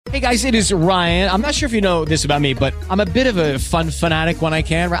Hey guys, it is Ryan. I'm not sure if you know this about me, but I'm a bit of a fun fanatic when I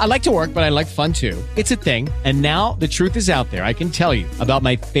can. I like to work, but I like fun too. It's a thing. And now the truth is out there. I can tell you about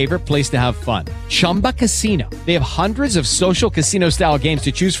my favorite place to have fun. Chumba Casino. They have hundreds of social casino style games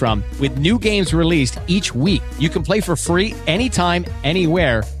to choose from with new games released each week. You can play for free anytime,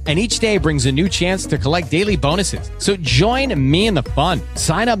 anywhere. And each day brings a new chance to collect daily bonuses. So join me in the fun.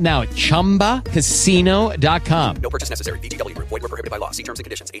 Sign up now at ChumbaCasino.com. No purchase necessary. VGW. Void where prohibited by law. See terms and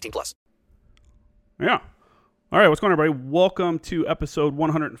conditions. 18+. Yeah. All right, what's going on, everybody? Welcome to episode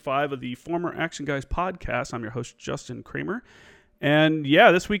 105 of the Former Action Guys podcast. I'm your host, Justin Kramer. And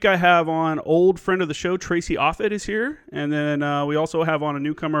yeah, this week I have on old friend of the show, Tracy Offit is here. And then we also have on a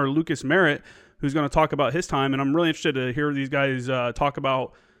newcomer, Lucas Merritt, who's going to talk about his time. And I'm really interested to hear these guys talk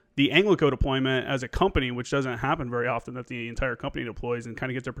about the Anglico deployment as a company, which doesn't happen very often, that the entire company deploys, and kind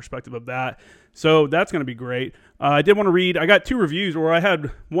of get their perspective of that. So that's going to be great. I did want to read, I got two reviews where I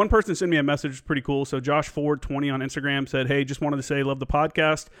had one person send me a message, pretty cool. So Josh Ford 20 on Instagram said, "Hey, just wanted to say, love the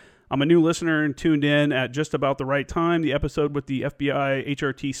podcast. I'm a new listener and tuned in at just about the right time. The episode with the FBI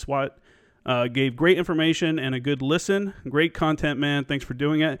HRT SWAT gave great information and a good listen. Great content, man. Thanks for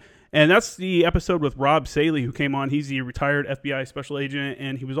doing it." And that's the episode with Rob Saley, who came on. He's the retired FBI special agent,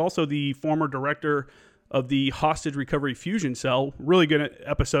 and he was also the former director of the Hostage Recovery Fusion Cell. Really good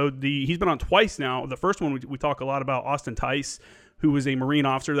episode. He's been on twice now. The first one, we talk a lot about Austin Tice, who was a Marine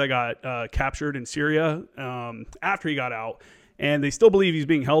officer that got captured in Syria after he got out. And they still believe he's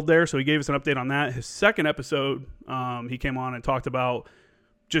being held there, so he gave us an update on that. His second episode, he came on and talked about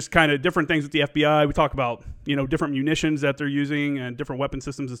just kind of different things with the FBI. We talk about, different munitions that they're using and different weapon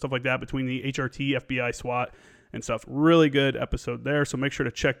systems and stuff like that between the HRT, FBI, SWAT, and stuff. Really good episode there, so make sure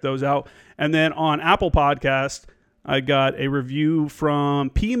to check those out. And then on Apple Podcast, I got a review from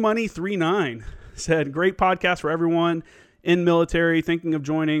PMoney39. Said, "Great podcast for everyone in military, thinking of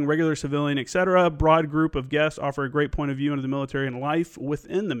joining, regular civilian, etc. Broad group of guests offer a great point of view into the military and life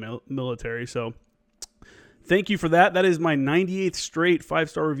within the military." So thank you for that. That is my 98th straight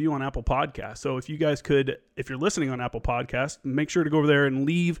 5-star review on Apple Podcasts. So if you guys could, if you're listening on Apple Podcasts, make sure to go over there and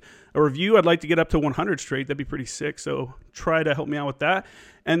leave a review. I'd like to get up to 100 straight. That'd be pretty sick. So try to help me out with that.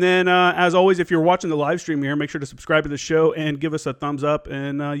 And then, as always, if you're watching the live stream here, make sure to subscribe to the show and give us a thumbs up.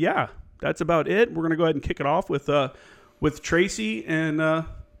 And yeah, that's about it. We're going to go ahead and kick it off with Tracy and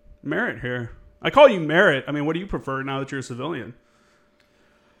Merritt here. I call you Merritt. I mean, what do you prefer now that you're a civilian?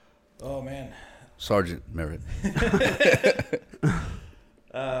 Oh, man. Sergeant Merritt.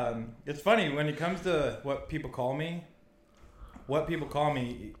 It's funny when it comes to what people call me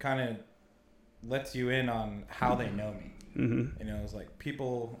kind of lets you in on how they know me. Mm-hmm. It's like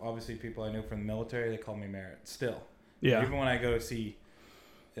people I know from the military, they call me Merritt still. Yeah. Even when I go see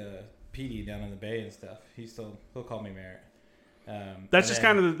PD down in the Bay and stuff, he'll call me Merritt. That's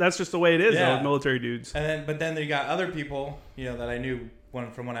just the way it is, yeah. Though, with military dudes. But then you got other people, that I knew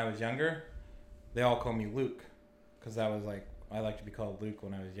from when I was younger. They all call me Luke, because I like to be called Luke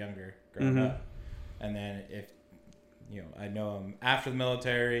when I was younger, growing up. And then if, I know him after the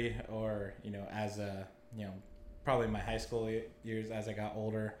military, or, as a, probably my high school years, as I got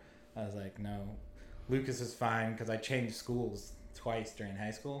older, I was like, no, Lucas is fine, because I changed schools twice during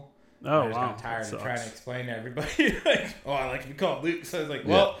high school. Oh, I was kind of tired of trying to explain to everybody, I like to be called Luke. So I was like,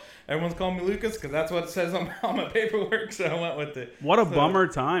 well, everyone's calling me Lucas because that's what it says on my paperwork. So I went with it. What a bummer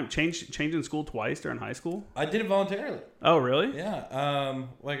time. Changing school twice during high school? I did it voluntarily. Oh, really? Yeah.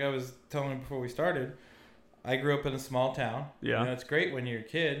 Like I was telling you before we started, I grew up in a small town. Yeah. It's great when you're a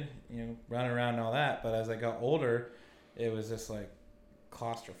kid, running around and all that. But as I got older, it was just like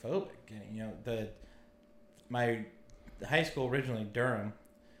claustrophobic. And, my high school originally, Durham.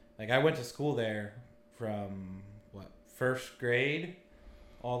 Like, I went to school there from, first grade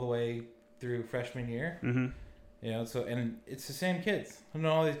all the way through freshman year. Mm-hmm. So, and it's the same kids. I've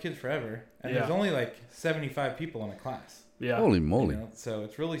known all these kids forever. And there's only, 75 people in a class. Yeah. Holy moly. So,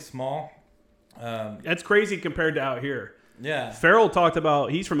 it's really small. That's crazy compared to out here. Yeah. Farrell talked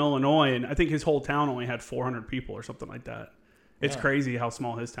about, he's from Illinois, and I think his whole town only had 400 people or something like that. It's crazy how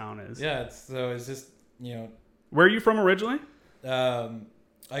small his town is. Yeah, it's just, Where are you from originally?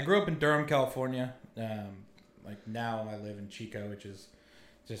 I grew up in Durham, California. Now I live in Chico, which is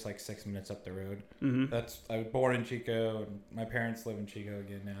just 6 minutes up the road. Mm-hmm. I was born in Chico, and my parents live in Chico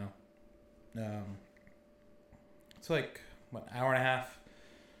again now. It's an hour and a half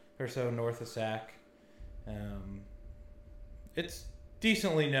or so north of Sac. It's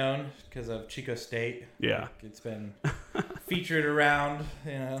decently known because of Chico State. Yeah. It's been featured around,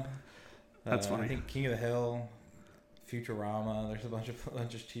 That's funny. I think King of the Hill, Futurama. There's a bunch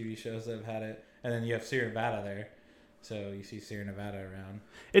of TV shows that have had it, and then you have Sierra Nevada there. So you see Sierra Nevada around.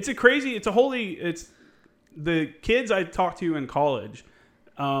 It's the kids I talked to in college.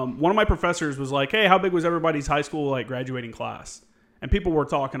 One of my professors was like, "Hey, how big was everybody's high school like graduating class?" And people were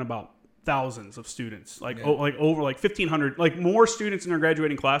talking about thousands of students, like over like 1,500, like more students in their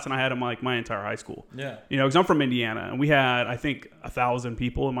graduating class than I had in like my entire high school. Yeah, because I'm from Indiana, and we had I think 1,000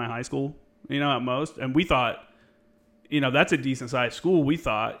 people in my high school, at most, and we thought, that's a decent sized school. We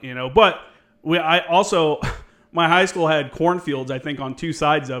thought, but I also. My high school had cornfields, I think, on two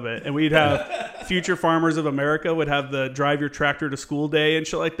sides of it. And we'd have Future Farmers of America would have the drive your tractor to school day and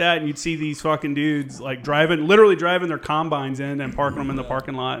shit like that. And you'd see these fucking dudes like literally driving their combines in and parking them in the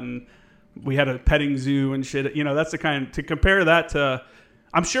parking lot. And we had a petting zoo and shit. That's the kind to compare that to,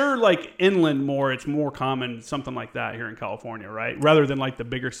 I'm sure like inland more, it's more common, something like that here in California, right? Rather than like the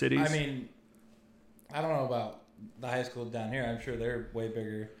bigger cities. I mean, I don't know about the high school down here. I'm sure they're way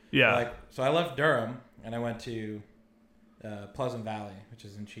bigger. Yeah. So I left Durham. And I went to Pleasant Valley, which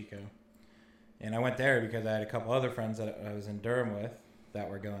is in Chico. And I went there because I had a couple other friends that I was in Durham with that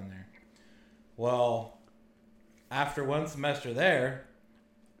were going there. Well, after one semester there,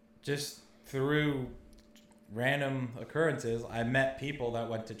 just through random occurrences, I met people that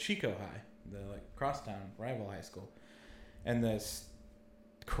went to Chico High, the crosstown rival high school. And this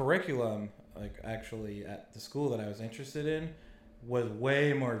curriculum, actually at the school that I was interested in, was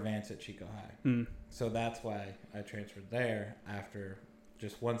way more advanced at Chico High. So that's why I transferred there after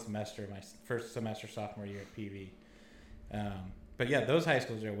just one semester, my first semester sophomore year at PV. But yeah, those high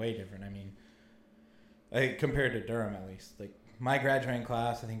schools are way different. I mean, compared to Durham at least. Like my graduating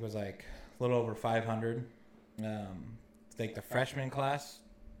class, I think was like a little over 500. Like the freshman class,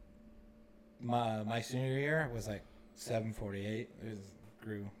 my senior year was like 748. It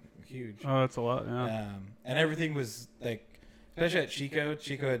grew huge. Oh, that's a lot. Yeah. And everything was like. Especially at Chico.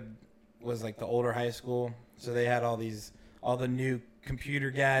 Chico was like the older high school, so they had all the new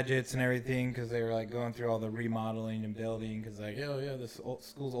computer gadgets and everything because they were like going through all the remodeling and building because this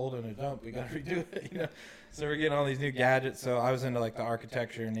school's old in a dump, we got to redo it, So we're getting all these new gadgets. So I was into like the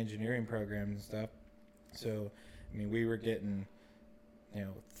architecture and engineering programs and stuff. So I mean, we were getting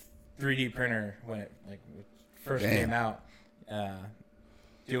 3D printer when it first came out,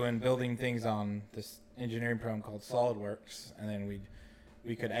 building things on this engineering program called SolidWorks, and then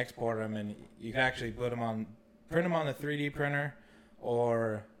we could export them, and you could actually print them on the 3D printer,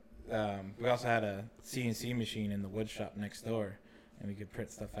 or we also had a CNC machine in the wood shop next door, and we could print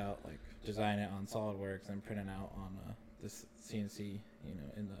stuff out, like design it on SolidWorks and print it out on this CNC,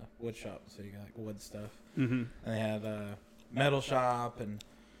 in the wood shop, so you got like wood stuff. Mm-hmm. And they had a metal shop and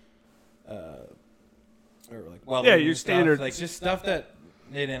your standard stuff, just stuff that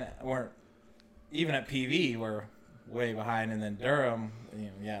they weren't. Even at PV, we're way behind, and then Durham,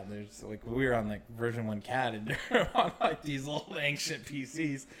 there's we were on version 1 CAD in Durham on these old ancient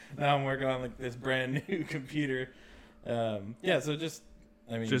PCs. Now I'm working on this brand new computer. So just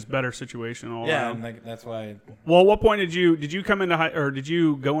better situation all around. And that's why. Well, at what point did you come into did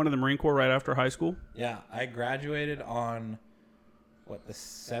you go into the Marine Corps right after high school? Yeah, I graduated on the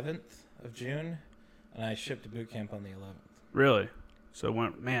 7th of June, and I shipped to boot camp on the 11th. Really? So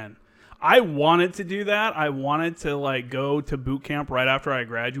I wanted to do that. I wanted to go to boot camp right after I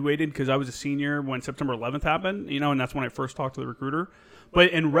graduated because I was a senior when September 11th happened, and that's when I first talked to the recruiter.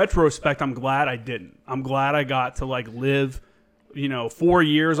 But in retrospect, I'm glad I didn't. I'm glad I got to live, 4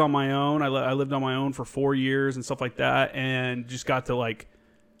 years on my own. I lived on my own for 4 years and stuff like that, and just got to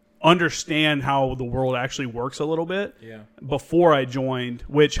understand how the world actually works a little bit before I joined,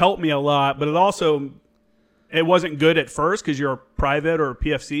 which helped me a lot. But it wasn't good at first because you're a private or a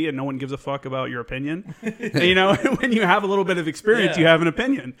PFC and no one gives a fuck about your opinion. When you have a little bit of experience, you have an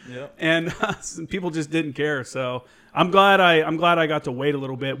opinion, and people just didn't care. So I'm glad I got to wait a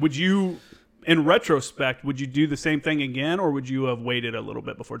little bit. Would you, in retrospect, would you do the same thing again, or would you have waited a little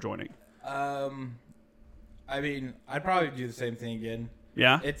bit before joining? I mean, I'd probably do the same thing again.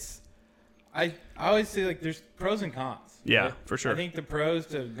 Yeah. I always say there's pros and cons. Yeah, right? for sure. I think the pros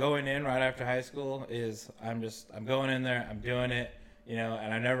to going in right after high school is I'm going in there, I'm doing it,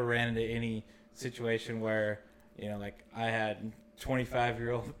 and I never ran into any situation where, I had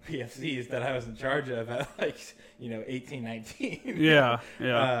 25-year-old PFCs that I was in charge of at 18, 19. Yeah.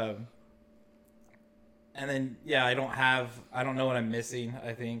 And then, I don't know what I'm missing,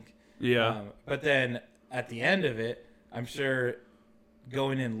 I think. Yeah. But then at the end of it, I'm sure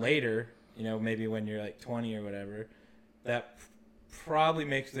going in later, maybe when you're 20 or whatever, that probably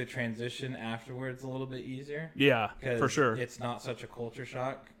makes the transition afterwards a little bit easier. Yeah, for sure. It's not such a culture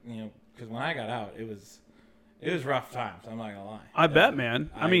shock, because when I got out, it was rough times. I'm not gonna lie. I bet,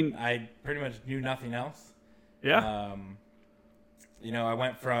 man. I mean, I pretty much knew nothing else, Yeah. You know, I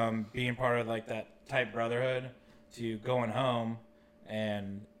went from being part of like that type brotherhood to going home,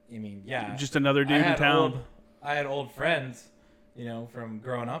 and I mean, yeah, Just another dude in town. I had old friends, you know, from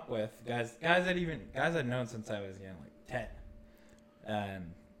growing up with guys I'd known since I was, you know, like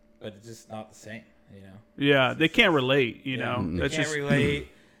 10, but it's just not the same, you know. Yeah, they can't relate, you know. They That's can't just relate.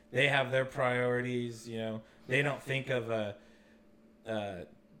 They have their priorities, you know. They don't think of so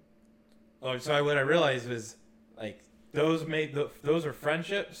what I realized was like those are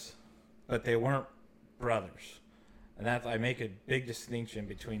friendships, but they weren't brothers, and I make a big distinction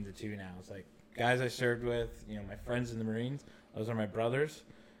between the two now. It's like guys I served with, you know, my friends in the Marines, those are my brothers,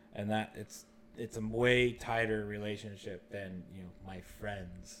 and that it's a way tighter relationship than, you know, my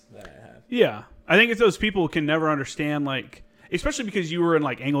friends that I have. Yeah, I think it's those people who can never understand, like, especially because you were in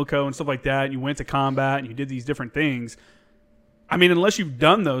like Anglico and stuff like that, and you went to combat and you did these different things. I mean, unless you've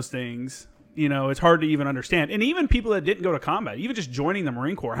done those things, you know, it's hard to even understand. And even people that didn't go to combat, even just joining the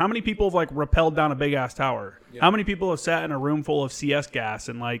Marine Corps, how many people have like rappelled down a big ass tower? Yeah. How many people have sat in a room full of CS gas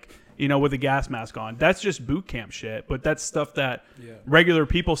and like, you know, with a gas mask on? That's just boot camp shit. But that's stuff that regular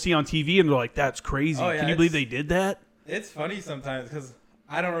people see on TV and they're like, that's crazy. Oh, yeah, can you believe they did that? It's funny sometimes because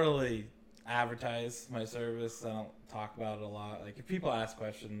I don't really advertise my service. I don't talk about it a lot. Like if people ask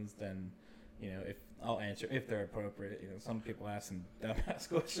questions, then, you know, if I'll answer if they're appropriate. You know, some people ask some dumbass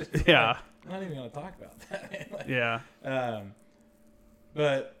questions. Yeah. I'm not even going to talk about that, man. Like, yeah.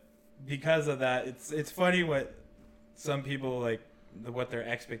 But because of that, it's funny what some people like what their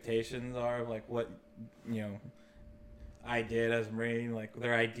expectations are, like what, you know, I did as a Marine, like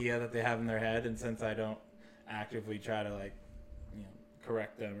their idea that they have in their head, and since I don't actively try to like, you know,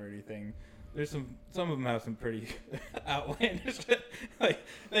 correct them or anything. There's some of them have some pretty outlandish. Like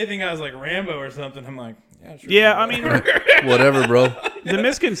they think I was like Rambo or something. I'm like, yeah, sure. Yeah, I mean, whatever, bro. The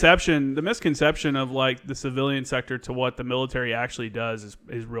misconception of like the civilian sector to what the military actually does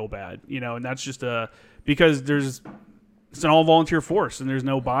is real bad, you know, and that's just because it's an all volunteer force and there's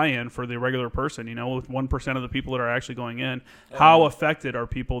no buy-in for the regular person, you know, with 1% of the people that are actually going in. How affected are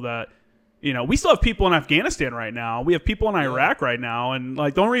people that? You know, we still have people in Afghanistan right now. We have people in Iraq right now. And,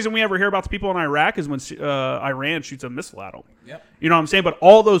 like, the only reason we ever hear about the people in Iraq is when Iran shoots a missile at them. Yep. You know what I'm saying? But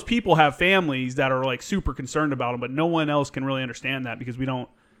all those people have families that are, like, super concerned about them. But no one else can really understand that because we don't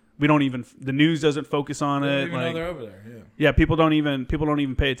even – the news doesn't focus on it. Even know they're over there, yeah, people don't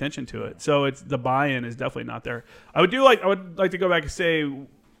even pay attention to it. So it's the buy-in is definitely not there. I would like to go back and say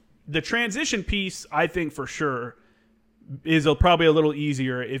the transition piece, I think for sure – is probably a little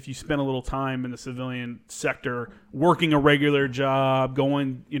easier if you spend a little time in the civilian sector, working a regular job,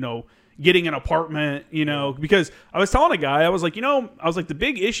 going, you know, getting an apartment, you know, because I was telling a guy, I was like, the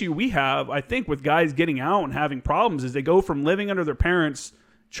big issue we have, I think, with guys getting out and having problems is they go from living under their parents'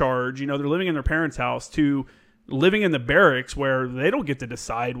 charge, you know, they're living in their parents' house to living in the barracks where they don't get to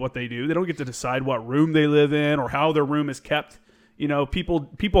decide what they do. They don't get to decide what room they live in or how their room is kept. You know, people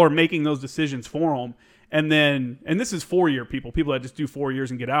are making those decisions for them. And this is 4-year people that just do 4 years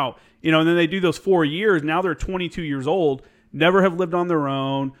and get out, you know, and then they do those 4 years. Now they're 22 years old, never have lived on their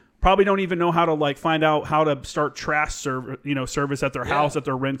own, probably don't even know how to like find out how to start trash service at their house that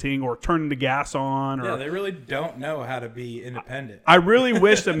they're renting or turning the gas on. They really don't know how to be independent. I really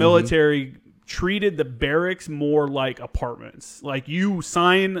wish the military treated the barracks more like apartments. Like you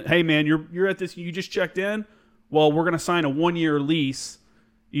sign, hey man, you're at this, you just checked in. Well, we're going to sign a 1-year lease.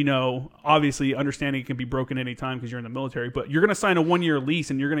 You know, obviously understanding it can be broken anytime because you're in the military, but you're going to sign a 1-year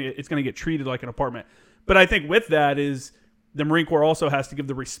lease and it's going to get treated like an apartment. But I think with that is the Marine Corps also has to give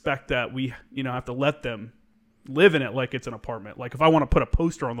the respect that we, you know, have to let them live in it like it's an apartment. Like if I want to put a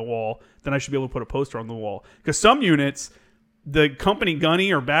poster on the wall, then I should be able to put a poster on the wall. Because some units, the company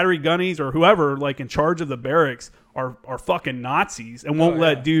gunny or battery gunnies or whoever like in charge of the barracks are fucking Nazis and won't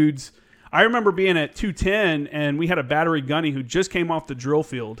let dudes. I remember being at 210 and we had a battery gunny who just came off the drill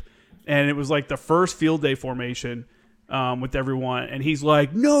field and it was like the first field day formation with everyone. And he's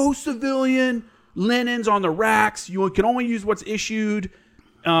like, no civilian linens on the racks. You can only use what's issued.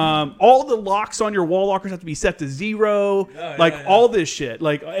 All the locks on your wall lockers have to be set to 0. All this shit.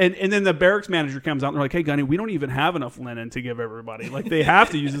 Like, and then the barracks manager comes out and they're like, hey gunny, we don't even have enough linen to give everybody. Like they have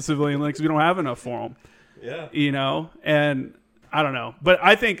to use the civilian linen because we don't have enough for them. Yeah. You know, and I don't know, but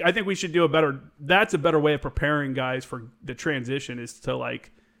I think we should do that's a better way of preparing guys for the transition is to like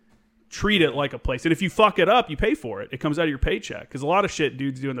treat it like a place. And if you fuck it up, you pay for it. It comes out of your paycheck. Because a lot of shit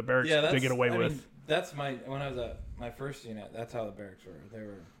dudes do in the barracks they get away with. Mean, that's when I was at my first unit, that's how the barracks were. They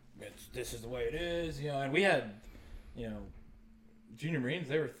were, this is the way it is, you know, and we had, you know, junior Marines,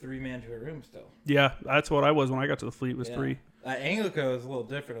 they were 3-man to a room still. Yeah, that's what I was when I got to the fleet was 3. Anglico is a little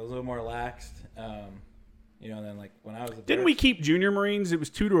different. It was a little more laxed. You know, and then like when I was Didn't we keep junior Marines? It was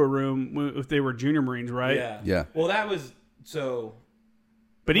 2 to a room if they were junior Marines, right? Yeah. Well, that was so.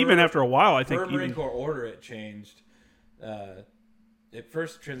 But even after a while, I think per Marine Corps order it changed. It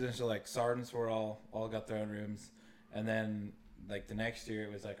first transitioned to like sergeants were all got their own rooms, and then like the next year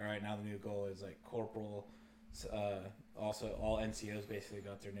it was like, all right, now the new goal is like corporal. Also, all NCOs basically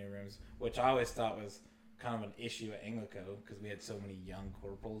got their new rooms, which I always thought was kind of an issue at Anglico because we had so many young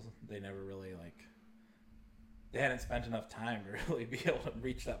corporals. They never really they hadn't spent enough time to really be able to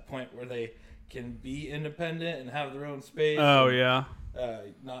reach that point where they can be independent and have their own space. Oh, and, yeah.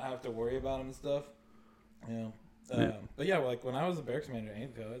 Not have to worry about them and stuff. You know. But yeah, like when I was the barracks manager at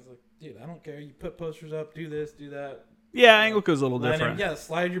Anglico, I was like, dude, I don't care. You put posters up, do this, do that. Yeah, Anglico's a little different. Yeah,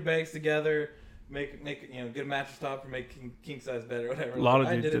 slide your bags together, make get a mattress top or make king size bed or whatever. A lot of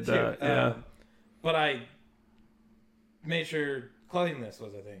dudes did that. Yeah. But I made sure cleanliness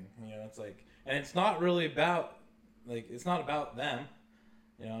was a thing. You know, it's like, and it's not really about it's not about them.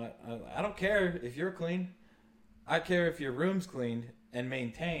 You know, I don't care if you're clean. I care if your room's cleaned and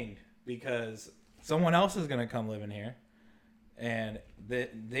maintained because someone else is going to come live in here, and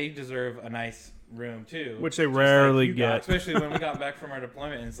they deserve a nice room too, which they rarely like get. Especially when we got back from our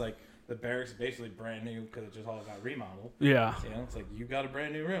deployment, and it's like the barracks is basically brand new because it just all got remodeled. Yeah, you know, it's like you got a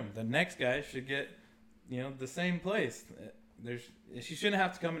brand new room. The next guy should get, the same place. She shouldn't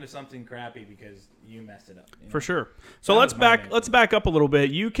have to come into something crappy because you messed it up. You know? For sure. So let's back up a little bit.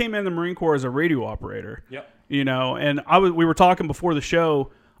 You came in the Marine Corps as a radio operator. Yep. You know, and we were talking before the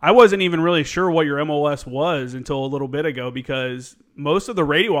show. I wasn't even really sure what your MOS was until a little bit ago because most of the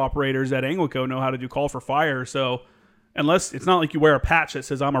radio operators at Anglico know how to do call for fire. So unless it's not like you wear a patch that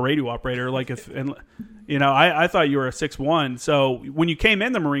says I'm a radio operator, I thought you were a 6'1". So when you came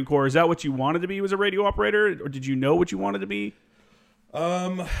in the Marine Corps, is that what you wanted to be, was a radio operator, or did you know what you wanted to be?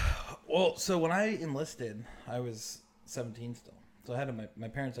 Well, so when I enlisted, I was 17 still. So I had my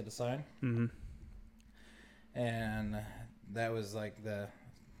parents had to sign. Mm-hmm. And that was like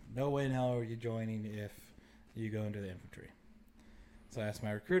no way in hell are you joining if you go into the infantry. So I asked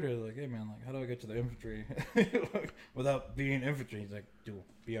my recruiter, like, hey man, like, how do I get to the infantry without being infantry? He's like,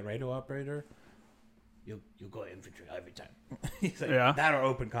 be a radio operator. You'll go infantry every time. He's like, that or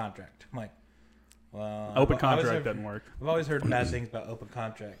open contract. I'm like, well, open contract doesn't work. I've always heard bad things about open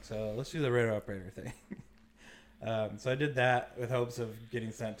contract, so let's do the radio operator thing. So I did that with hopes of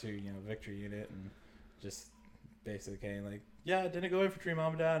getting sent to Victory Unit and just basically getting like, I didn't go infantry,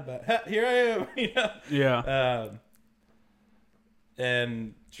 mom and dad, but here I am. Yeah.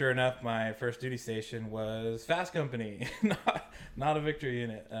 And sure enough, my first duty station was Fast Company, not a Victory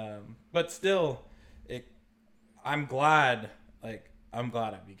Unit. But still, I'm glad I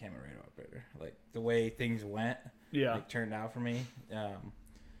became a radio operator. Like the way things went, it turned out for me.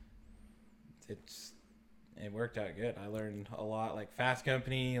 It worked out good. I learned a lot. Like Fast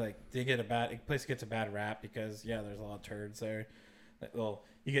Company, place gets a bad rap because there's a lot of turds there. Well,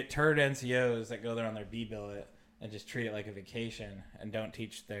 you get turd NCOs that go there on their B billet and just treat it like a vacation and don't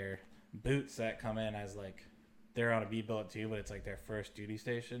teach their boots that come in as like they're on a B billet too, but it's like their first duty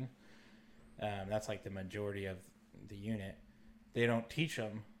station. That's like the majority of the unit. They don't teach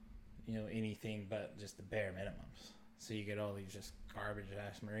them, anything but just the bare minimums. So you get all these just garbage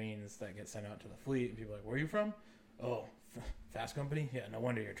ass Marines that get sent out to the fleet. And people are like, where are you from? Oh, Fast Company? Yeah, no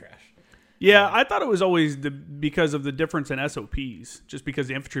wonder you're trash. Yeah, I thought it was always because of the difference in SOPs, just because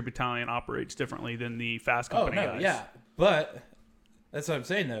the infantry battalion operates differently than the Fast Company guys. Yeah, but that's what I'm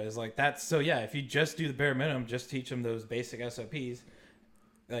saying though, is like that's so if you just do the bare minimum, just teach them those basic SOPs,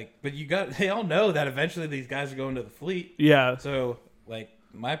 but they all know that eventually these guys are going to the fleet. Yeah. So like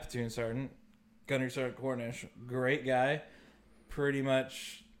my platoon sergeant, Gunnery Sergeant Cornish, great guy, pretty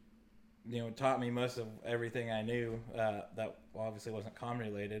much, taught me most of everything I knew that obviously wasn't comm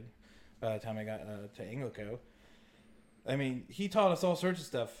related. By the time I got to Anglico, I mean, he taught us all sorts of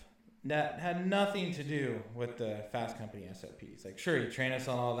stuff that had nothing to do with the Fast Company SOPs. Like, sure, he trained us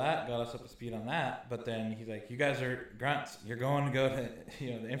on all that, got us up to speed on that, but then he's like, you guys are grunts. You're going to go to,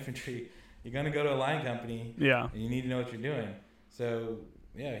 the infantry. You're going to go to a line company. Yeah. And you need to know what you're doing. So,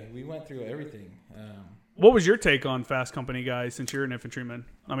 we went through everything. What was your take on Fast Company guys since you're an infantryman?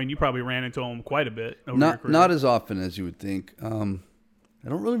 I mean, you probably ran into them quite a bit over your career. Not as often as you would think. I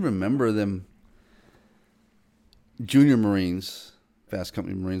don't really remember them. Junior Marines, Fast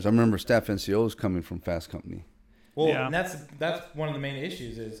Company Marines. I remember staff NCOs coming from Fast Company. Well, and that's one of the main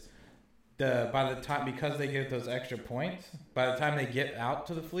issues is by the time, because they get those extra points, by the time they get out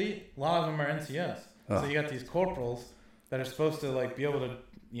to the fleet, a lot of them are NCOs. So you got these corporals that are supposed to like be able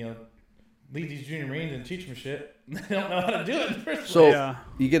to lead these junior Marines and teach them shit. They don't know how to do it in the first place. So Yeah.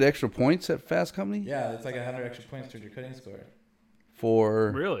 you get extra points at Fast Company Yeah, it's like 100 extra points towards your cutting score.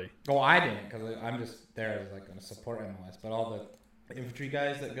 for Really? Well, I didn't because I'm just there as like a support MLS. But all the infantry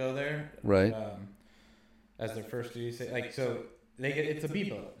guys that go there, Right. as their first duty, like so they get it's a B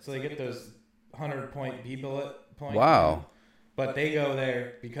billet, so they get those 100-point B billet points. Wow. But they go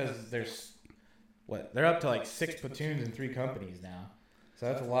there because there's they're up to like 6 platoons and 3 companies now, so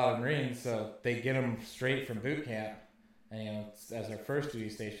that's a lot of Marines. So they get them straight from boot camp, and as their first duty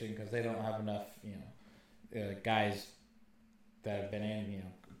station because they don't have enough guys that have been in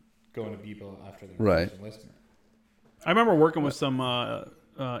going to B billet after their Right. first enlistment. I remember working with some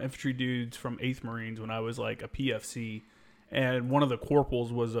infantry dudes from 8th Marines when I was like a PFC, and one of the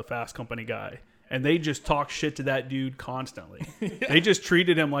corporals was a Fast Company guy, and they just talked shit to that dude constantly. They just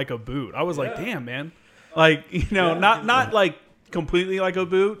treated him like a boot. I was like, damn, man. Like, not like completely like a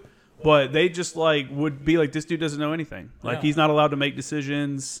boot, but they just like would be like, this dude doesn't know anything. Like, he's not allowed to make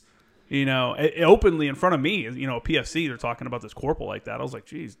decisions. Openly in front of me, a PFC, they're talking about this corporal like that. I was like,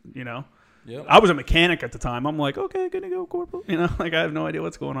 geez, Yep. I was a mechanic at the time. I'm like, okay, gonna go corporal. Like I have no idea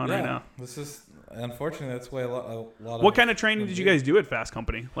what's going on right now. This is unfortunately that's the way a lot of. What kind of training did you guys do at Fast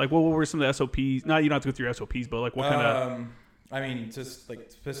Company? Like, what were some of the SOPs? No, you don't have to go through your SOPs, but like, what kind of? I mean, just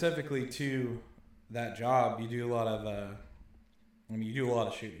like specifically to that job, you do a lot of. You do a lot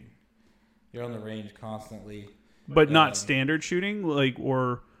of shooting. You're on the range constantly. But not standard shooting, like,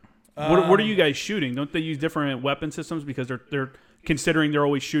 or what are you guys shooting? Don't they use different weapon systems because they're considering they're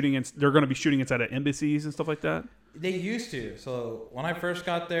always shooting and they're going to be shooting inside of embassies and stuff like that? They used to. So when I first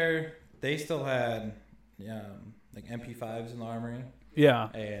got there, they still had like MP5s in the armory. Yeah.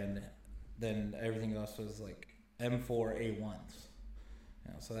 And then everything else was like M4A1s.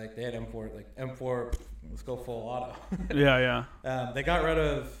 So like they had M4, let's go full auto. Yeah. They got rid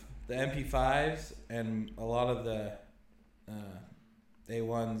of the MP5s and a lot of the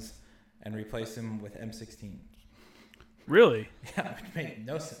A1s and replaced them with M16. Really? Yeah, which made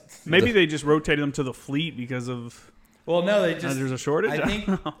no sense. Maybe they just rotated them to the fleet because of. Well, no, they just. There's a shortage.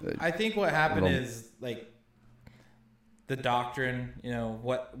 I think what happened is like the doctrine.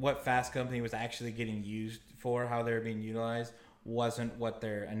 What Fast Company was actually getting used for, how they were being utilized, wasn't what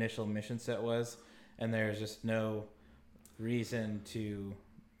their initial mission set was, and there's just no reason to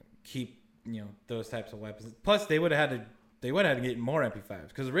keep those types of weapons. Plus, they would have had to get more MP5s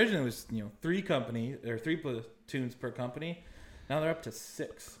because originally it was 3 platoons per company. Now they're up to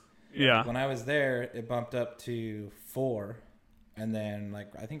 6. Yeah. When I was there, it bumped up to 4, and then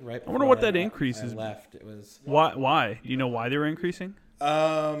I think right before I wonder what that increase is. I left. It was Why? Do you know why they were increasing?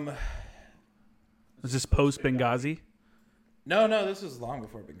 Is this post Benghazi? No, this was long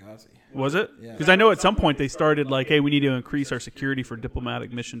before Benghazi. Was it? Yeah. Because I know at some point they started like, hey, we need to increase our security for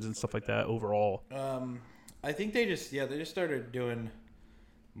diplomatic missions and stuff like that overall. I think they just started doing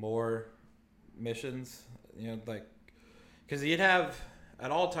more missions, because you'd have at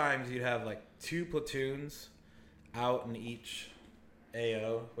all times you'd have 2 platoons out in each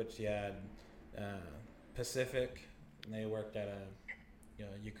AO, which you had Pacific, and they worked at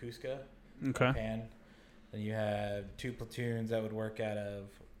Yokosuka, Japan. Then you had 2 platoons that would work out of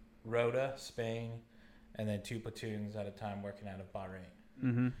Rota, Spain, and then 2 platoons at a time working out of Bahrain.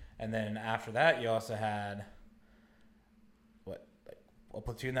 Mm-hmm. And then after that, you also had a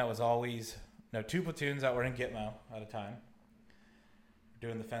platoon that was always 2 platoons that were in Gitmo at a time,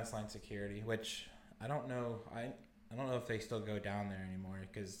 doing the fence line security. Which I don't know. I don't know if they still go down there anymore.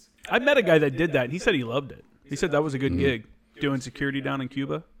 Because I met a guy that did that. And he said he loved it. He said that was a good gig, doing security down in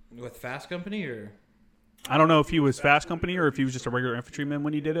Cuba. with Fast Company or. I don't know if he was Fast Company or if he was just a regular infantryman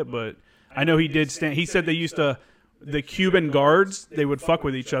when he did it, but I know he did stand. He said they used to, the Cuban guards, they would fuck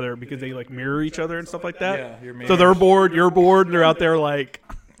with each other because they mirror each other and stuff like that. Yeah, you're so they're bored, you're bored, and they're out there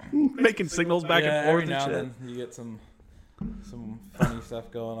making signals back and forth every now and shit. and then you get some funny stuff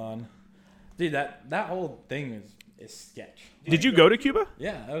going on. Dude, that whole thing is sketch. Did you go to Cuba?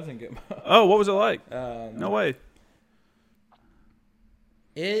 Yeah, I was in Gitmo. Oh, what was it like? No way.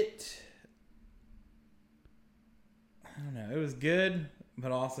 I don't know. It was good,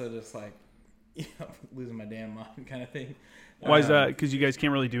 but also just losing my damn mind kind of thing. Why is that? Because you guys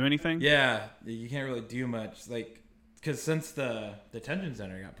can't really do anything? Yeah, you can't really do much. Because since the detention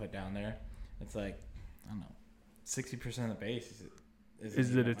center got put down there, it's I don't know, 60% of the base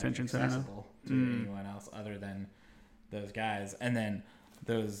is the detention center accessible to anyone else other than those guys. And then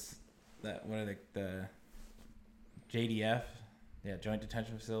the JDF, Joint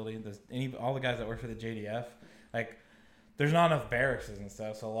Detention Facility. All the guys that work for the JDF, there's not enough barracks and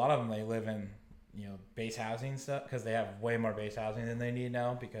stuff, so a lot of them they live in base housing stuff because they have way more base housing than they need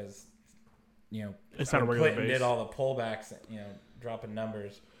now because It's not a when regular Clinton base. did all the pullbacks, dropping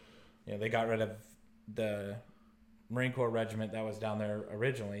numbers. They got rid of the Marine Corps regiment that was down there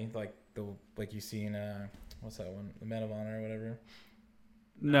originally, like you see in what's that one, the Men of Honor or whatever.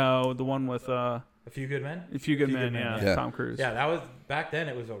 No, the one with A Few Good Men. A Few Good Men, yeah, Tom Cruise. Yeah, that was back then.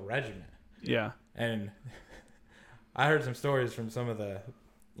 It was a regiment. Yeah. And I heard some stories from some of the,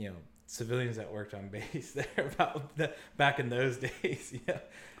 civilians that worked on base there about back in those days.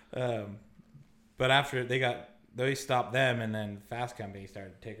 Yeah. But after they stopped them, and then Fast Company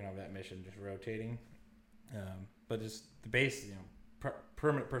started taking over that mission, just rotating. But just the base,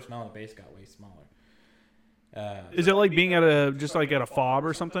 permanent personnel on the base got way smaller. Is it like being at a fob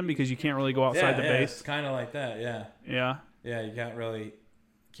or something because you can't really go outside the base? It's kind of like that. Yeah. Yeah. Yeah, you can't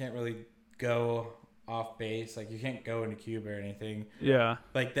really go off base. Like you can't go into Cuba or anything. Yeah.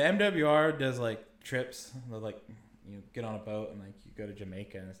 Like the MWR does like trips. They'll get on a boat and like you go to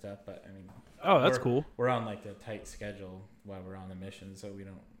Jamaica and stuff. But I mean, oh, that's cool. We're on like the tight schedule while we're on the mission, so we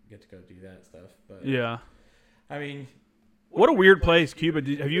don't get to go do that stuff. But yeah, I mean, what a weird place, Cuba.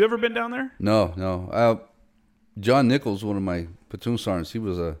 Have you ever been down there? No. John Nichols, one of my platoon sergeants, he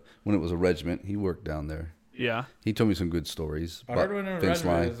was when it was a regiment. He worked down there. Yeah. He told me some good stories. I heard when in a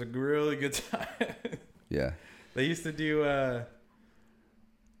regiment, it was a really good time. Yeah. They used to do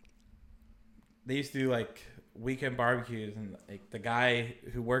like weekend barbecues, and like the guy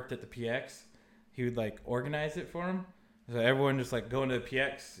who worked at the PX, he would like organize it for him. So everyone just like go into the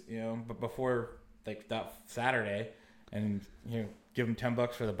PX, but before like that Saturday, and give him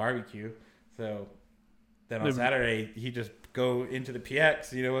 $10 for the barbecue. So then on Saturday he just go into the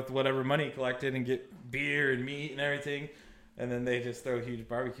PX, with whatever money he collected and get beer and meat and everything, and then they just throw huge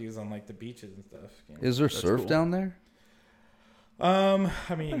barbecues on like the beaches and stuff. Is there surf down there? I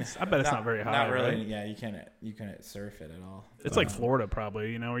mean, I bet it's not very high. Not really. Right? Yeah, you can't surf it at all. It's like Florida,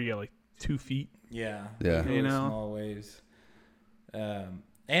 probably. Where you get like 2 feet. Yeah. Yeah. Really small waves. And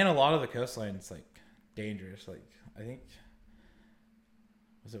a lot of the coastline is like dangerous. Like I think,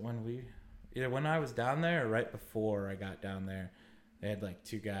 was it either when I was down there or right before I got down there, they had like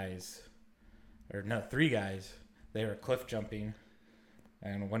 3 guys. They were cliff jumping,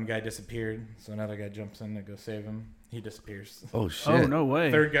 and one guy disappeared. So another guy jumps in to go save him. He disappears. Oh shit! Oh no way!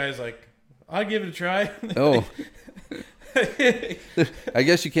 Third guy's like, I'll give it a try. Oh. I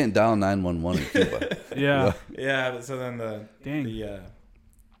guess you can't dial 911 in Cuba. Yeah. Yeah. But so then the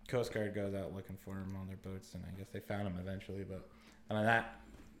Coast Guard goes out looking for him on their boats, and I guess they found him eventually. But that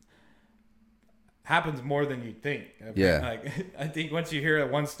happens more than you'd think. Yeah. Like I think once you hear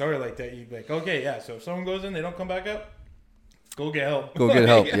one story like that, you'd be like, okay, yeah. So if someone goes in, they don't come back up. Go get help. Go get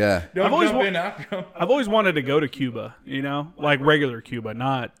help. Yeah. Don't jump in after them. I've always wanted to go to Cuba. Like regular Cuba,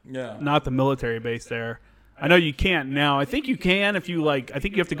 not the military base there. I know you can't now. I think you can if you like. I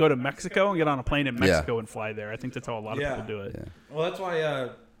think you have to go to Mexico and get on a plane in Mexico and fly there. I think that's how a lot of people do it. Yeah. Well, that's why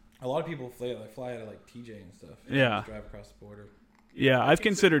a lot of people fly out of like TJ and stuff. Yeah. Just drive across the border. Yeah, I've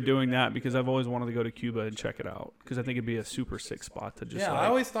considered doing that because I've always wanted to go to Cuba and check it out because I think it'd be a super sick spot to just. Yeah, I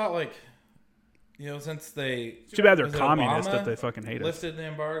always thought like, since they. It's too bad they're communists that they fucking hate us. Listed the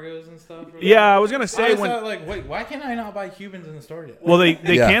embargoes and stuff. Yeah, I was gonna say thought like, wait, why can't I not buy Cubans in the store yet? Well, they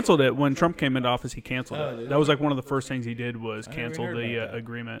canceled it when Trump came into office. He canceled Oh, it. did That he? was like one of the first things he did was cancel heard the about that.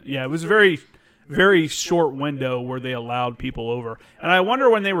 agreement. Yeah, it was a very, very short window where they allowed people over. And I wonder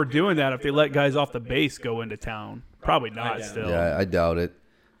when they were doing that if they let guys off the base go into town. Probably not. doubt Still. Yeah, I doubt it.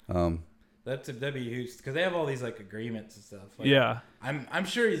 That'd be huge because they have all these like agreements and stuff. Like, Yeah. I'm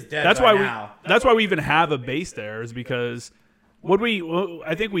sure he's dead. That's by why now. That's why we even have a base there is because.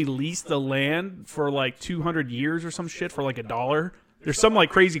 I think we leased the land for like 200 years or some shit for like $1. There's some like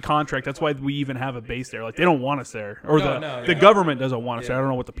crazy contract. That's why we even have a base there. Like they don't want us there, or the government doesn't want us there. I don't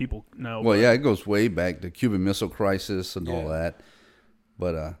know what the people know. Well, yeah, it goes way back the Cuban Missile Crisis and all that.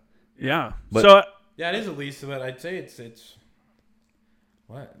 But yeah. But- So Yeah, it is a lease, but I'd say it's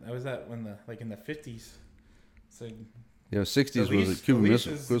what? That was that when in the 50s. So 60s The was lease- a Cuban the lease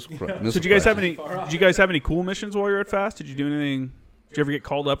Missile is, Missile you know. Crisis. So did you guys have any? Did you guys have any cool missions while you were at FAST? Did you do anything? Did you ever get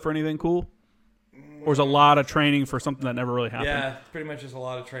called up for anything cool? Or was a lot of training for something that never really happened? yeah, it's pretty much just a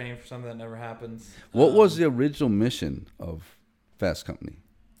lot of training for something that never happens. What was the original mission of Fast Company?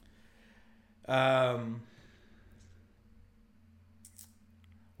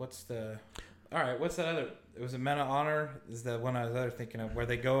 What's that other? It was a Men of Honor. Is the one I was thinking of where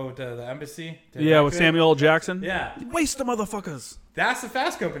they go to the embassy? Yeah, with Samuel L. Jackson. Yeah, Waste the motherfuckers. that's the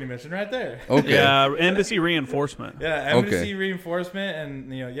Fast Company mission right there. Okay. Yeah, embassy reinforcement. Yeah, embassy Okay. reinforcement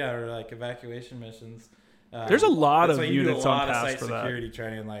and or like evacuation missions. There's a lot that's of why you do units a on lot of task site for that. security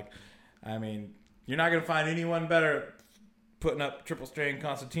training. Like, I mean, you're not gonna find anyone better putting up triple strain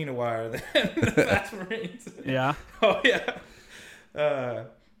concertina wire than the Fast Marines. Yeah. Oh yeah.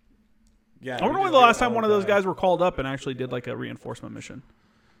 Yeah. I wonder when the last time one of those guys were called up and actually did like a reinforcement mission.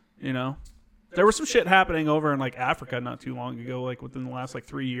 You know, there was some shit happening over in like Africa not too long ago, like within the last like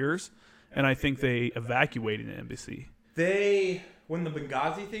 3 years, and I think they evacuated an embassy. When the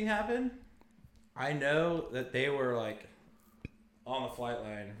Benghazi thing happened, I know that they were like on the flight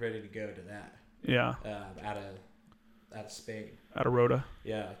line, ready to go to that. Yeah. Out of Spain. Out of Rota.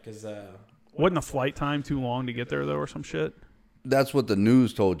 Yeah, because wasn't the flight time too long to get there though, or some shit? That's what the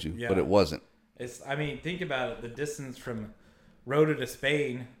news told you, Yeah. but it wasn't. I mean, think about it. The distance from Rota to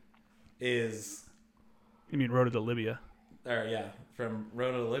Spain is, You mean Rota to Libya? from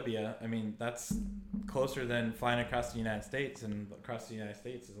Rota to Libya. I mean, that's closer than flying across the United States, and across the United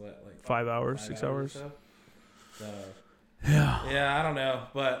States is what, like 5 hours, 6 hours. or so. Yeah. Yeah, I don't know,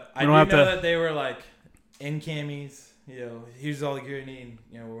 but I We do don't know have to- that they were like in camis. You know, here's all the gear you need.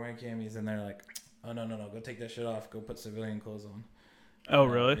 You know, we're wearing camis, and they're like, "Oh no, go take that shit off. Go put civilian clothes on." Oh,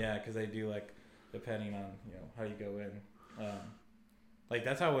 really? Yeah, because they do like depending on how you go in. Like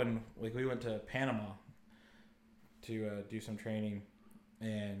that's how when we went to Panama to do some training,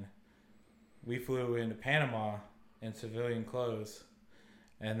 and we flew into Panama in civilian clothes,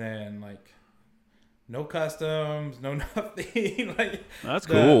 and then like no customs, no nothing. Like That's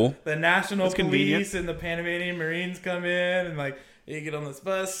cool. The national That's convenient. police and the Panamanian Marines come in, and like you get on this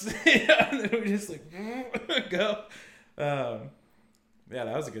bus, and then we just like go. Yeah,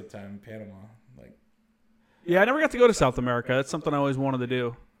 that was a good time in Panama. Like, Yeah, I never got to go to South America. That's something I always wanted to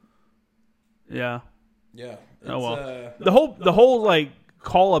do. Yeah. yeah. Oh well. It's, The whole like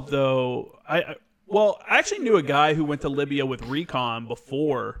call up though. I actually knew a guy who went to Libya with recon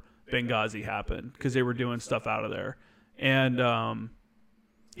before Benghazi happened because they were doing stuff out of there, and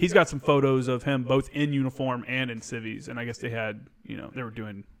he's got some photos of him both in uniform and in civvies, and I guess they had they were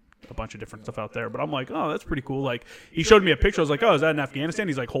doing a bunch of different stuff out there. But I'm like, oh, that's pretty cool. Like he showed me a picture. I was like, oh, is that in Afghanistan?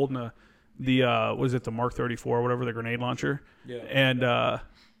 He's like holding the Mark 34 or whatever, the grenade launcher. Yeah. And I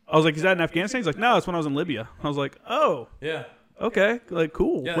was like, is that in Afghanistan? He's like, no, it's when I was in Libya. I was like, oh, yeah. okay, like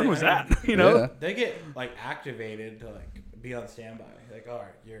cool. Yeah, when they- was I that? You know? Yeah. They get like activated to like be on standby. Like, all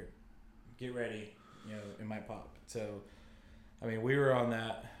right, get ready. It might pop. So, I mean, we were on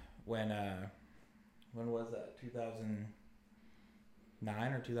that when was that?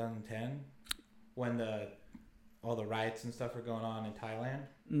 2009 or 2010, when all the riots and stuff were going on in Thailand.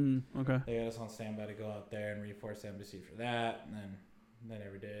 Okay. They got us on standby to go out there and reinforce the embassy for that, and then they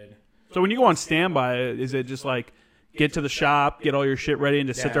never did. So when you go on standby, is it just like get to the shop, get all your shit ready, and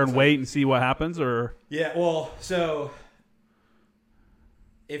just sit Yeah, there and it's wait and see what happens, or? Yeah, well, so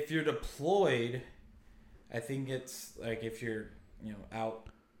if you're deployed, I think it's like if you're out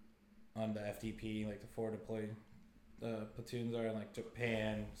on the FDP, like the forward deployed platoons are in like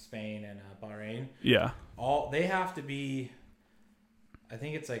Japan, Spain, and Bahrain. Yeah. They have to be, I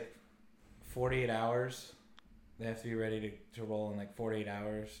think it's like 48 hours. They have to be ready to roll in like 48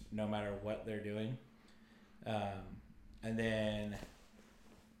 hours, no matter what they're doing. And then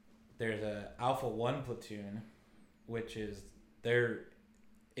there's a Alpha 1 platoon, which is they're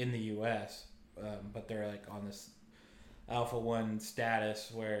in the U.S., but they're like on this Alpha 1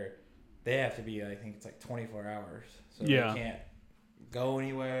 status where they have to be, I think it's like 24 hours. So Yeah. they can't go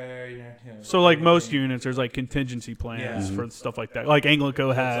anywhere. So like most units, there's like contingency plans Yeah. for stuff like that. Like Anglico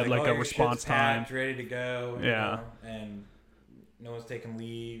It's had like oh, a your response shit's time. packed, ready to go. Yeah. And no one's taking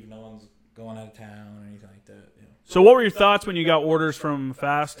leave. No one's going out of town or anything like that. Yeah. So what were your thoughts when you got orders from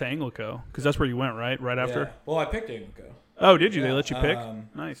FAST to Anglico? Because that's where you went, right? Right after? Yeah. Well, I picked Anglico. Oh, did you? They Yeah, let you pick?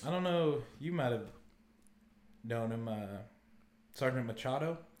 Nice. I don't know. You might have known him, Sergeant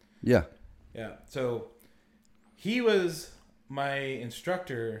Machado. Yeah. Yeah. So he was my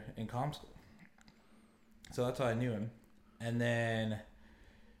instructor in comm school. So that's how I knew him. And then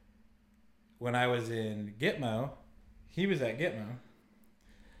when I was in Gitmo, he was at Gitmo.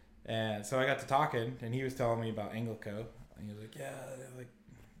 And so I got to talking, and he was telling me about Anglico. And he was like, yeah, like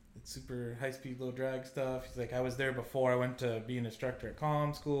it's super high-speed, low-drag stuff. He's like, I was there before I went to be an instructor at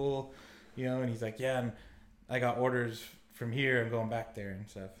comm school, and he's like, yeah, and I got orders from here. I'm going back there and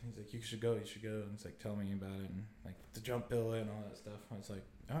stuff. He's like, you should go. And it's like, tell me about it and like the jump bill and all that stuff. I was like,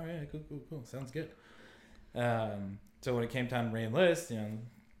 all right, cool. Sounds good. So when it came time to re-enlist,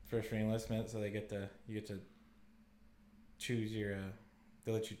 first re-enlistment, so you get to choose your,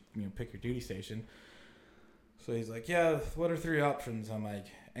 they let you, pick your duty station. So he's like, yeah, what are 3 options? I'm like,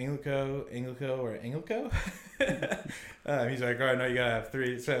 Anglico, or Anglico? He's like, all right, no, you gotta have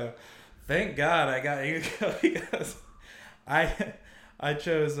 3. So thank God I got Anglico because I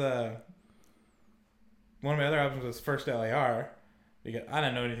chose one of my other options was first LAR. Because I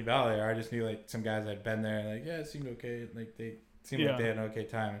didn't know anything about LAR. I just knew like some guys that had been there. Like, yeah, it seemed okay. Like they seemed like they had an okay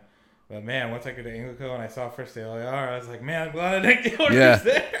time. But man, once I got to Anglico and I saw first LAR, I was like, man, I'm glad I didn't get orders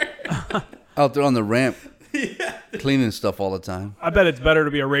there. Out there on the ramp, cleaning stuff all the time. I bet it's better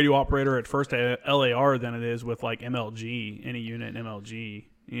to be a radio operator at first LAR than it is with like MLG, any unit in MLG.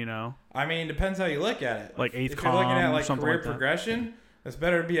 You know, I mean, depends how you look at it. Like eighth if you're looking at comm, like something career like that. progression, it's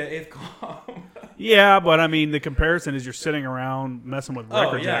better to be at 8th comm. Yeah, but I mean, the comparison is you're sitting around messing with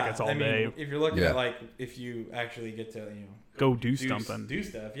record jackets all day. If you're looking at like if you actually get to go do something, do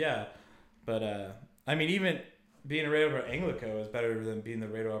stuff, yeah. But I mean, even being a radio operator at Anglico is better than being the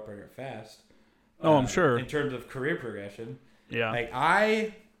radio operator at Fast. Oh, I'm sure. In terms of career progression, yeah. Like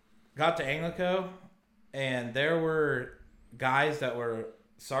I got to Anglico, and there were guys that were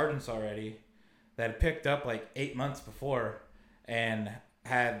sergeants already that had picked up like 8 months before and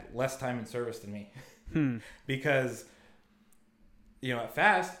had less time in service than me. Because, at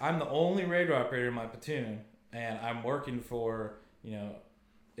Fast, I'm the only radio operator in my platoon, and I'm working for,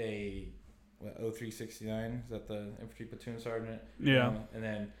 a 0369, is that the infantry platoon sergeant? Yeah. And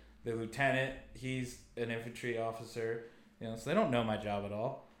then the lieutenant, he's an infantry officer, so they don't know my job at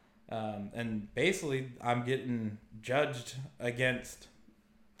all. And basically, I'm getting judged against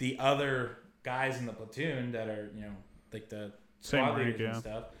the other guys in the platoon that are, like the squad leaders and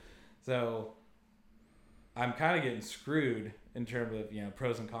stuff. So I'm kind of getting screwed in terms of,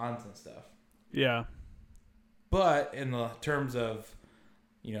 pros and cons and stuff. Yeah. But in the terms of,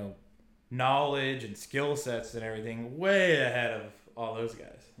 knowledge and skill sets and everything, way ahead of all those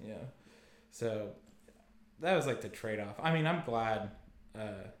guys. So that was like the trade-off. I mean, I'm glad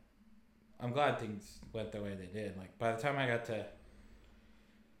things went the way they did. Like by the time I got to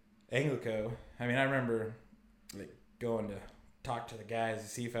Anglico, I mean, I remember like going to talk to the guys to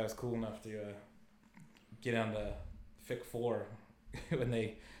see if I was cool enough to get on the FIC 4 when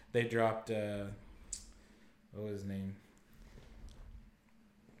they dropped what was his name?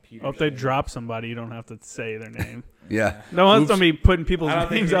 If they drop somebody, you don't have to say their name. Yeah. No one's going to be putting people's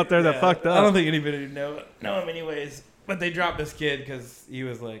names out there that fucked up. I don't think anybody would know him anyways. But they dropped this kid because he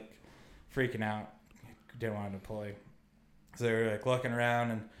was like freaking out. Didn't want to deploy. So they were like looking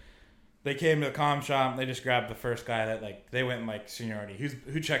around, and they came to the comm shop, and they just grabbed the first guy that like they went in like seniority.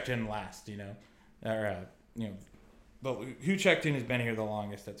 Who checked in last, or who checked in has been here the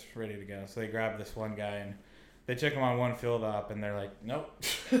longest that's ready to go. So they grabbed this one guy, and they took him on one field op, and they're like, nope,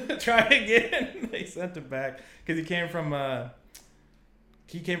 try again. They sent him back because he came from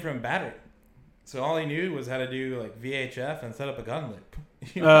battery. So all he knew was how to do like VHF and set up a gun lip.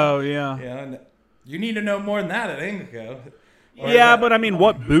 Oh, yeah. And you need to know more than that at Anglico. Yeah, but I mean,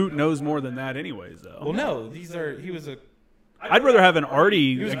 what boot knows more than that anyways, though? Well, no, I'd rather have an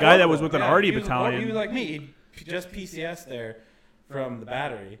Arty, a guy that was with an Arty battalion. He was like me. He just PCS there from the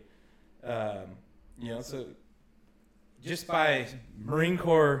battery. So just by Marine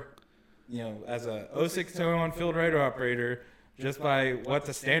Corps, as a 06-1 field radar operator, just by what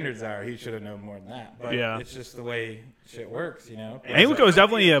the standards are, he should have known more than that. But it's just the way shit works, Anglico is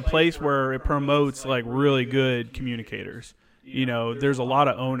definitely a place where it promotes like really good communicators. There's a lot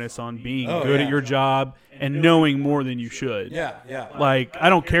of onus on being good at your job and knowing more than you should. Yeah. Like, I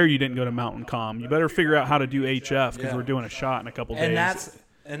don't care you didn't go to Mountain Comm. You better figure out how to do HF because we're doing a shot in a couple days.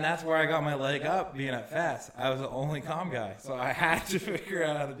 And that's where I got my leg up being at Fast. I was the only comm guy, so I had to figure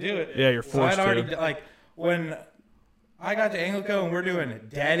out how to do it. Yeah, you're forced to. When I got to Anglico and we're doing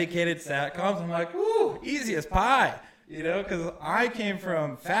dedicated SATCOMs, I'm like, ooh, easy as pie. Because I came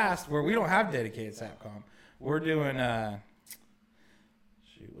from Fast where we don't have dedicated SATCOM. We're doing,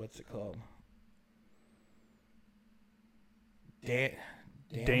 what's it called?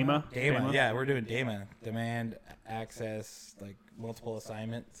 DAMA? Yeah, we're doing DAMA. Demand, access, like multiple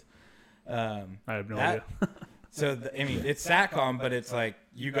assignments. I have no idea. So, it's SATCOM, but it's like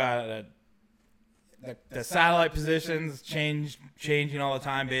you got the satellite positions changing all the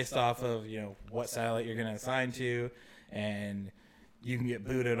time based off of, what satellite you're going to assign to. And you can get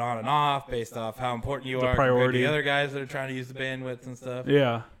booted on and off based off how important you are compared to the other guys that are trying to use the bandwidth and stuff.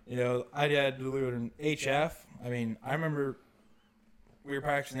 Yeah. I had to do an HF. I remember we were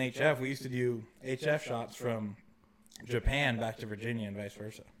practicing HF. We used to do HF shots from Japan back to Virginia and vice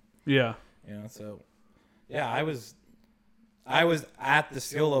versa. Yeah. I was at the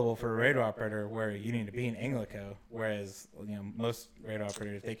skill level for a radar operator where you need to be in Anglico, whereas most radar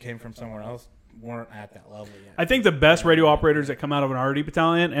operators, they came from somewhere else, weren't at that level yet. I think the best radio operators that come out of an RD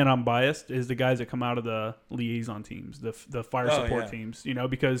battalion, and I'm biased, is the guys that come out of the liaison teams, the fire support teams,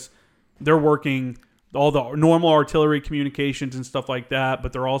 because they're working all the normal artillery communications and stuff like that,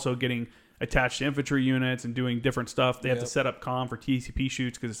 but they're also getting attached to infantry units and doing different stuff. They have to set up comm for TCP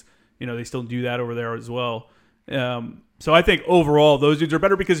shoots because, they still do that over there as well. So I think overall those dudes are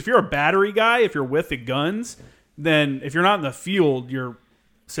better because if you're a battery guy, if you're with the guns, then if you're not in the field, you're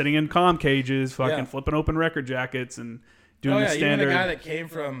sitting in comm cages, fucking flipping open record jackets and doing the standard. Even a guy that came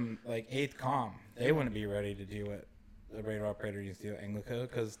from like 8th Comm, they wouldn't be ready to do what the radar operator used to do at Anglico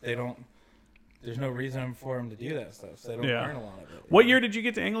because they don't. There's no reason for them to do that stuff. So they don't learn a lot of it. What year did you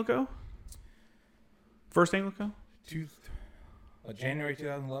get to Anglico? First Anglico? January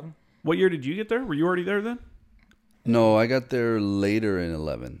 2011. What year did you get there? Were you already there then? No, I got there later in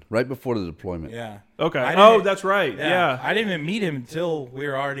 11, right before the deployment. Yeah. Okay. That's right. Yeah. I didn't even meet him until we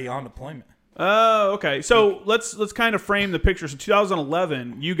were already on deployment. Oh, okay. So let's kind of frame the picture. So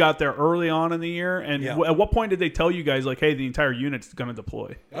 2011, you got there early on in the year, and at what point did they tell you guys like, hey, the entire unit's going to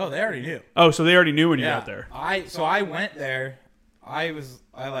deploy? Oh, they already knew. Oh, so they already knew when you got there. I went there.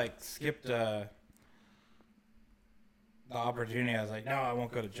 I skipped the opportunity. I was like, no, I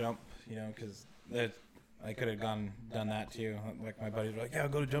won't go to jump, because I could have done that too. Like my buddies were like, yeah, I'll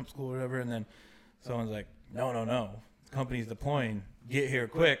go to jump school or whatever, and then someone's like, no, the company's deploying. Get here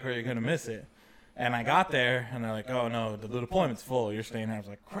quick or you're going to miss it. And I got there, and they're like, oh, no, the deployment's full. You're staying there. I was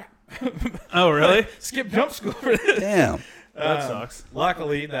like, crap. Oh, really? Skip jump school for this. Damn. That sucks.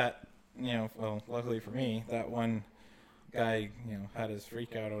 Luckily luckily for me, that one guy, had his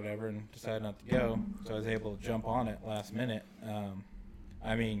freak out or whatever and decided not to go. So I was able to jump on it last minute.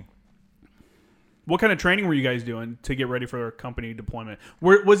 What kind of training were you guys doing to get ready for a company deployment?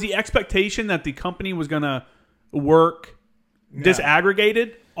 Was the expectation that the company was going to work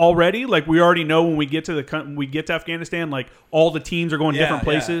disaggregated already? Like we already know when we get to Afghanistan, like all the teams are going different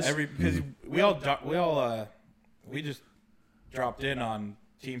places. Because we just dropped in on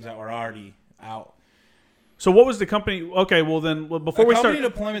teams that were already out. So what was the company? Okay, well then before we start, company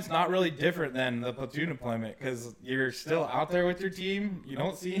deployment's not really different than the platoon deployment because you're still out there with your team. You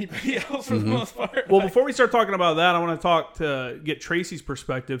don't see anybody else for the most part. Well, before we start talking about that, I want to get Tracy's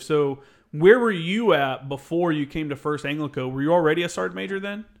perspective. So where were you at before you came to First Anglico? Were you already a sergeant major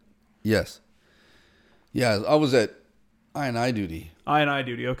then? Yes. Yeah, I was at I&I duty. I&I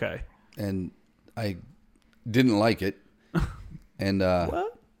duty, okay. And I didn't like it. And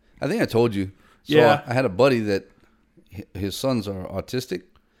what? I think I told you. So yeah. I had a buddy that his sons are autistic.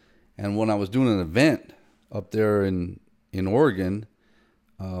 And when I was doing an event up there in Oregon,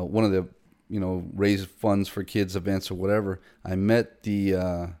 one of the, raise funds for kids events or whatever, I met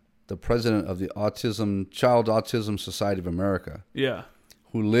the president of the Child Autism Society of America. Yeah.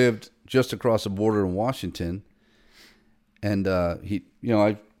 Who lived just across the border in Washington. And he,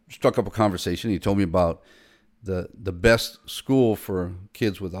 I struck up a conversation. He told me about the best school for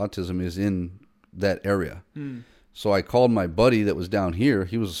kids with autism is in that area. So I called my buddy that was down here.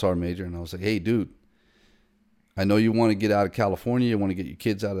 He was a sergeant major. And I was like, hey, dude, I know you want to get out of California. You want to get your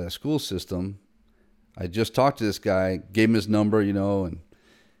kids out of that school system. I just talked to this guy, gave him his number,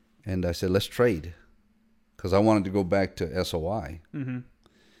 and I said, let's trade. Because I wanted to go back to SOI. Mm-hmm.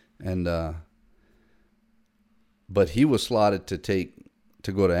 And but he was slotted to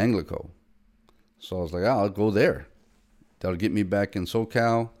go to Anglico. So I was like, I'll go there. That'll get me back in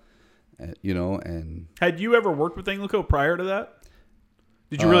SoCal, and... Had you ever worked with Anglico prior to that?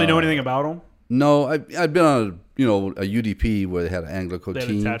 Did you really know anything about them? No, I'd been on a UDP where they had an Anglico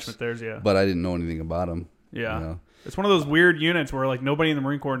team. Attachment there, yeah. But I didn't know anything about them. Yeah. It's one of those weird units where like nobody in the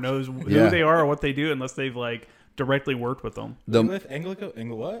Marine Corps knows who they are or what they do unless they've like directly worked with them. With Anglico?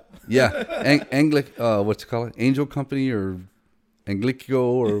 What? Yeah. What's it called? Angel Company or Anglico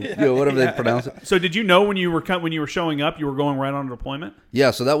or whatever they pronounce it. So did you know when you were showing up, you were going right on deployment?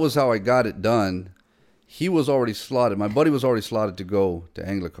 Yeah, so that was how I got it done. He was already slotted. My buddy was already slotted to go to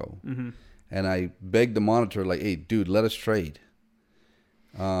Anglico. Mm-hmm. And I begged the monitor, like, hey, dude, let us trade.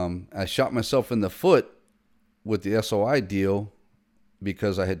 I shot myself in the foot with the SOI deal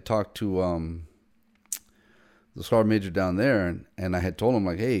because I had talked to the sergeant major down there, and I had told him,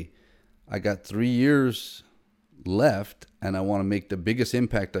 like, hey, I got 3 years left, and I want to make the biggest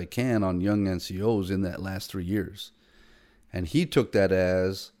impact I can on young NCOs in that last 3 years. And he took that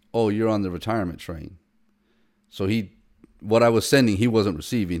as, oh, you're on the retirement train. So what I was sending, he wasn't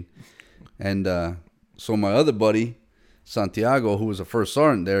receiving. And so my other buddy, Santiago, who was a first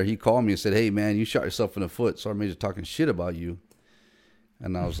sergeant there, he called me and said, hey, man, you shot yourself in the foot. Sergeant Major talking shit about you.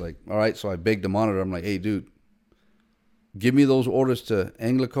 And I was like, all right. So I begged the monitor. I'm like, hey, dude, give me those orders to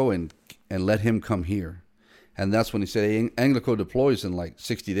Anglico and let him come here. And that's when he said, hey, Anglico deploys in like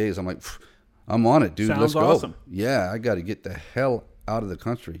 60 days. I'm like, I'm on it, dude. Sounds Let's go. Awesome. Yeah, I got to get the hell out of the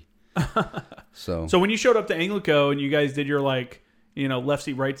country. So when you showed up to Anglico and you guys did your like, you know, left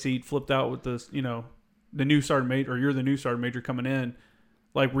seat, right seat, flipped out with the, you know, the new sergeant major, or you're the new sergeant major coming in.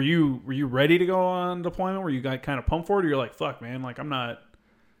 Like, were you ready to go on deployment? Were you guys kind of pumped for it? Or you're like, fuck, man, like I'm not.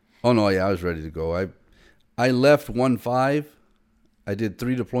 Oh no, yeah, I was ready to go. I left 1-5. I did 4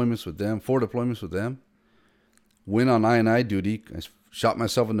 deployments with them. Went on I&I duty. I shot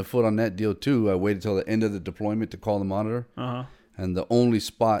myself in the foot on that deal too. I waited till the end of the deployment to call the monitor. And the only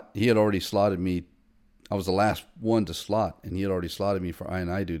spot, he had already slotted me. I was the last one to slot, and he had already slotted me for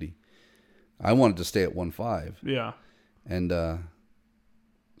I&I duty. I wanted to stay at 1-5. Yeah. And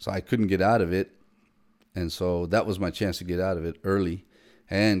so I couldn't get out of it. And so that was my chance to get out of it early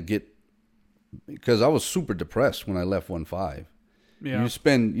and because I was super depressed when I left 1-5. Yeah.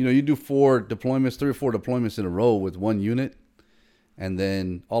 You do 3 or 4 deployments in a row with one unit, and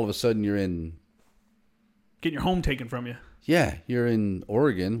then all of a sudden you're in. Getting your home taken from you. Yeah, you're in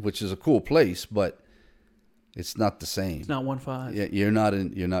Oregon, which is a cool place, but it's not the same. It's not 1-5. Yeah, you're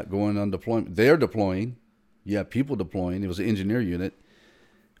not going on deployment. They're deploying. You have people deploying. It was an engineer unit,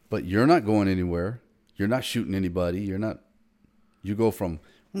 but you're not going anywhere. You're not shooting anybody. You go from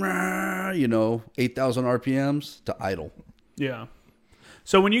 8,000 RPMs to idle. Yeah.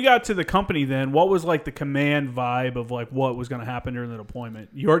 So when you got to the company then, what was like the command vibe of like what was going to happen during the deployment?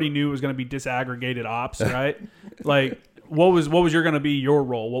 You already knew it was going to be disaggregated ops, right? Like what was going to be your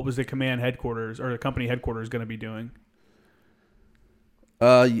role? What was the command headquarters or the company headquarters going to be doing?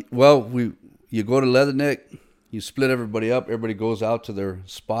 Well, you go to Leatherneck, you split everybody up, everybody goes out to their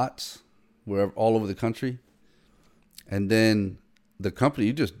spots all over the country. And then the company,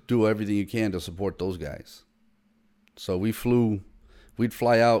 you just do everything you can to support those guys. So we'd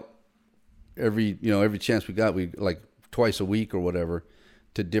fly out every chance we got, like twice a week or whatever,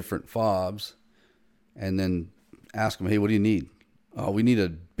 to different FOBs, and then ask them, hey, what do you need? Oh, we need a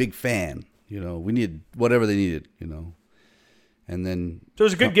big fan. We need whatever they needed, And then so it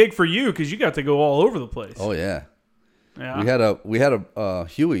was a good gig for you because you got to go all over the place. Oh yeah, yeah. We had a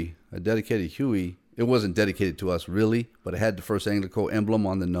Huey, a dedicated Huey. It wasn't dedicated to us really, but it had the first Anglico emblem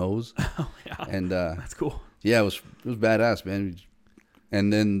on the nose. Oh yeah, and that's cool. Yeah, it was badass, man.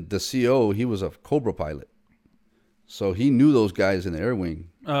 And then the CO, he was a Cobra pilot, so he knew those guys in the air wing.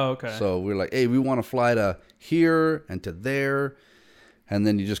 Oh, okay. So we're like, hey, we want to fly to here and to there, and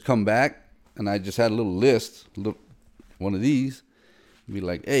then you just come back, and I just had a little list, one of these, be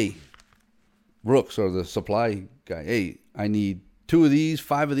like, hey, Brooks or the supply guy, hey, I need 2 of these,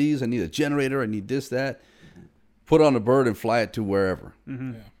 5 of these, I need a generator, I need this, that. Put on a bird and fly it to wherever.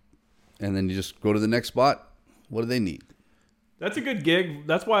 Mm-hmm. Yeah. And then you just go to the next spot. What do they need? That's a good gig.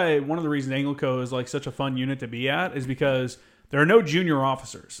 That's why one of the reasons Anglico is like such a fun unit to be at is because there are no junior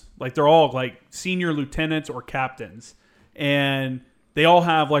officers. Like they're all like senior lieutenants or captains, and they all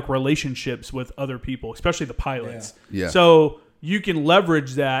have like relationships with other people, especially the pilots. Yeah. So you can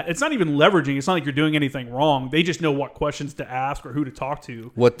leverage that. It's not even leveraging. It's not like you're doing anything wrong. They just know what questions to ask or who to talk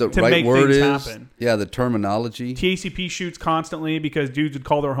to. What the to right make word things is. happen. Yeah, the terminology. TACP shoots constantly because dudes would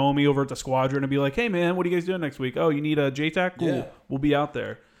call their homie over at the squadron and be like, hey, man, what are you guys doing next week? Oh, you need a JTAC? Cool. Yeah. We'll be out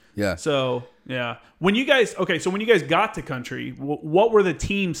there. Yeah. So, yeah. When you guys got to country, what were the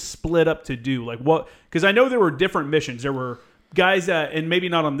teams split up to do? Like what? Because I know there were different missions. There were guys that, and maybe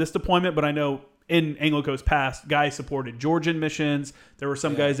not on this deployment, but I know in Anglico's past, guys supported Georgian missions. There were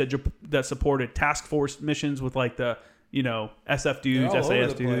some guys that supported task force missions with like the, SF dudes,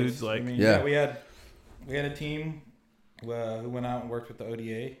 SAS dudes. Like, we had a team who went out and worked with the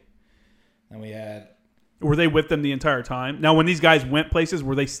ODA, and we had. Were they with them the entire time? Now, when these guys went places,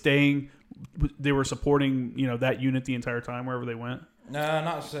 were they staying? They were supporting, that unit the entire time wherever they went. No,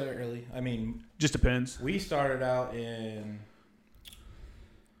 not necessarily. I mean, just depends. We started out in.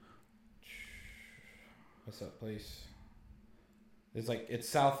 What's that place? It's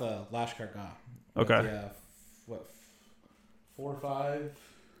south of Lashkar Gah. Okay. Yeah, 4 or 5.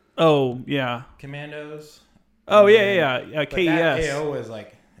 Oh yeah. Commandos. Oh yeah. KES. That AO was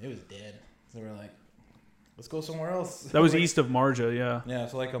it was dead. So we're like, let's go somewhere else. That was east of Marja, yeah. Yeah,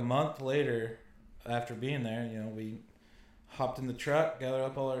 so like a month later, after being there, we hopped in the truck, gathered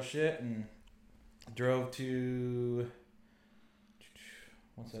up all our shit, and drove to.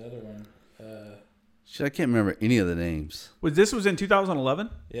 What's that other one? Shit, I can't remember any of the names. This was in 2011?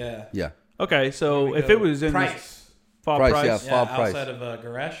 Yeah. Yeah. Okay, so if it was in Price. FOB Price. Price. Yeah, FOB Price. Outside of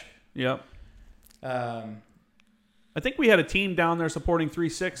Garesh. Yep. I think we had a team down there supporting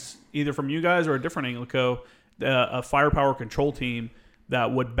 3-6, either from you guys or a different Anglico, a firepower control team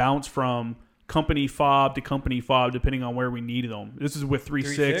that would bounce from company FOB to company FOB depending on where we needed them. This is with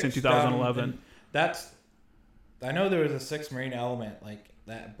 3-6 in 2011. I know there was a 6th Marine element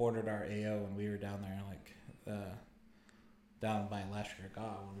that bordered our AO when we were down there, like down by Lashkar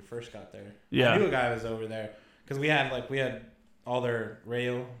Gah when we first got there. Yeah. I knew a guy was over there because we had all their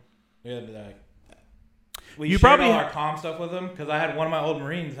radio. We had we You shared probably all our comm stuff with them because I had one of my old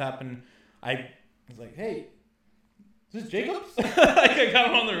Marines happen. I was like, "Hey, is this Jacobs?" Like I got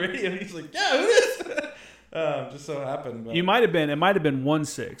him on the radio. He's like, "Yeah, who is this?" Just so happened. But. It might have been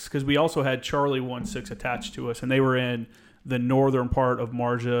 1-6 because we also had Charlie 1-6 attached to us, and they were in the northern part of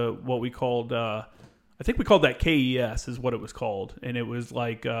Marja, what we called, I think we called that KES is what it was called, and it was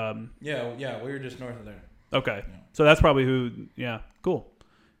like, Yeah, we were just north of there. Okay, so that's probably who. Yeah, cool.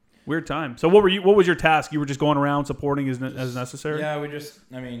 Weird time. So what was your task? You were just going around supporting as necessary? Yeah,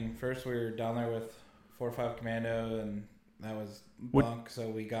 first we were down there with 4-5 Commando, and that was bunk. So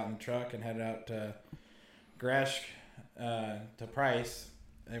we got in the truck and headed out to Greshk to Price,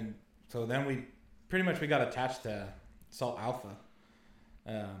 and so then we got attached to Salt Alpha,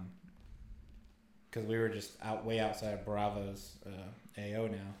 because we were just way outside of Bravo's AO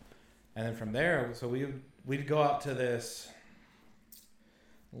now, and then from there, so we'd go out to this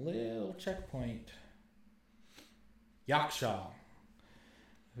little checkpoint, Yakshaw,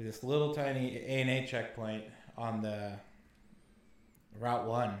 this little tiny A&A checkpoint on the Route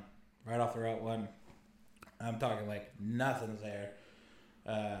 1, right off the Route 1. I'm talking like nothing's there.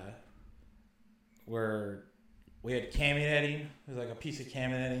 Where we had cami netting. It was like a piece of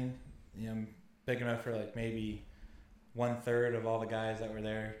cami netting, big enough for like maybe 1/3 of all the guys that were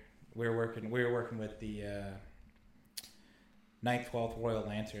there. We were working with the 9th, 12th Royal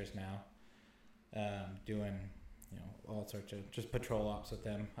Lancers now, doing all sorts of just patrol ops with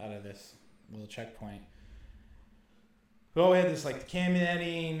them out of this little checkpoint. Well, we had this like the cami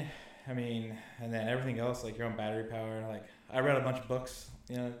netting. And then everything else, like your own battery power. Like I read a bunch of books.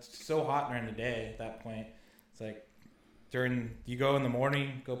 It's so hot during the day at that point. It's like you go in the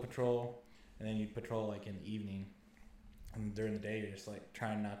morning, go patrol, and then you patrol like in the evening. And during the day, you're just like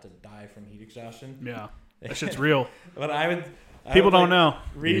trying not to die from heat exhaustion. Yeah, that shit's real. But People don't know.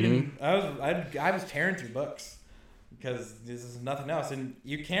 Reading, I was tearing through books because this is nothing else, and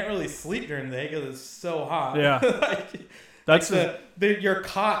you can't really sleep during the day because it's so hot. Yeah. That's your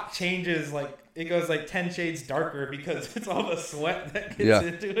cot changes, like it goes like 10 shades darker because it's all the sweat that gets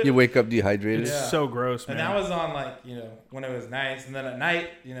into it. You wake up dehydrated. It's so gross, man. And that was on like, when it was nice. And then at night,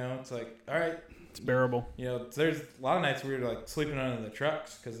 it's like, all right. It's bearable. There's a lot of nights we were like sleeping under the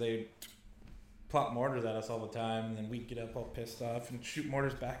trucks because they plop mortars at us all the time. And then we'd get up all pissed off and shoot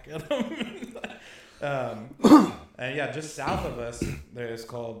mortars back at them. And yeah, just south of us, there's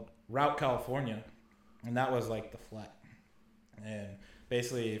called Route California. And that was like the flat. And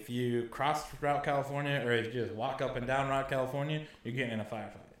basically, if you cross Route California or if you just walk up and down Route California, you're getting in a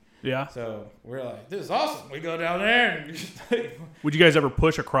firefight. Yeah. So we're like, this is awesome. We go down there. And would you guys ever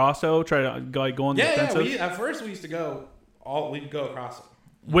push across though? Try to like go on the defensive? Yeah. At first, we used to go we'd go across it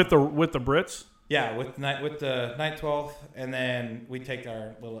with the Brits. Yeah, with the 9th, 12th, and then we take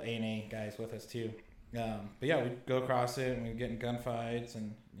our little A&A guys with us too. But yeah, we'd go across it and we'd get in gunfights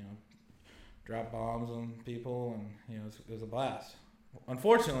and drop bombs on people, and it was a blast.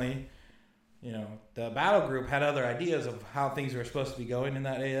 Unfortunately, the battle group had other ideas of how things were supposed to be going in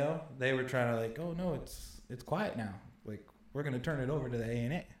that AO. They were trying to like, oh no, it's quiet now. Like we're gonna turn it over to the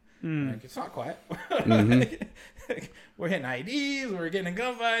A&A. Like it's not quiet. Mm-hmm. We're hitting IDs. We're getting in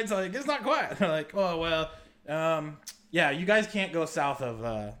gunfights. Like it's not quiet. They're like, oh well, yeah, you guys can't go south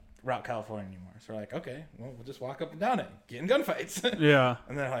of Route California anymore. So we're like, okay, well, we'll just walk up and down it, get in gunfights. Yeah.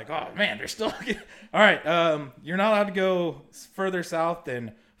 And they're like, oh man, they're still. All right, you're not allowed to go further south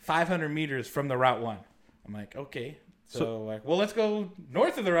than 500 meters from the Route 1. I'm like, okay. So like, well, let's go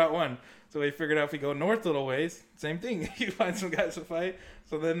north of the Route 1. So we figured out if we go north a little ways, same thing. You find some guys to fight.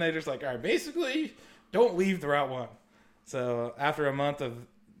 So then they just like, all right, basically, don't leave the Route 1. So after a month of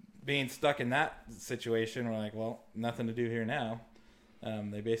being stuck in that situation, we're like, well, nothing to do here now.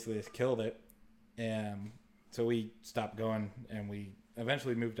 They basically just killed it. And so we stopped going, and we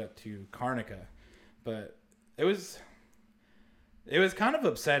eventually moved up to Karnica. But it was kind of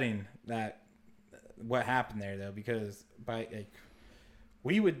upsetting that what happened there, though, because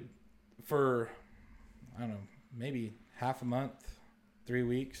we would, for, I don't know, maybe half a month, 3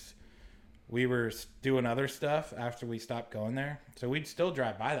 weeks, we were doing other stuff after we stopped going there. So we'd still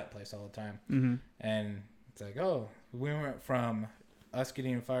drive by that place all the time. Mm-hmm. And it's like, oh, we went from us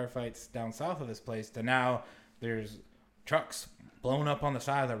getting in firefights down south of this place to now there's trucks blown up on the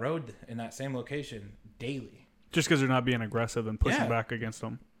side of the road in that same location daily. Just because they're not being aggressive and pushing back against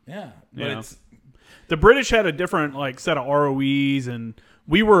them. Yeah. But The British had a different like set of ROEs, and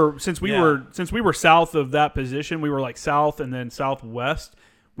we were since we were south of that position, we were like south and then southwest.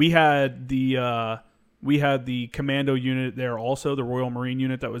 We had the commando unit there also, the Royal Marine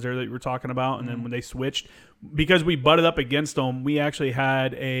unit that was there that you were talking about, and then when they switched, because we butted up against them, we actually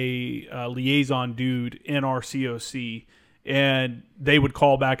had a liaison dude in our COC, and they would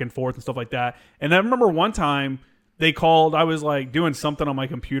call back and forth and stuff like that. And I remember one time they called, I was like doing something on my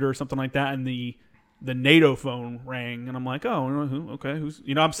computer or something like that, and the NATO phone rang, and I'm like, oh, okay, who's,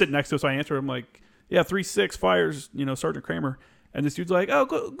 I'm sitting next to it, so I answer. I'm like, yeah, 3-6 fires, Sergeant Kramer. And this dude's like, oh,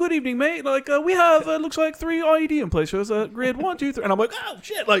 good evening, mate. Like, we have, looks like 3 IED in place. So it's grid 1, 2, 3. And I'm like, oh,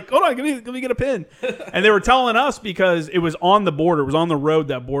 shit. Like, hold on, let me get a pin. And they were telling us because it was on the border. It was on the road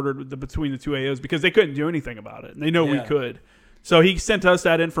that bordered between the two AOs because they couldn't do anything about it. And they know we could. So he sent us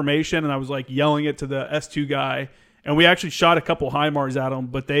that information, and I was, like, yelling it to the S2 guy. And we actually shot a couple HIMARS at them.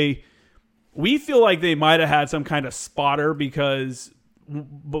 But we feel like they might have had some kind of spotter because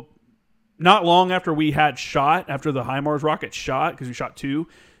not long after we had shot, after the HIMARS rocket shot, because we shot 2,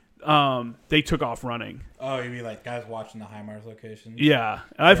 they took off running. Oh, you mean like guys watching the HIMARS location? Yeah,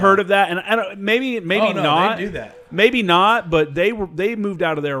 I've heard of that, and I don't, maybe not. They do that. Maybe not, but they moved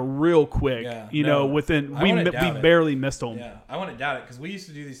out of there real quick. Yeah, within we barely missed them. Yeah, I wouldn't doubt it because we used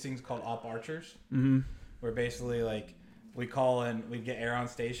to do these things called op archers, where basically like we call in, we'd get air on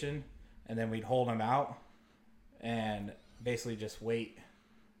station, and then we'd hold them out, and basically just wait.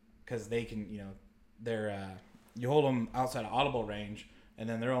 Because they can, you hold them outside of audible range, and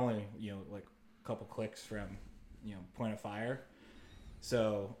then they're only, like a couple clicks from, point of fire.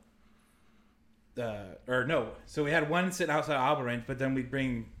 So, so we had one sitting outside of audible range, but then we'd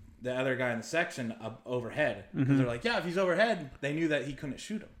bring the other guy in the section up overhead. Because they're like, yeah, if he's overhead, they knew that he couldn't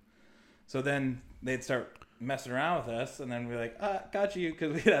shoot him. So then they'd start messing around with us, and then we're like, got you,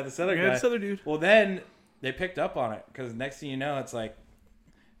 because we had this other guy. This other dude. Well, then they picked up on it, because next thing you know, it's like,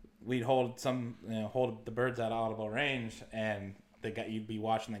 we'd hold the birds at audible range, and you'd be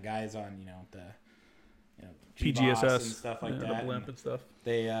watching the guys on, the PGSS and stuff like that. Blimp and stuff.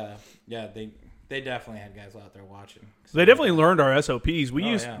 They definitely had guys out there watching. So they definitely learned our SOPs.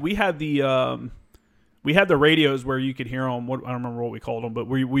 We had the radios where you could hear them. I don't remember what we called them, but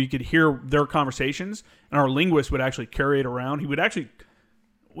where you could hear their conversations, and our linguist would actually carry it around.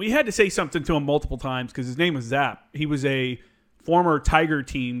 We had to say something to him multiple times because his name was Zap. He was a former Tiger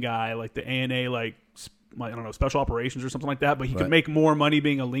Team guy, like the ANA, like I don't know, special operations or something like that. But he could make more money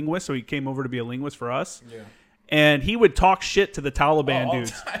being a linguist, so he came over to be a linguist for us. Yeah. And he would talk shit to the Taliban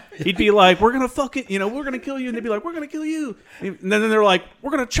dudes. He'd be like, "We're gonna fucking, we're gonna kill you," and they'd be like, "We're gonna kill you," and then they're like,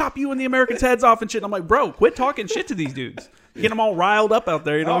 "We're gonna chop you and the Americans' heads off and shit." And I'm like, "Bro, quit talking shit to these dudes. Get them all riled up out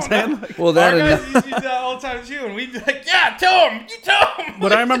there." You know what I'm saying? Like, well, that our guys used to do that all the time too, and we'd be like, "Yeah, tell them.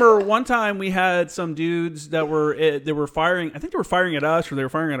 But I remember one time we had some dudes that were firing. I think they were firing at us, or they were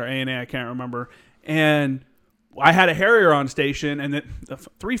firing at our ANA. I can't remember. And I had a Harrier on station, and the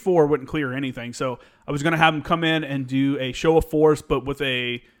 3-4 wouldn't clear anything. So I was going to have him come in and do a show of force, but with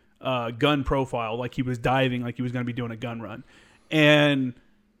a gun profile, like he was diving, like he was going to be doing a gun run. And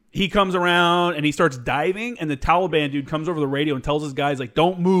he comes around and he starts diving, and the Taliban dude comes over the radio and tells his guys, like,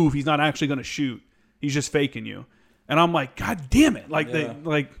 "Don't move. He's not actually going to shoot. He's just faking you." And I'm like, God damn it! Like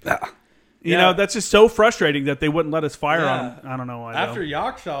that's just so frustrating that they wouldn't let us fire on. I don't know. After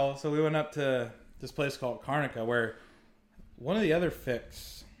Yakshal, so we went up to this place called Karnica, where one of the other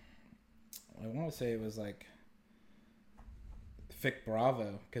FICs, I want to say it was like FIC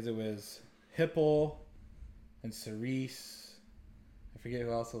Bravo, because it was Hipple and Cerise. I forget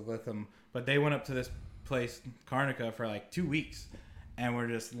who else was with them, but they went up to this place, Karnica, for like 2 weeks, and we're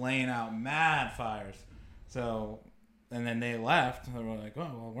just laying out mad fires. So, and then they left, and they were like,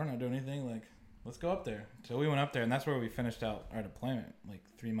 "Oh, well, we're not doing anything. Like, let's go up there." So we went up there, and that's where we finished out our deployment, like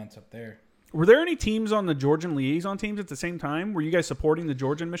 3 months up there. Were there any teams on the Georgian liaison teams at the same time? Were you guys supporting the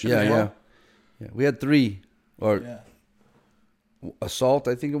Georgian mission? Yeah. We had 3, assault,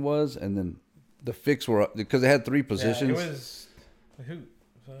 I think it was, and then the FICs were up because they had 3 positions. Yeah, it was I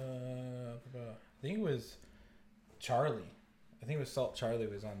think it was Charlie. I think it was Salt Charlie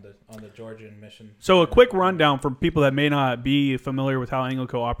was on the Georgian mission. So a quick rundown for people that may not be familiar with how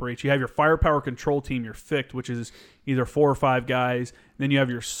Anglico operates. You have your firepower control team, your FICT, which is either 4 or 5 guys. Then you have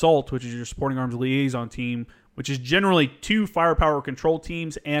your SALT, which is your supporting arms liaison team, which is generally 2 firepower control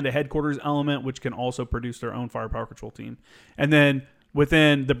teams and a headquarters element, which can also produce their own firepower control team. And then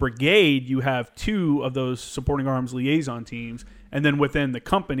within the brigade, you have 2 of those supporting arms liaison teams. And then within the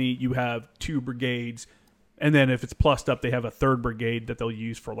company, you have 2 brigades. And then if it's plussed up, they have a 3rd brigade that they'll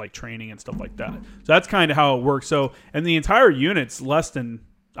use for like training and stuff like that. So that's kind of how it works. So, and the entire unit's less than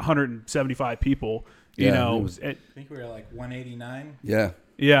 175 people. You Yeah, know, it was- I think we were like 189. Yeah.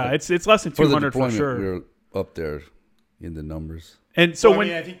 yeah, it's less than For the 200 for deployment, sure. we were up there in the numbers. And so Well, when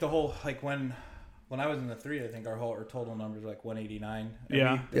I mean, I think the whole like when I was in the 3, I think our total numbers were like 189. And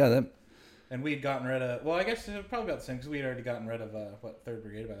Yeah. Yeah, we had gotten rid of. Well, I guess it was probably about the same because we had already gotten rid of 3rd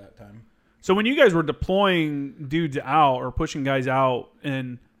Brigade by that time. So when you guys were deploying dudes out or pushing guys out,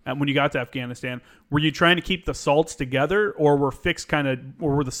 and when you got to Afghanistan, were you trying to keep the salts together, or were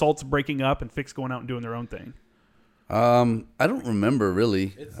were the salts breaking up and Fix going out and doing their own thing? I don't remember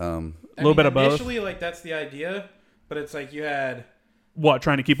really. A little bit of both? Initially, like that's the idea, but it's like you had What,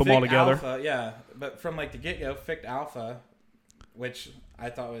 trying to keep them all Fic together? Alpha, yeah, but from like the get-go, Fic Alpha, which I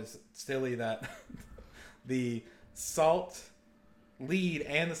thought was silly that the Salt lead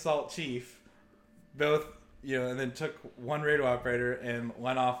and the Salt chief both, you know, and then took one radio operator and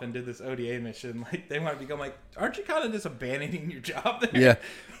went off and did this ODA mission. Like they might become like, aren't you kind of just abandoning your job there?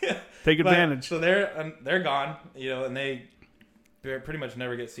 Yeah. Take But- advantage. So they're gone, you know, and they pretty much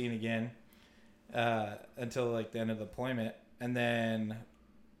never get seen again until like the end of the deployment, and then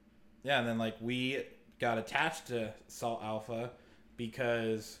like we got attached to Salt Alpha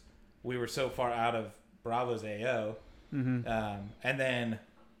because we were so far out of Bravo's AO, and then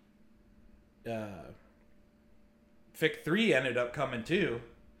FIC 3 ended up coming too,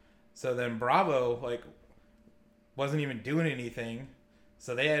 so then Bravo like wasn't even doing anything.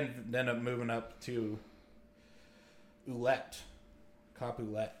 So they ended up moving up to Ouellette, Cap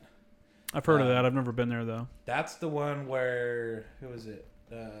Ouellette. I've heard of that. I've never been there though. That's the one where, who was it?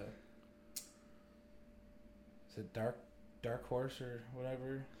 Is it Dark Horse or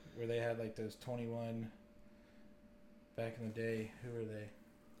whatever? Where they had like those 21 back in the day. Who were they?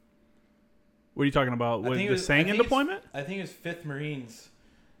 What are you talking about? I With think the it was- Sangin deployment? I think it was 5th Marines.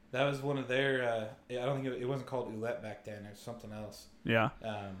 That was one of their. I don't think it wasn't called Ouellette back then. It was something else. Yeah.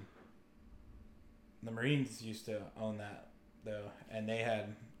 The Marines used to own that though, and they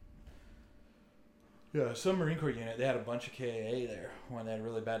had some Marine Corps unit. They had a bunch of KAA there when they had a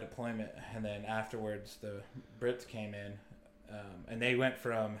really bad deployment, and then afterwards the Brits came in, and they went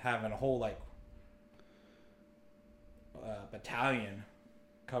from having a whole like battalion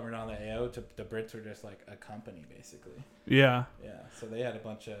covering on the AO to the Brits were just like a company basically. Yeah. Yeah, so they had a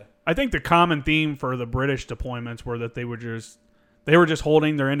bunch of. I think the common theme for the British deployments were that they were just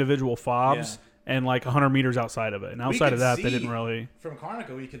holding their individual fobs and like 100 meters outside of it. And outside of that, they didn't really. From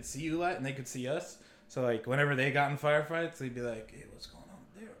Quantico, we could see Ouellette and they could see us. So like whenever they got in firefights, they'd be like, "Hey, what's going on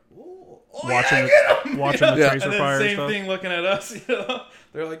there?" Ooh, watching the tracer and then fire and same stuff. thing looking at us. You know,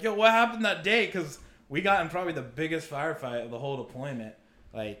 they're like, "Yo, what happened that day?" Because we got in probably the biggest firefight of the whole deployment,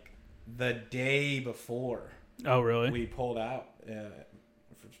 like the day before Oh, really? we pulled out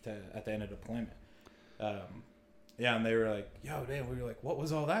at the end of deployment. And they were like, "Yo, damn!" We were like, "What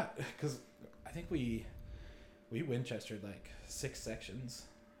was all that?" Because I think we Winchestered like 6 sections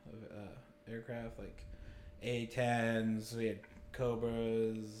of aircraft, like A-10s. We had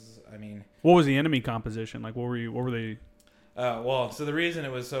Cobras. I mean, What was the enemy composition? Like, what were they? well, so the reason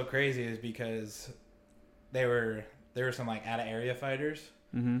it was so crazy is because they were some like out of area fighters,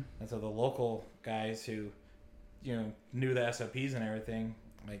 and so the local guys who, you know, knew the SOPs and everything,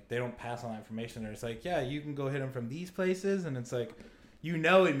 like they don't pass on that information. They're just like, yeah, you can go hit them from these places, and it's like, you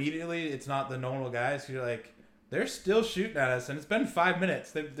know, immediately it's not the normal guys. You're like, they're still shooting at us, and it's been 5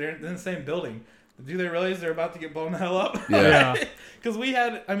 minutes. They're in the same building. Do they realize they're about to get blown the hell up? Yeah. Because we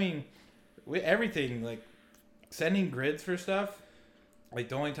had, I mean, everything, like sending grids for stuff. Like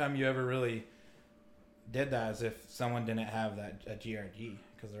the only time you ever really did that is if someone didn't have a GRG.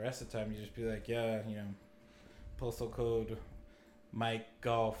 Because the rest of the time you just be like, yeah, you know, postal code, Mike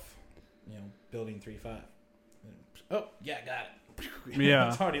Golf, you know, building 3-5. Oh yeah, got it. Yeah.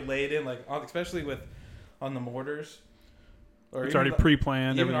 It's already laid in, like especially on the mortars. Or It's even already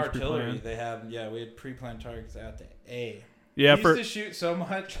pre-planned. Even Everything's artillery, pre-planned. we had pre-planned targets at the A. Yeah, We used to shoot so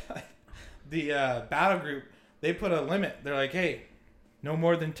much. The battle group, they put a limit. They're like, hey, no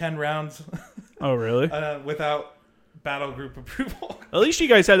more than 10 rounds Oh, really? without battle group approval. At least you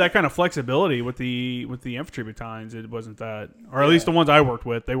guys had that kind of flexibility with the infantry battalions. It wasn't that, or at least the ones I worked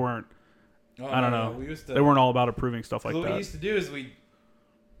with, they weren't. I don't know. We used to, They weren't all about approving stuff like what that. we used to do is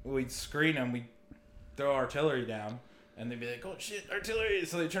we'd screen them. We'd throw artillery down, and they'd be like, oh, shit, artillery.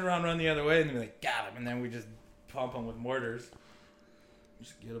 So they turn around, run the other way, and they'd be like, got him. And then we just pump them with mortars.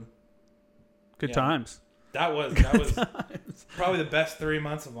 Just get them. Good times. That was probably the best 3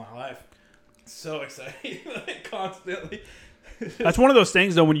 months of my life. So exciting, like constantly. That's one of those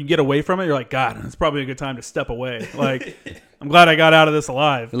things, though, when you get away from it, you're like, God, it's probably a good time to step away. Like, I'm glad I got out of this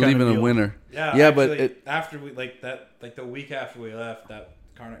alive. Leave in the winter. Yeah, Yeah, actually, but after we the week after we left, that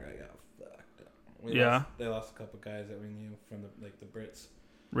Karnak guy got fucked up. They lost a couple guys that we knew from the Brits.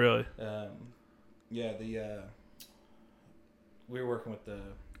 Really? We were working with the what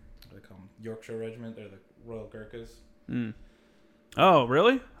do they call them? Yorkshire Regiment or the Royal Gurkhas. Mm. Oh,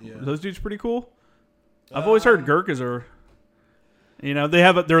 really? Yeah. Those dudes pretty cool. I've always heard Gurkhas are,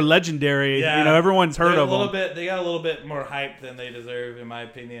 they're legendary. Yeah, everyone's heard of them. They got a little bit more hype than they deserve, in my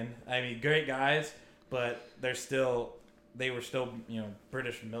opinion. I mean, great guys, but they were still,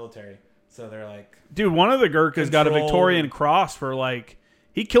 British military. So they're like, dude, one of the Gurkhas got a Victorian Cross for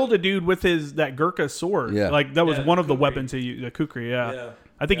he killed a dude with that Gurkha sword. Yeah. That was one of the kukri. weapons he used, the kukri. Yeah. Yeah.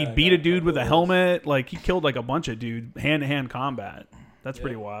 I think he Yeah, beat got a dude with a couple of helmet. He killed a bunch of dude hand-to-hand combat. That's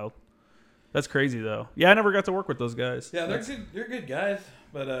pretty wild. That's crazy though. Yeah, I never got to work with those guys. yeah, they're good guys,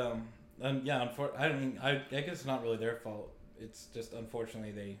 but I guess it's not really their fault. It's just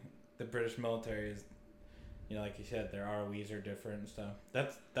unfortunately the British military is, like you said, their ROEs are different and stuff.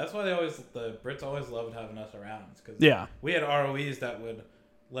 That's why the Brits always loved having us around, because we had ROEs that would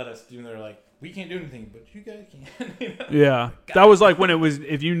let us do. They're like, we can't do anything, but you guys can. Yeah, that was like when it was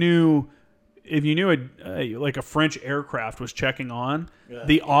if you knew a French aircraft was checking on,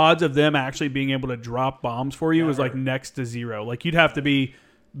 the odds of them actually being able to drop bombs for you was next to zero. You'd have to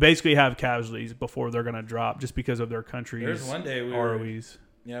basically have casualties before they're gonna drop just because of their country's There's one day ROEs.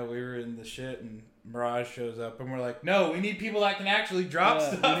 We were in the shit and Mirage shows up and we're like, no, we need people that can actually drop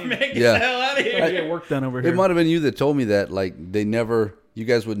stuff. Get the hell out of here. Get work done over here. it might have been you that told me that. You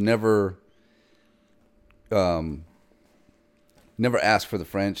guys would never ask for the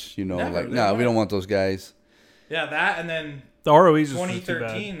French. Never, we don't want those guys. Yeah, that, and then The ROEs is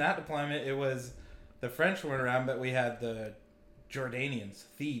 2013, that deployment, it was the French weren't around, but we had the Jordanians,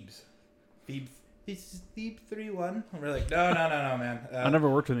 Thebes 3-1. And we're like, no, man. I never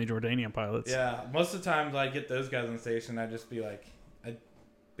worked with any Jordanian pilots. Yeah, most of the times I get those guys on station, I'd just be like, I'd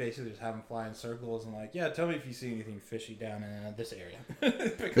basically just have them fly in circles and tell me if you see anything fishy down in this area.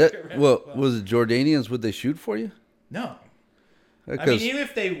 Was it Jordanians? Would they shoot for you? No. Even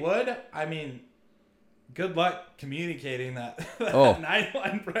if they would, good luck communicating that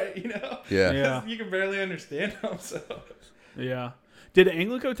 9-line, right? Yeah. You can barely understand them, so. Yeah. Did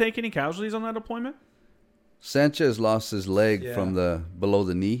Anglico take any casualties on that deployment? Sanchez lost his leg from below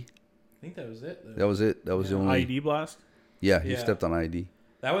the knee. I think that was it. That was it. That was the only IED blast? Yeah, he stepped on IED.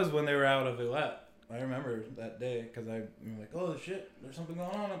 That was when they were out of Villette. I remember that day because I'm like, oh shit, there's something going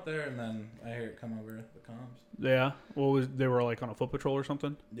on up there, and then I hear it come over the comms. Yeah. They were on a foot patrol or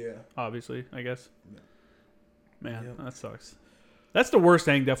something? Yeah. Obviously, I guess. Yeah. Man, that sucks. That's the worst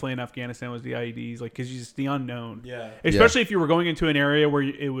thing, definitely, in Afghanistan was the IEDs, because it's the unknown. Yeah. Especially if you were going into an area where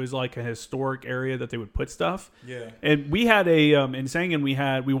it was a historic area that they would put stuff. Yeah. And we had in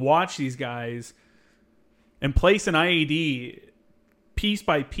Sangin, we watched these guys and place an IED piece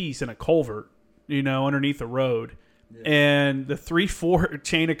by piece in a culvert, underneath the road. Yeah. And the 3-4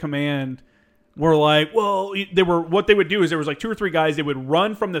 chain of command were like, well, what they would do is there was 2 or 3 guys, they would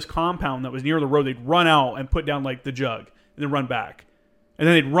run from this compound that was near the road. They'd run out and put down the jug and then run back. And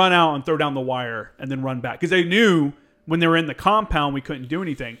then they'd run out and throw down the wire and then run back. Because they knew when they were in the compound, we couldn't do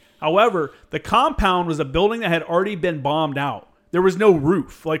anything. However, the compound was a building that had already been bombed out. There was no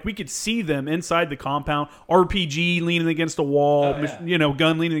roof. We could see them inside the compound, RPG leaning against the wall,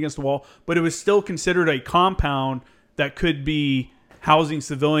 gun leaning against the wall. But it was still considered a compound that could be housing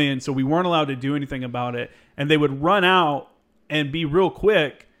civilians, so we weren't allowed to do anything about it. And they would run out and be real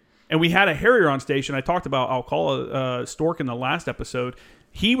quick. And we had a Harrier on station. I talked about Alcala Stork in the last episode.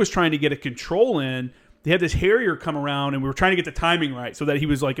 He was trying to get a control in. They had this Harrier come around, and we were trying to get the timing right so that he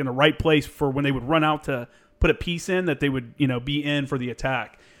was in the right place for when they would run out to put a piece in that they would, be in for the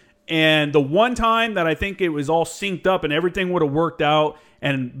attack. And the one time that I think it was all synced up and everything would have worked out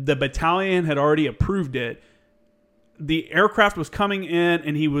and the battalion had already approved it, the aircraft was coming in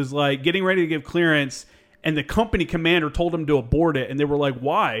and he was getting ready to give clearance, and the company commander told him to abort it. And they were like,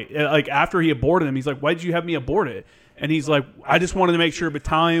 why? After he aborted them, he's like, why did you have me abort it? And he's like, I just wanted to make sure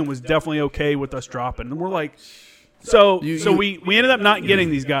battalion was definitely okay with us dropping. And we're like, so we ended up not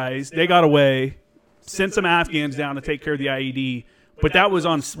getting these guys. They got away. Sent some Afghans down to take care of the IED, but that was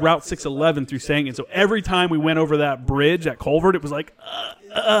on Route 611 through Sangin. So every time we went over that bridge, that culvert, it was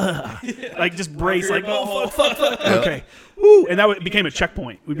just brace, oh, fuck. Okay. Woo. And that became a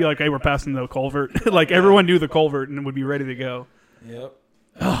checkpoint. We'd be like, hey, we're passing the culvert. Everyone knew the culvert and would be ready to go. Yep.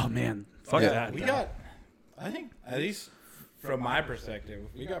 Oh, man. Fuck that. We got, I think, at least from my perspective,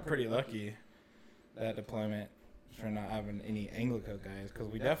 we got pretty lucky that deployment. for not having any Anglico guys, because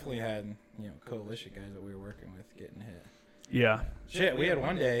we definitely had, coalition guys that we were working with getting hit. Yeah. Shit, we had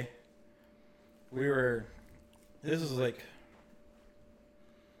one day, this was like,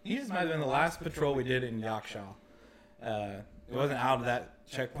 these might have been the last patrol we did in Yakshaw. It wasn't out of that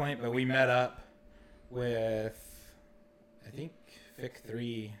checkpoint, but we met up with, I think, FIC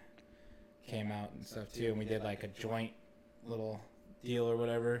 3 came out and stuff too, and we did like a joint little deal or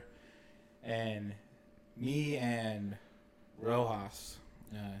whatever. And me and Rojas,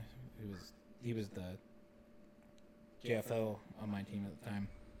 he was the JFO on my team at the time.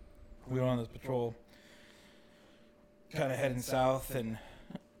 We were on this patrol, kind of heading south, and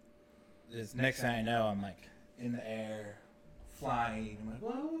this next thing I know, I'm like in the air, flying. I'm like,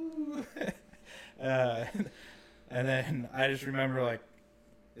 whoa! And then I just remember like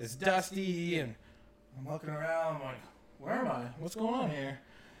it's dusty, and I'm looking around. I'm like, where am I? What's going on here?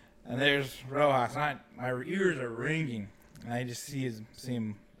 And there's Rojas. And my ears are ringing, and I just see his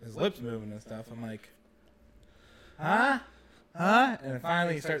lips moving and stuff. I'm like, huh? And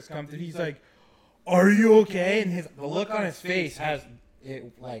finally he starts to come through. He's like, are you okay? And the look on his face has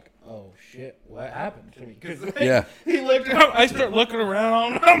it like, oh shit, what happened to me? Because he looked up. I start looking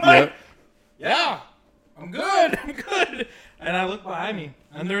around. I'm like, yeah, I'm good. And I look behind me,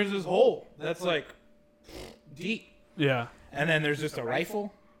 and there's this hole that's like deep. Yeah. And then there's just a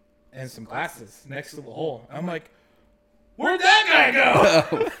rifle and some glasses next to the hole. I'm like, where'd that guy go?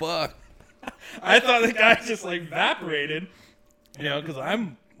 Oh, fuck. I thought the guy just like evaporated, because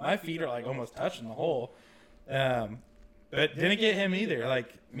my feet are like almost touching the hole. But didn't get him either.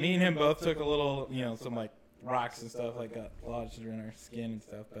 Like me and him both took a little, some like rocks and stuff like got lodged in our skin and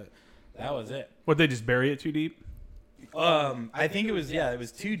stuff. But that was it. What, they just bury it too deep? I think it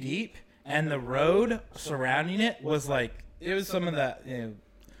was too deep, and the road surrounding it was some of that,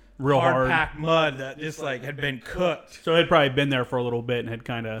 real hard packed mud that just like had been cooked. So it had probably been there for a little bit and had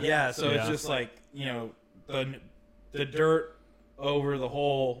kind of it's just like the dirt over the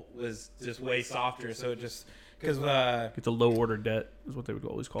hole was just way softer. So it just because it's a low order debt is what they would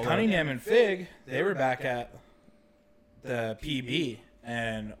always call it. Cunningham and Fig, they were back at the PB,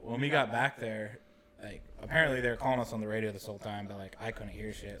 and when we got back there, like apparently they were calling us on the radio this whole time, but like I couldn't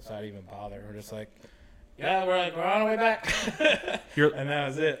hear shit, so I didn't even bother. We're just like, yeah, we're on our way back. And that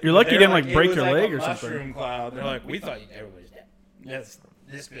was it. You're lucky you didn't like break your like leg a or something. Mushroom cloud. They're like, we thought everybody's dead. That's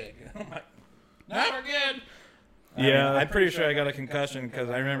this big. I'm like, no, we're good. Yeah. I'm pretty sure I got a concussion because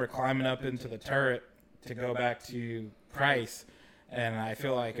I remember climbing up into the turret to go back to Price, and I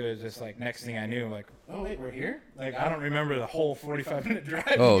feel like it was just like next thing I knew, like, oh wait, we're here. Like I don't remember the whole 45-minute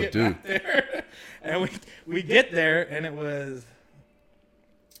drive. Oh, to get dude. back there. And we get there, and it was,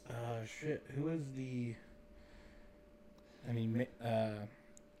 shit. Who was the?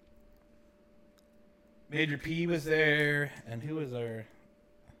 Major P was there, and who was our?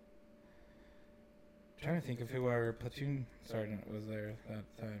 I'm trying to think of who our platoon sergeant was there at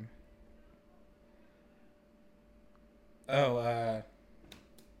that time. Oh,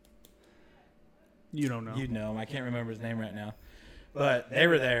 You don't know. you'd know him. I can't remember his name right now. But they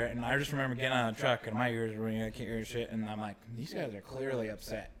were there, and I just remember getting on the truck, and my ears were ringing. I can't hear shit, and I'm like, these guys are clearly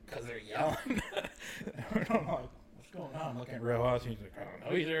upset because they're yelling. And I'm like, what's going on? I'm looking at Rojas, and he's like, I don't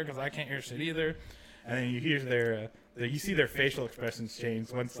know either because I can't hear shit either. And then you hear you see their facial expressions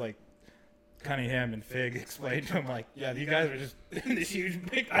change once like Cunningham and Fig explained to him, like, yeah, these guys are just in this huge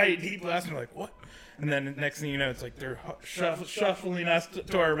big IED blast, and they're like, what? And then the next thing you know, it's like they're shuffling us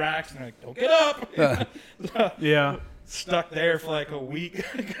to our racks, and they're like, don't get up. So, Yeah. stuck there for like a week.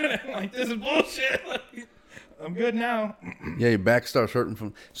 Like, this is bullshit. Like, I'm good now. Yeah, your back starts hurting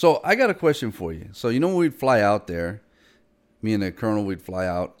from. So I got a question for you. So when we'd fly out there, me and the colonel, we'd fly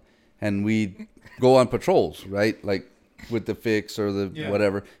out, and we'd go on patrols, right? Like with the fix or the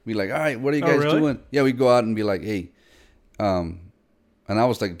whatever. Be like, all right, what are you guys doing? Yeah, we'd go out and be like, hey, and I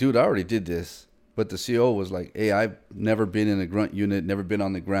was like, dude, I already did this. But the CO was like, hey, I've never been in a grunt unit, never been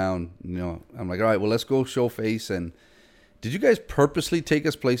on the ground. I'm like, all right, well, let's go show face. And did you guys purposely take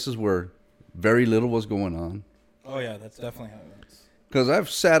us places where very little was going on? Oh yeah, that's definitely how it works. Because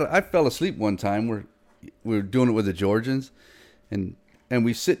I fell asleep one time. We were doing it with the Georgians, and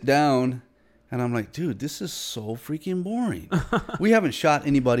we sit down, and I'm like, dude, this is so freaking boring. We haven't shot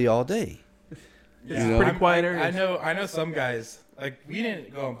anybody all day. Yeah, pretty quiet area. I know some guys, like, we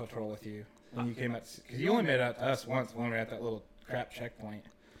didn't go on patrol with you when you came out, because you only made it out to us once when we were at that little crap checkpoint.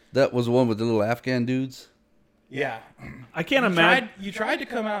 That was the one with the little Afghan dudes? Yeah. I can't imagine. You tried to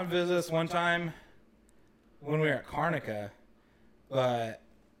come out and visit us one time when we were at Karnica, but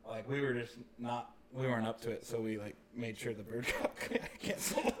like we weren't up to it, so we like made sure the bird got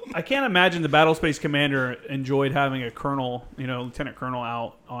canceled. I can't imagine the Battle Space Commander enjoyed having a colonel, lieutenant colonel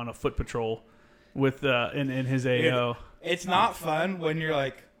out on a foot patrol with in his AO. It's not fun when you're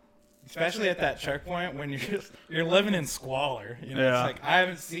like, especially at that checkpoint when you're living in squalor. It's like I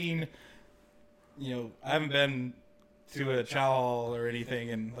haven't seen, I haven't been to a chow hall or anything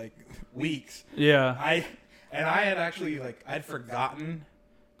in like weeks. Yeah. I had actually I'd forgotten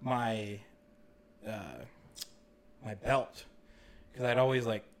my my belt because I'd always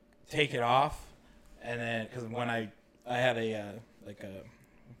take it off, and then because when I had a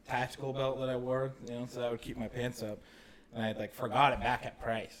tactical belt that I wore, so that would keep my pants up, and I forgot it back at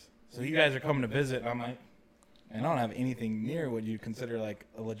Price. So you guys are coming to visit, and I'm like, I don't have anything near what you'd consider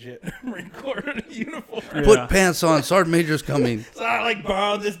a legit Marine Corps uniform. Yeah. Put pants on. Sergeant Major's coming. So I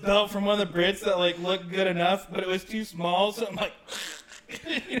borrowed this belt from one of the Brits that looked good enough, but it was too small. So I'm like,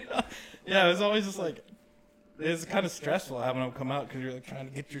 yeah, it was always just it's kind of stressful having them come out because you're trying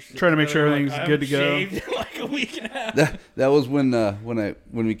to get your shit trying to make sure together. everything's good to go. Shaved in a week and a half. That was when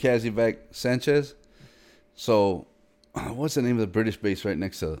we CASEVAC Sanchez. So, what's the name of the British base right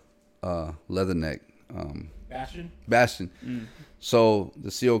next to Leatherneck? Bastion. So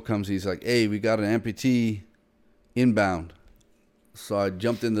the CO comes. He's like, "Hey, we got an amputee inbound." So I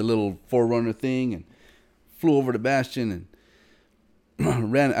jumped in the little Forerunner thing and flew over to Bastion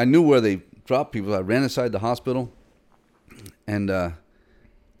and ran. I knew where they dropped people. I ran inside the hospital, and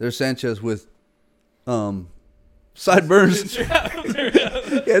there's Sanchez with sideburns. He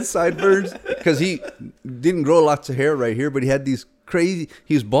had sideburns because he didn't grow lots of hair right here, but he had these crazy.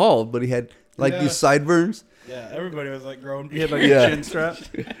 He was bald, but he had these sideburns. Yeah, everybody was growing. He had a chin strap.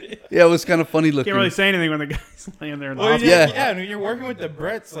 Yeah, it was kind of funny looking. Can't really say anything when the guy's laying there in the Well, hospital. yeah, and when you're working with the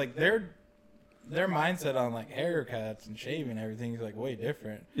Brits, their mindset on haircuts and shaving and everything is way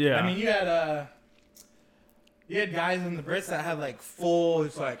different. Yeah. I mean, you had guys in the Brits that had full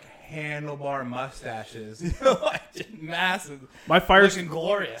handlebar mustaches, just massive. Looking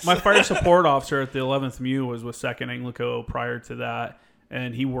glorious. My fire support officer at the 11th MEU was with 2nd Anglico prior to that,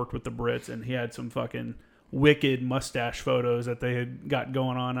 and he worked with the Brits, and he had some fucking wicked mustache photos that they had got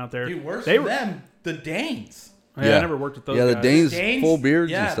going on out there. Dude, worse than them, the Danes. Yeah, I never worked with those guys. the Danes, full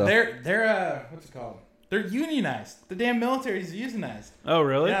beards and stuff. They're what's it called? They're unionized. The damn military's unionized. Oh,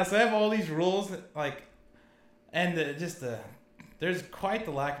 really? Yeah, so they have all these rules and there's quite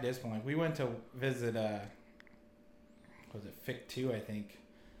the lack of discipline. We went to visit was it FIC 2, I think,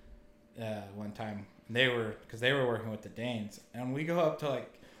 one time. They were working with the Danes, and we go up to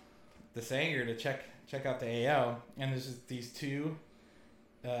the Sanger to check out the AO, and there's just these two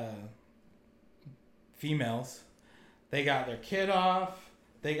females. They got their kid off.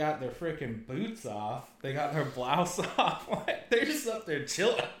 They got their freaking boots off. They got their blouse off. They're just up there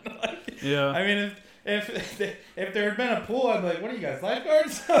chilling. Yeah. I mean, if there had been a pool, I'd be like, "What are you guys,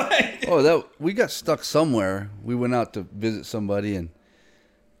 lifeguards?" We got stuck somewhere. We went out to visit somebody, and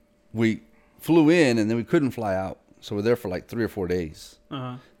we flew in, and then we couldn't fly out. So we're there for 3 or 4 days.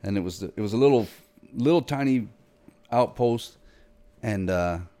 Uh-huh. And it was a little tiny outpost, and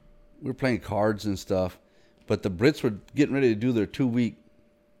we were playing cards and stuff. But the Brits were getting ready to do their 2-week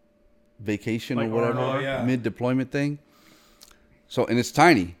vacation or whatever, mid-deployment thing. So, and it's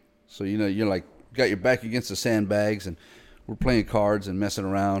tiny. So, you're got your back against the sandbags, and we're playing cards and messing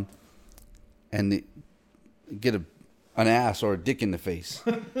around, and they get an ass or a dick in the face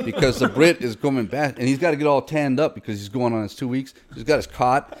because the Brit is coming back, and he's got to get all tanned up because he's going on his 2 weeks. He's got his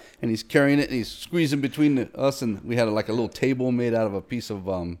cot, and he's carrying it, and he's squeezing between us, and we had a little table made out of a piece of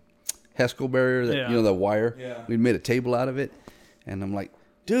Hesco barrier, the wire. Yeah. We made a table out of it, and I'm like,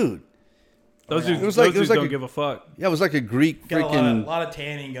 dude. Those dudes, It was those like don't give a fuck. Yeah, it was like a Greek Got freaking. a lot of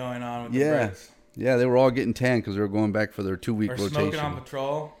tanning going on with the Yeah. Brits. Yeah, they were all getting tan because they were going back for their 2-week Or rotation. smoking on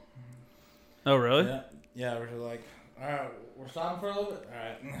patrol. Oh, really? Yeah, we're just all right, we're stopping for a little bit.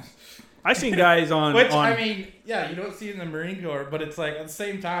 All right. I seen guys on. Which, on, I mean, yeah, you don't see it in the Marine Corps, but it's at the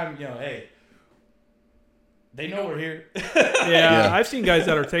same time, hey, they know we're here. yeah, I've seen guys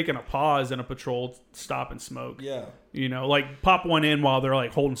that are taking a pause in a patrol, stop and smoke. Yeah. Pop one in while they're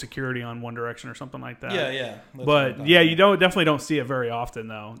holding security on one direction or something like that. Yeah. But yeah, you definitely don't see it very often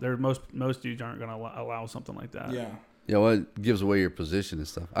though. Most dudes aren't going to allow something like that. Yeah. Yeah, well, it gives away your position and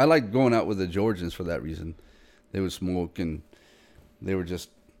stuff. I like going out with the Georgians for that reason. They would smoke, and they were just,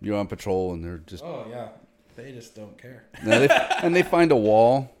 you're on patrol, and they're just... Oh, yeah. They just don't care. And they find a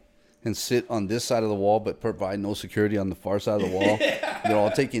wall and sit on this side of the wall, but provide no security on the far side of the wall. They're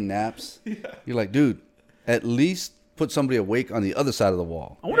all taking naps. Yeah. You're like, dude, at least put somebody awake on the other side of the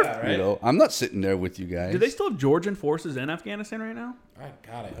wall. I wonder right? I'm not sitting there with you guys. do they still have Georgian forces in Afghanistan right now? I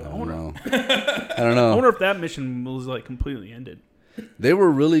got it. I don't know. I don't know. I wonder if that mission was completely ended. They were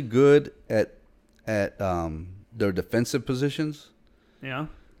really good at their defensive positions. Yeah.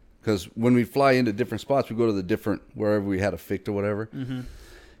 Because when we fly into different spots, we go to the different, wherever we had a fict or whatever. Mm-hmm.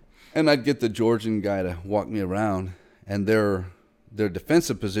 And I'd get the Georgian guy to walk me around, and their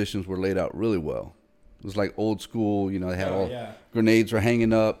defensive positions were laid out really well. It was like old school, you know, they had grenades were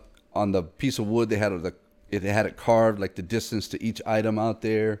hanging up on the piece of wood. They had it carved, like the distance to each item out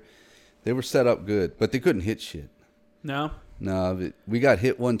there. They were set up good, but they couldn't hit shit. No? No, we got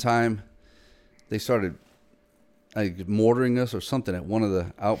hit one time. They started mortaring us or something at one of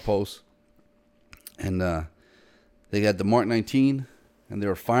the outposts, and they had the Mark 19, and they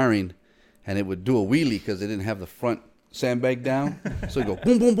were firing, and it would do a wheelie because they didn't have the front sandbag down. So you go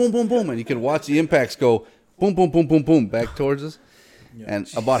boom, boom, boom, boom, boom, and you could watch the impacts go boom, boom, boom, boom, boom back towards us. And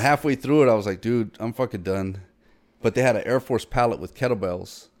about halfway through it, I was like, dude, I'm fucking done. But they had an Air Force pallet with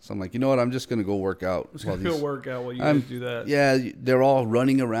kettlebells. So I'm like, you know what? I'm just going to go work out. Go work out while you guys do that. Yeah, they're all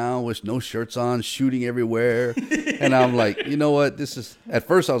running around with no shirts on, shooting everywhere. And I'm like, you know what? At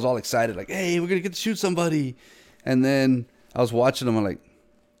first I was all excited, like, hey, we're going to get to shoot somebody. And then I was watching them. I'm like,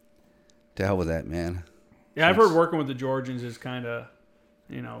 to hell with that, man. Yeah, I've heard working with the Georgians is kind of,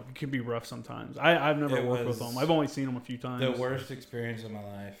 you know, it can be rough sometimes. I've never worked with them. I've only seen them a few times. The worst experience of my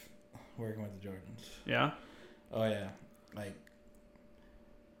life working with the Georgians. Yeah? Oh, yeah. Like,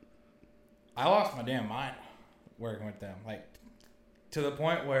 I lost my damn mind working with them. Like, to the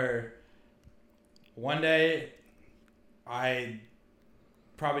point where one day I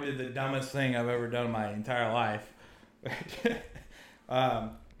probably did the dumbest thing I've ever done in my entire life. I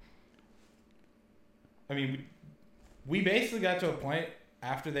mean, we basically got to a point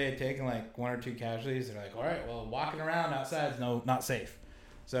after they had taken like 1 or 2 casualties. They're like, all right, well, walking around outside is not safe.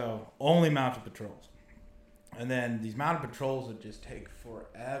 So only mounted patrols. And then these mounted patrols would just take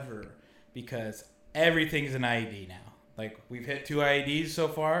forever because everything's an IED now. Like, we've hit 2 IEDs so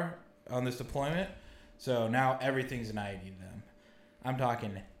far on this deployment. So now everything's an IED to them. I'm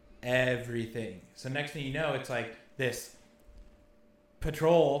talking everything. So next thing you know, it's like this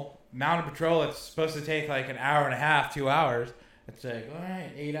mounted patrol that's supposed to take like an hour and a half, 2 hours. It's like, all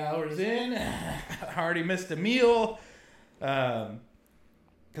right, 8 hours in, I already missed a meal.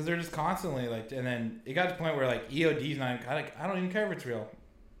 Because they're just constantly like, and then it got to the point where like EOD's not, I don't even care if it's real.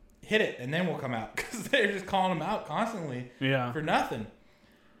 Hit it, and then we'll come out. Because they're just calling them out constantly for nothing.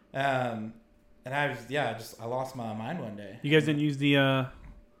 And I lost my mind one day. You guys didn't use the,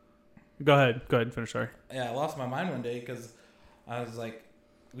 go ahead and finish, sorry. Yeah, I lost my mind one day because I was like,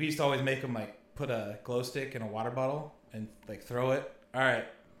 we used to always make them like put a glow stick in a water bottle and like throw it. All right,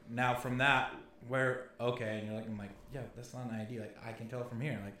 now from that, and you're like, I'm like, yeah, that's not an ID. Like, I can tell from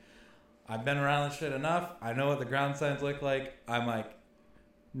here. Like, I've been around this shit enough. I know what the ground signs look like. I'm like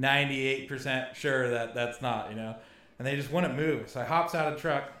 98% sure that that's not, you know. And they just wouldn't move. So I hops out of the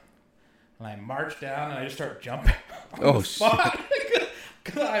truck and I march down and I just start jumping on the spot.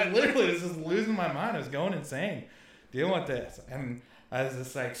 Because I literally was just losing my mind. I was going insane dealing with this. And I was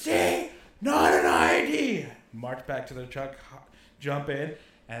just like, see, not an ID. March back to the truck, jump in,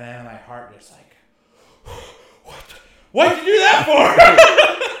 and then my heart just like, what'd you do that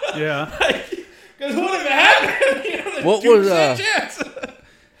for? Yeah. Because what if it happened? You know, what was chance.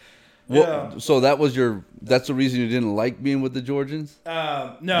 So that's the reason you didn't like being with the Georgians?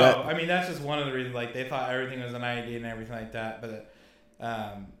 No, I mean, that's just one of the reasons. Like, they thought everything was an ID and everything like that. But,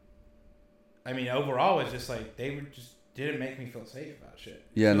 I mean, overall, it's just like, they were just didn't make me feel safe about shit.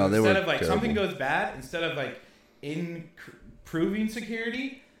 Yeah, no, they were instead of like terrible. something goes bad, instead of like improving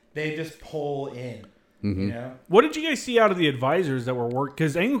security, they just pull in. Mm-hmm. You know. What did you guys see out of the advisors that were working?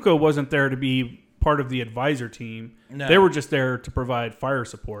 Because Anglico wasn't there to be part of the advisor team. No. They were just there to provide fire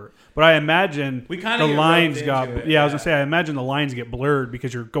support. But I imagine We kind the of lines got. it, I was gonna say I imagine the lines get blurred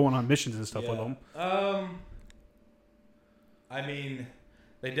because you're going on missions and stuff with them. I mean,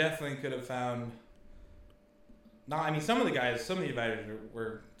 they definitely could have found. No, I mean, some of the advisors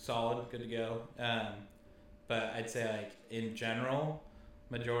were solid, good to go. But I'd say, like, in general,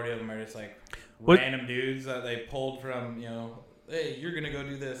 majority of them are just, like, random dudes that they pulled from, you know, hey, you're going to go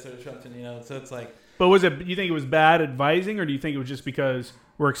do this or something, you know. So it's like. But you think it was bad advising, or do you think it was just because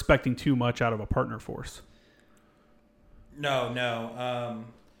we're expecting too much out of a partner force? No.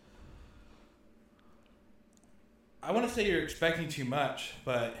 I want to say you're expecting too much,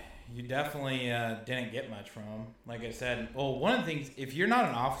 but you definitely didn't get much from them. Like I said, well, one of the things, if you're not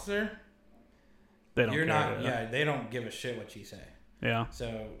an officer, They don't. they don't give a shit what you say. Yeah.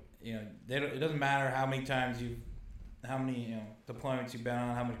 So, you know, it doesn't matter how many times deployments you've been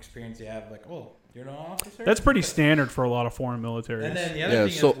on, how much experience you have. Like, oh, You're an officer? That's pretty standard for a lot of foreign militaries. And then the other Yeah,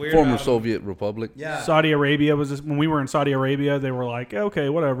 thing so that's weird former about 'em- Soviet Republic. Yeah. Saudi Arabia was when we were in Saudi Arabia, they were like, okay,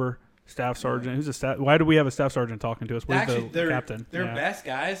 whatever. Staff sergeant. Who's a staff? Why do we have a staff sergeant talking to us? Where's Actually, the captain? Their Yeah. best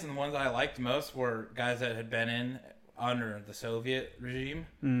guys and the ones I liked most were guys that had been in under the Soviet regime.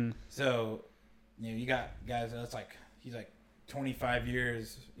 So, you got guys that's like he's like 25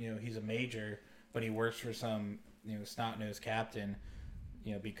 years. He's a major, but he works for some snot-nosed captain.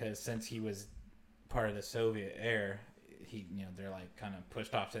 Because since he was part of the Soviet era, they're like kind of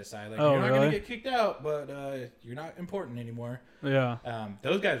pushed off to the side. Like, Oh, you're not really? gonna get kicked out, but you're not important anymore. Yeah.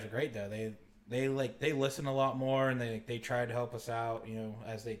 Those guys are great though. They listen a lot more and they tried to help us out,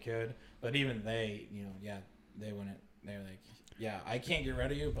 as they could. But even they wouldn't. They're like, yeah, I can't get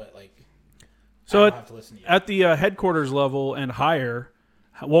rid of you, but like, So I don't have to listen to you. at the headquarters level and higher,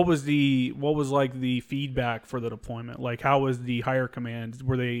 what was like the feedback for the deployment? Like, how was the higher command?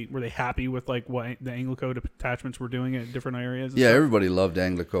 Were they happy with like what the Anglico detachments were doing in different areas? and Yeah, stuff? everybody loved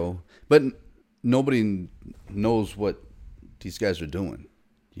Anglico, but nobody knows what these guys are doing.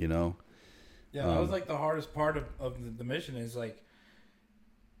 Yeah, that was like the hardest part of the mission is like,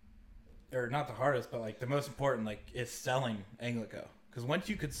 or not the hardest, but like the most important, like, is selling Anglico. Because once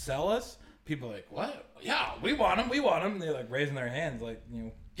you could sell us, people are like, what? Yeah, we want them. And they're like raising their hands, like,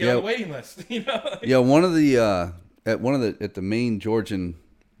 get on the waiting list. Yeah, one of the at the main Georgian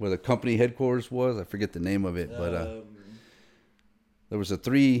where the company headquarters was, I forget the name of it, but there was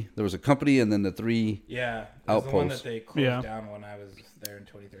a company and then the three Yeah, it was the one that outposts. they closed Yeah. down when I was there in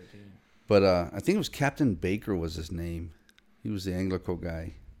 2013. But I think it was Captain Baker was his name. He was the Anglico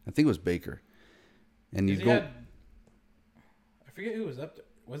guy. I think it was Baker. And you go. I forget who was up there.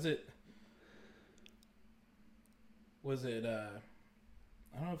 Was it? I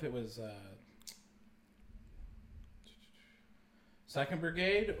don't know if it was 2nd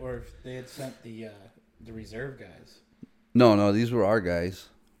Brigade or if they had sent the reserve guys. No, these were our guys.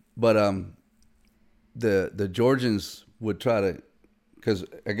 But the Georgians would try to, because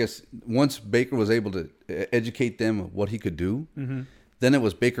I guess once Baker was able to educate them of what he could do, then it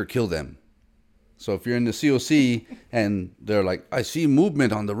was Baker kill them. So if you're in the COC and they're like, I see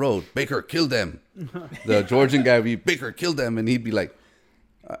movement on the road, Baker kill them. The Georgian guy would be, Baker kill them, and he'd be like,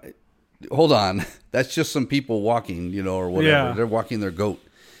 hold on, that's just some people walking, or whatever. Yeah. They're walking their goat.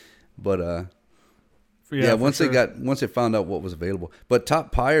 But Yeah, for once sure. they found out what was available. But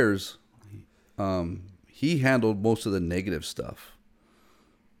Top Pyres, he handled most of the negative stuff.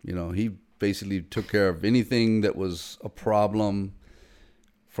 He basically took care of anything that was a problem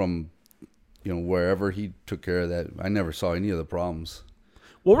from, wherever. He took care of that. I never saw any of the problems.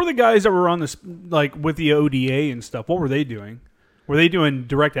 What were the guys that were on this, like with the ODA and stuff? What were they doing? Were they doing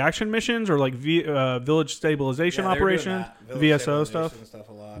direct action missions or like village stabilization Yeah, they were doing operations, that, village VSO stabilization stuff?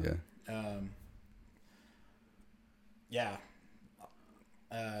 a lot. Yeah.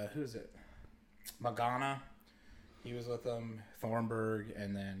 Who's it? Magana. He was with them. Thornburg,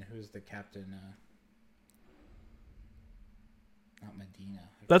 and then who's the captain? Not Medina.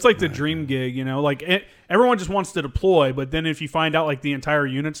 That's like the dream gig, Like everyone just wants to deploy, but then if you find out like the entire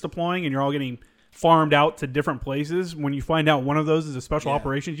unit's deploying and you're all getting farmed out to different places, when you find out one of those is a special Yeah.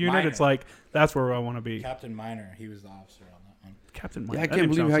 operations unit, Minor. it's like that's where I want to be. Captain Minor. He was the officer on that one. Captain Mike. Yeah, I That can't name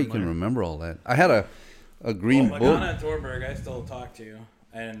believe sounds how you can familiar. remember all that. I had a green Magana book. and Thornburg, I still talk to,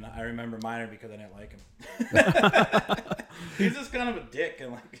 and I remember Minor because I didn't like him. He's just kind of a dick,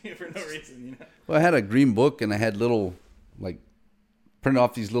 and like for no reason, Well, I had a green book and I had little, like, printed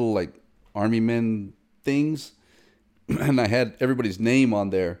off these little, like, army men things. And I had everybody's name on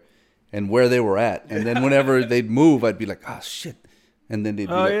there and where they were at. And then whenever they'd move, I'd be like, oh, shit. And then they'd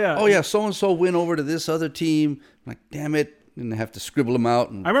be like, yeah. oh, yeah, so-and-so went over to this other team. I'm like, damn it. And I have to scribble them out.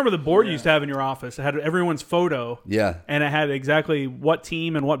 And I remember the board you used to have in your office. It had everyone's photo. yeah. And it had exactly what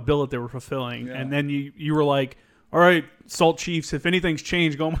team and what billet they were fulfilling. And then you were like, all right, Salt Chiefs, if anything's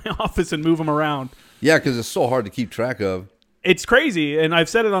changed, go in my office and move them around. Yeah, because it's so hard to keep track of. It's crazy, and I've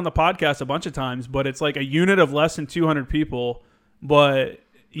said it on the podcast a bunch of times, but it's like a unit of less than 200 people, but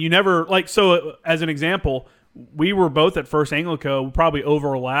you never, like, so as an example, we were both at First Anglico, probably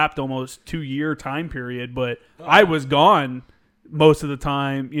overlapped almost 2-year time period, but I was gone most of the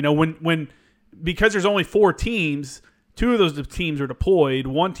time, when because there's only 4 teams, 2 of those teams are deployed,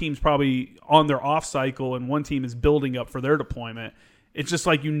 one team's probably on their off cycle, and one team is building up for their deployment. It's just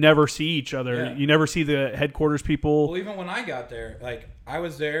like you never see each other. Yeah. You never see the headquarters people. Well, even when I got there, like I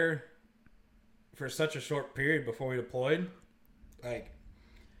was there for such a short period before we deployed. Like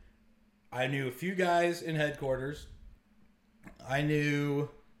I knew a few guys in headquarters. I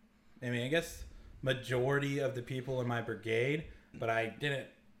guess majority of the people in my brigade, but I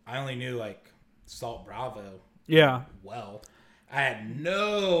only knew like Salt Bravo. Yeah. Well, I had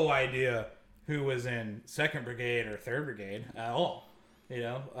no idea who was in 2nd Brigade or 3rd Brigade at all. You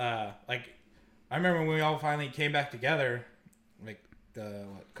know, like I remember when we all finally came back together, like a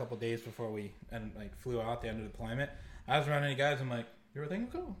couple days before we flew out at the end of deployment. I was running into guys. I'm like, "You ever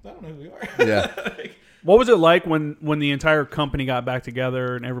think cool? I don't know who we are." Yeah. Like, What was it like when the entire company got back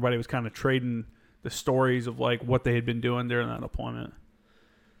together and everybody was kind of trading the stories of like what they had been doing during that deployment?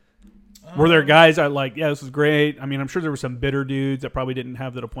 Were there guys that like, yeah, this was great? I mean, I'm sure there were some bitter dudes that probably didn't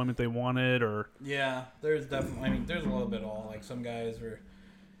have the deployment they wanted, or yeah, there's definitely. I mean, there's a little bit of all. Like some guys were.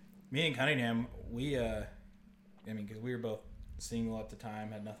 Me and Cunningham, we, because we were both single at the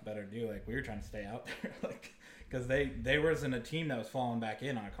time, had nothing better to do. Like we were trying to stay out there, like because they were in a team that was falling back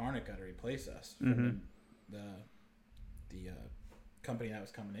in on Karnica to replace us from the company that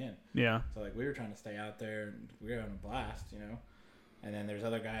was coming in. yeah, So like we were trying to stay out there, and we were having a blast, you know. And then there's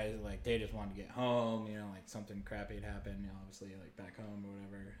other guys like they just wanted to get home, you know, like something crappy had happened, you know, obviously like back home or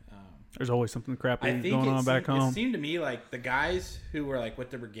whatever. there's always something crappy I think going on back It home. seemed to me like the guys who were like with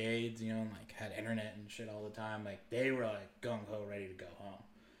the brigades, you know, and like had internet and shit all the time, like they were like gung ho ready to go home.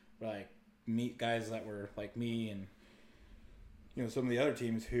 But, like meet guys that were like me and you know some of the other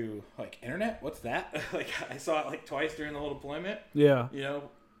teams who like internet, what's that? Like I saw it like twice during the whole deployment. Yeah, You know,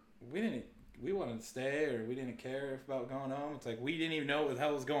 we wanted to stay or we didn't care about going home. It's like we didn't even know what the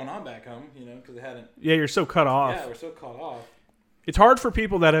hell was going on back home, you know, because it hadn't. yeah, you're so cut off. Yeah, we're so caught off. It's hard for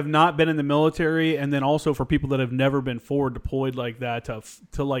people that have not been in the military, and then also for people that have never been forward deployed like that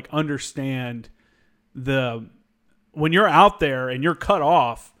to like understand when you're out there and you're cut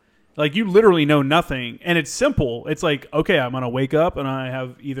off, like you literally know nothing, and it's simple. It's like, okay, I'm gonna wake up and I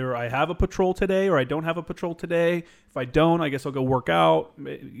have a patrol today or I don't have a patrol today. If I don't, I guess I'll go work out,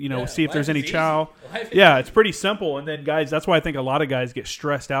 you know, Yeah, see if life there's any is easy. chow. Life is Yeah, it's pretty simple. And then guys, that's why I think a lot of guys get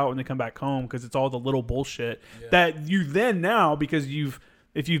stressed out when they come back home because it's all the little bullshit that you then now, because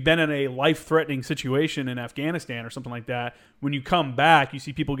if you've been in a life-threatening situation in Afghanistan or something like that, when you come back, you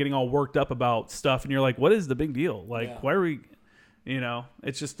see people getting all worked up about stuff, and you're like, what is the big deal? Like, why are we, you know,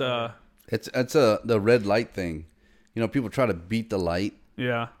 it's just, It's the red light thing. You know, people try to beat the light.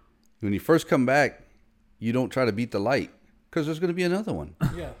 yeah. When you first come back, you don't try to beat the light because there's going to be another one.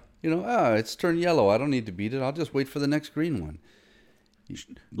 Yeah. You know, it's turned yellow. I don't need to beat it. I'll just wait for the next green one.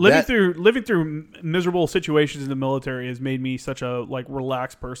 Living through miserable situations in the military has made me such a like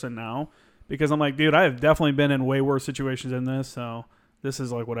relaxed person now because I'm like, dude, I have definitely been in way worse situations than this. So this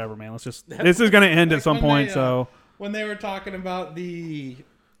is like whatever, man. This is going to end at some point. So when they were talking about the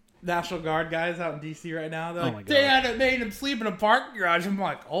National Guard guys out in D.C. right now, they're my like, God. they had made him sleep in a parking garage. I'm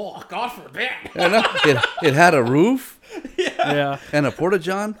like, oh, God forbid. Yeah, no, it had a roof yeah, and a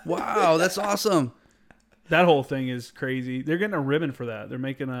porta-john. Wow, that's awesome. that whole thing is crazy. They're getting a ribbon for that. They're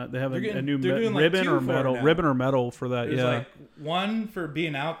making a new they're doing, like, ribbon 2 or for it medal, now. ribbon or medal for that. There's yeah. like one for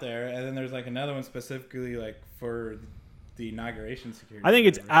being out there, and then there's like another one specifically like for the inauguration security. I think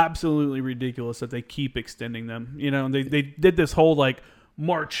it's Whatever. absolutely ridiculous that they keep extending them. You know, they did this whole like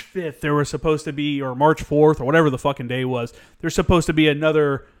March 5th, there was supposed to be, or March 4th, or whatever the fucking day was, there's supposed to be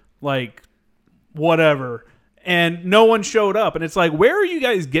another like whatever. And no one showed up. And it's like, where are you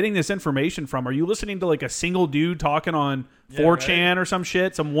guys getting this information from? Are you listening to like a single dude talking on 4chan or some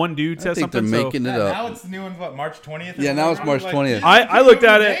shit? Some one dude I says think something. they're making it up. Now it's the new one's what, March 20th? Yeah, now it's March 20th. I looked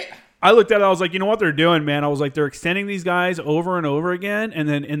at it. I was like, you know what they're doing, man? I was like, they're extending these guys over and over again. And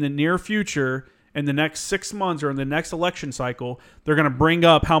then in the near future, in the next 6 months or in the next election cycle, they're going to bring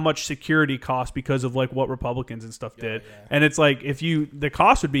up how much security costs because of like what Republicans and stuff did. yeah. And it's like, the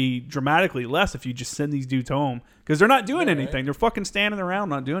cost would be dramatically less if you just send these dudes home because they're not doing anything. right. They're fucking standing around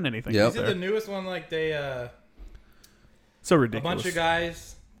not doing anything. Yep. out Is it there. the newest one? Like they, So a ridiculous. bunch of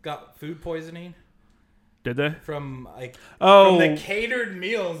guys got food poisoning Did they? from like Oh. from the catered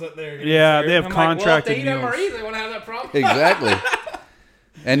meals that they're getting Yeah, served. they have I'm like, contracted well, if they eat meals. MREs, they won't have that problem. Exactly.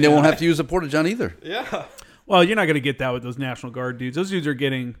 And they won't have to use a porta-john either. Yeah. Well, you're not going to get that with those National Guard dudes. Those dudes are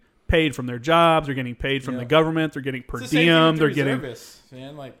getting paid from their jobs. They're getting paid from the government. They're getting per It's the same thing diem. with They're the getting reservists,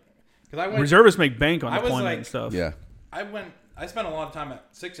 man. Like, because I went, reservists make bank on I was deployment like- and stuff. Yeah. I spent a lot of time at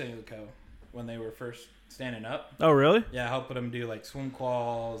 6 Anglico when they were first standing up. Oh, really? Yeah, helping them do like swim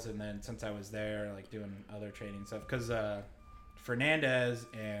quals, and then since I was there, like doing other training stuff. Because Fernandez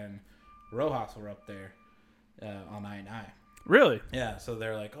and Rojas were up there on I-9. Really? Yeah, so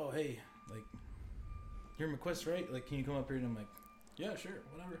they're like, oh, hey, like, you're McQuist, right? Like, can you come up here? And I'm like, yeah, sure,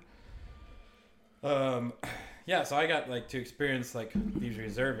 whatever. Yeah, so I got like to experience like these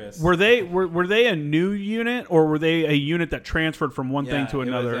reservists. Were they a new unit or were they a unit that transferred from one thing to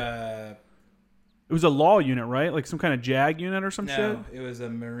another? It It was a law unit, right? Like some kind of JAG unit or some was, shit? it was a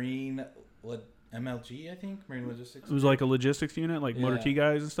Marine MLG, I think, Marine Logistics. It was like a logistics unit, like Motor Yeah. T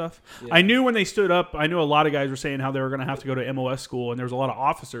guys and stuff. Yeah. I knew when they stood up, I knew a lot of guys were saying how they were going to have to go to MOS school, and there was a lot of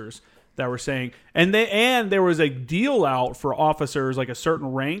officers that were saying, and there was a deal out for officers, like a certain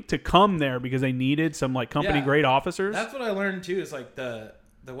rank, to come there because they needed some like company Yeah. grade officers. That's what I learned too. Is like the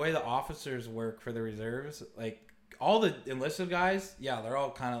way the officers work for the reserves. Like all the enlisted guys, yeah, they're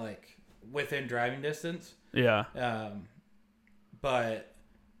all kind of like within driving distance. Yeah. But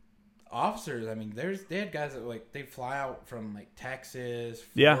officers, I mean, they had guys that like they fly out from like Texas,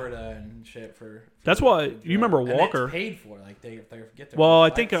 Yeah. Florida, and shit for That's why you remember and Walker. it's paid for. Like they get their Well,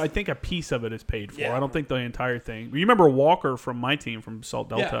 own I think flights. a piece of it is paid for. Yeah. I don't think the entire thing. You remember Walker from my team from Salt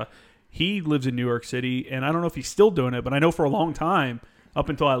Delta? Yeah. He lives in New York City, and I don't know if he's still doing it, but I know for a long time, up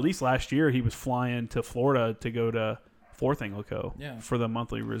until at least last year, he was flying to Florida to go to 4th Anglico Yeah. for the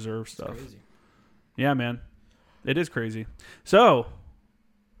monthly reserve It's stuff. crazy. Yeah, man, it is crazy. So,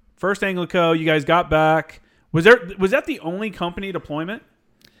 1st Anglico, you guys got back. Was that the only company deployment?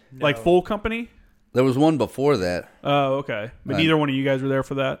 Like No. full company? There was one before that. Oh, okay. But neither one of you guys were there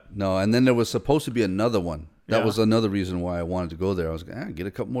for that? No, and then there was supposed to be another one. That Yeah. was another reason why I wanted to go there. I was going to get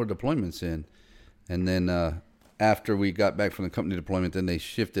a couple more deployments in. And then after we got back from the company deployment, then they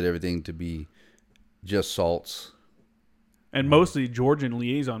shifted everything to be just salts. And mostly Georgian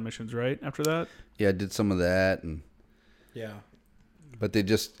liaison missions, right? After that? Yeah, I did some of that, Yeah. but it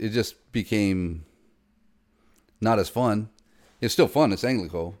just became not as fun. It's still fun. It's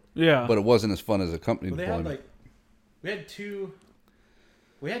Anglico, Yeah. but it wasn't as fun as a company Well, they deployment. had like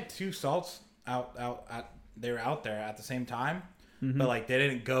we had two salts they were out there at the same time, but like they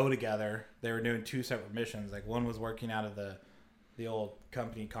didn't go together. They were doing two separate missions. Like one was working out of the old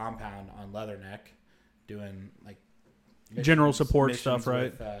company compound on Leatherneck, doing like General support missions stuff,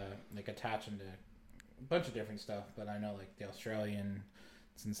 right? With, like attaching to a bunch of different stuff, but I know like the Australian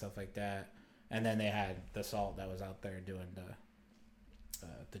and stuff like that. And then they had the salt that was out there doing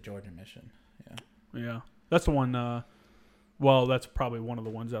the Georgia mission. Yeah. Yeah. That's the one, well, that's probably one of the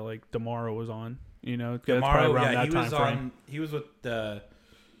ones that like Damaro was on. You know, that's probably Tomorrow, around yeah, that he time was frame. on. He was with the.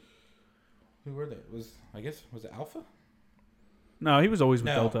 Who were they? Was it Alpha? No, he was always with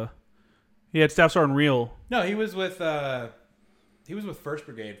No. Delta. He had Staff Sergeant Real. No, he was with. He was with First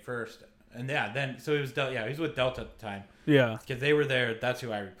Brigade first, and yeah, then so he was. He was with Delta at the time Yeah. because they were there. That's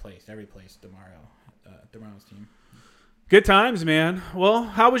who I replaced. I replaced Damaro's team. Good times, man. Well,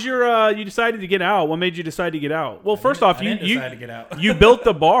 how was your? You decided to get out. What made you decide to get out? Well, first off, I you didn't decide to get out. you built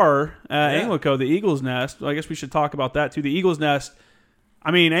the bar at Yeah. Anglico, the Eagle's Nest. I guess we should talk about that too. The Eagle's Nest.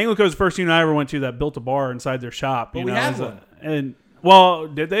 I mean, Anglico's the first unit I ever went to that built a bar inside their shop. But you we know, had as a- one. and well,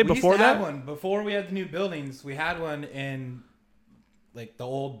 did they We before used to that? have one before we had the new buildings. We had one in like the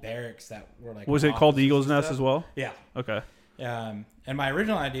old barracks that were like. Was it called the offices Eagle's and Nest stuff. as well? Yeah. Okay. And my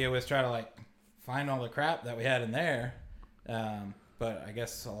original idea was try to like find all the crap that we had in there, but I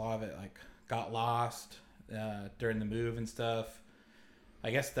guess a lot of it like got lost during the move and stuff.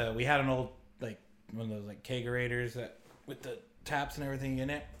 I guess we had an old like one of those like kegerators that with the taps and everything in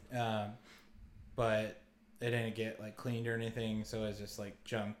it, but it didn't get like cleaned or anything, so it was just like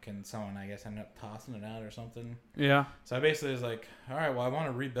junk, and someone I guess ended up tossing it out or something. Yeah. So I basically was like, all right, well, I want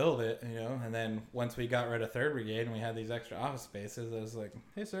to rebuild it, and then once we got rid of 3rd Brigade and we had these extra office spaces, I was like,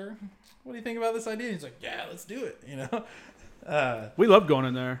 hey, sir, what do you think about this idea? And he's like, yeah, let's do it, We love going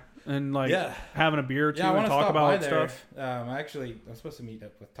in there and like Yeah. having a beer or two Yeah, I and want to talk stop by about there. stuff. I'm supposed to meet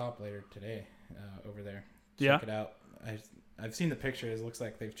up with Top later today over there. Yeah. Check it out. I've seen the pictures. It looks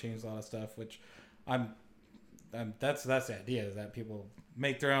like they've changed a lot of stuff, which that's the idea, is that people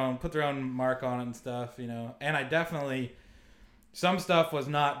put their own mark on it and stuff, And I definitely, some stuff was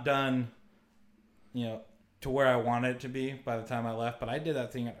not done, to where I wanted it to be by the time I left, but I did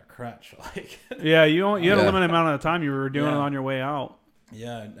that thing at a crutch, like. Yeah, you had a Yeah. limited amount of time you were doing Yeah. it on your way out.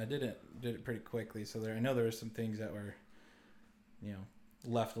 Yeah, I did it pretty quickly. So I know there were some things that were,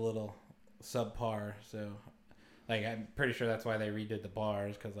 left a little subpar. So, like, I'm pretty sure that's why they redid the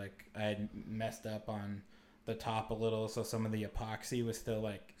bars, because like I had messed up on the top a little, so some of the epoxy was still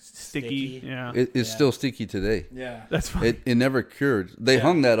like Sticky. Yeah. It's Yeah. still sticky today. Yeah. That's fine. It never cured. They Yeah.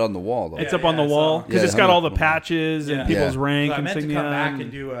 hung that on the wall though. It's Yeah, up on the yeah, I wall saw. because Yeah, it's it got hung all up the on the wall. patches and Yeah. people's Yeah. rank So I meant to insignia. come back and-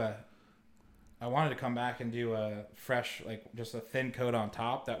 and do I wanted to come back and do a fresh, like just a thin coat on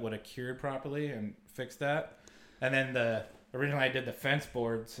top that would have cured properly and fixed that. And then originally I did the fence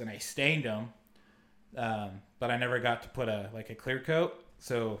boards and I stained them, but I never got to put a clear coat.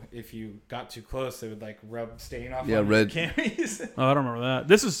 So if you got too close, it would like rub stain off. Yeah, on red. the camis. Oh, I don't remember that.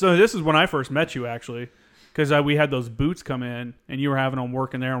 This is when I first met you actually, because we had those boots come in and you were having them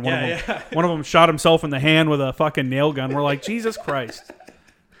working there, and one of them shot himself in the hand with a fucking nail gun. We're like, Jesus Christ,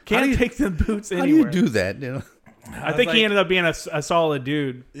 Can't take them boots How anywhere. do you do that? You know? I think he ended up being a solid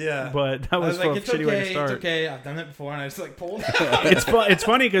dude. Yeah. But that was, a shitty way to start. It's okay. I've done it before, and I just like pulled out. It's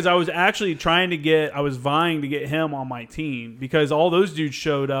funny because I was actually I was vying to get him on my team because all those dudes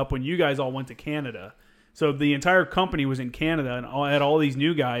showed up when you guys all went to Canada. So the entire company was in Canada and had all these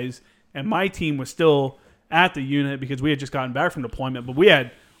new guys, and my team was still at the unit because we had just gotten back from deployment, but we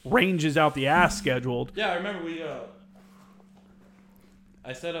had ranges out the ass scheduled. Yeah, I remember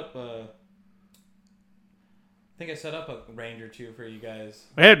I set up I think I set up a range or two for you guys.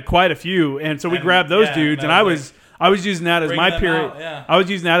 I had quite a few, and so we grabbed those dudes, and I was using that as my period. Out, yeah. I was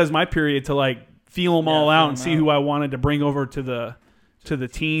using that as my period to like feel them all out and see who I wanted to bring over to the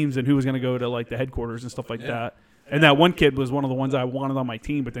teams and who was going to go to like the headquarters and stuff like that. And that one kid was one of the ones I wanted on my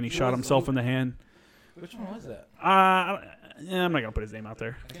team, but then he shot himself in the hand. Which one was that? I'm not gonna put his name out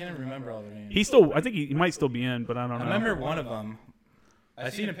there. I can't even remember all their names. I think he might still be in, but I don't know. I remember one of them. I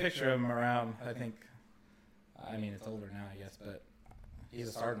seen a picture of him around. I mean, it's older now, I guess, but he's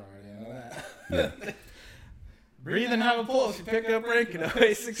a sergeant already. I know that. Breathe and have a pulse. You picked up rank at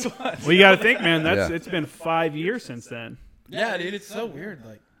 0.61. Well, you got to think, man. It's been 5 years since then. Yeah, dude, it's so weird.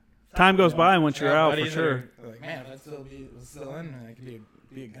 Like time goes by once you're out for sure. Like, man, if I was still in, I could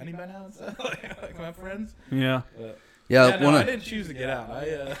be a gunny by now and stuff. like my friends. Yeah. But, I didn't choose to get out.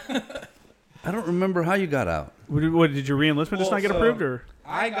 I don't remember how you got out. What did your re-enlistment just not get approved, or?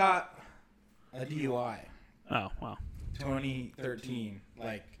 I got a DUI. Oh wow. 2013,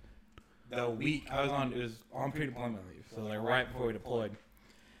 like the week it was on pre-deployment leave, so like right before we deployed.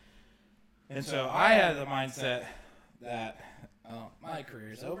 And so I had the mindset that my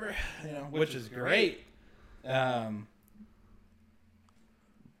career's over, which is great,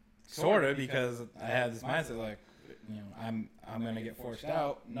 sort of, because I had this mindset like, I'm gonna get forced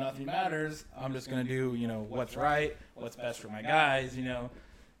out. Nothing matters. I'm just gonna do what's right, what's best for my guys.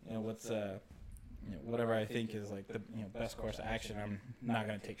 What's whatever I think is like the best course of action. I'm not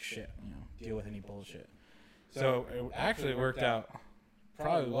gonna take shit. Deal with any bullshit. So it actually worked out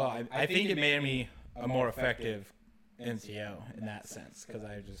probably well. I think it made me a more effective NCO in that sense because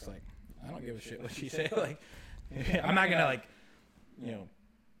I was just like, I don't give a shit what you say. Like, I'm not gonna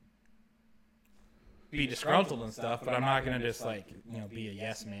be disgruntled and stuff, but I'm not gonna just be a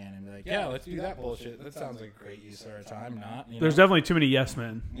yes man and be like, yeah, let's do that bullshit. That sounds like a great use of our time. Not. There's definitely too many yes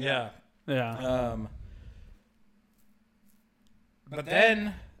men. Yeah. Yeah. But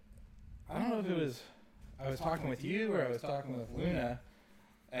then I don't know if it was I was talking with you or I was talking with Luna,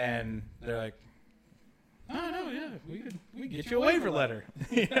 and they're like, "Oh no, yeah, we could get you a waiver letter."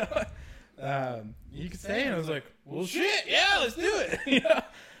 You could stay, and I was like, "Well, shit, yeah, let's do it."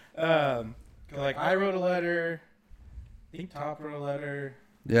 Like I wrote a letter, I think Top wrote a letter.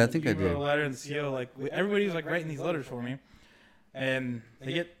 Yeah, I think I wrote did. a letter, and the CO, everybody was writing these letters for me, and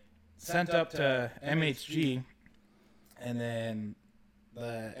they get sent up to MHG, and then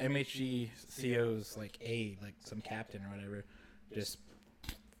the MHG CO's some captain or whatever just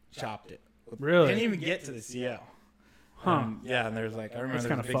chopped it. Really? Didn't even get to the CO. Huh. Yeah, and there's I remember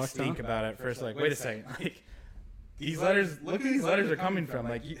there was a big fucked, stink about it. First, wait a second, these letters. Look where these letters are coming from.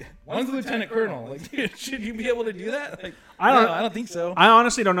 One's a lieutenant colonel. Dude, should you be able to do that? I don't think so. I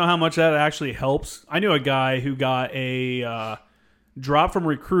honestly don't know how much that actually helps. I knew a guy who got a drop from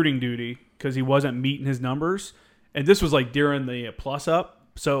recruiting duty because he wasn't meeting his numbers, and this was during the plus up.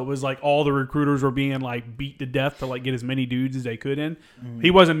 So it was all the recruiters were being beat to death to get as many dudes as they could in. Mm-hmm. He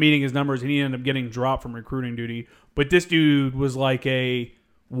wasn't meeting his numbers, and he ended up getting dropped from recruiting duty. But this dude was a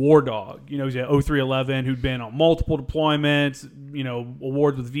war dog. He's a 0311 who'd been on multiple deployments,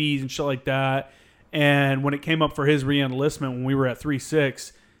 awards with V's and shit like that. And when it came up for his re-enlistment when we were at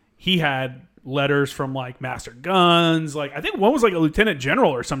 3-6, he had letters from Master Guns. I think one was a lieutenant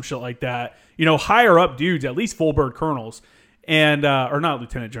general or some shit like that. Higher up dudes, at least full bird colonels. And or not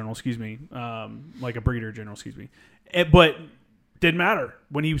lieutenant general, excuse me, a brigadier general, excuse me. But didn't matter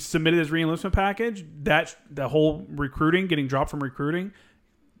when he submitted his re-enlistment package. That the whole recruiting, getting dropped from recruiting,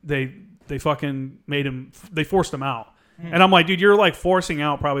 they fucking made him. They forced him out. And I'm like, dude, you're forcing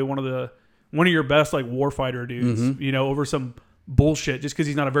out probably one of your best warfighter dudes, over some bullshit just because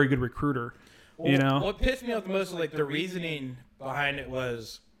he's not a very good recruiter. Well, what pissed me off the most was the reasoning behind it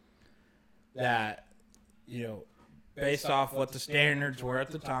was that based off what the standards were at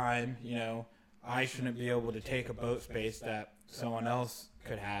the time, I shouldn't be able to take a boat space that someone else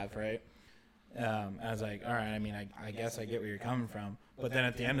could have, right? I was like, all right, I mean, I guess I get where you're coming from. But then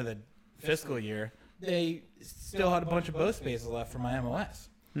at the end of the fiscal year, they still had a bunch of boat spaces left for my MOS.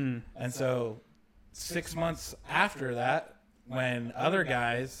 And so 6 months after that, when other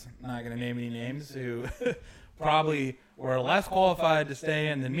guys, not going to name any names, who probably were less qualified to stay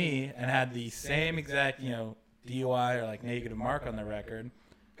in than me and had the same exact, DUI or like negative mark on their record,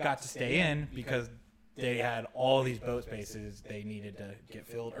 got to stay in because they had all these boat spaces they needed to get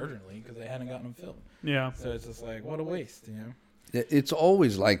filled urgently because they hadn't gotten them filled. Yeah. So it's just like, what a waste, It's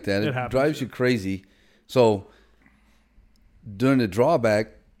always like that. It happens, drives you crazy. So during the drawback,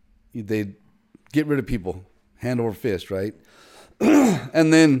 they get rid of people, hand over fist, right?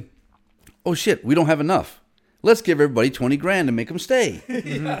 And then, oh shit, we don't have enough. Let's give everybody $20,000 to make them stay.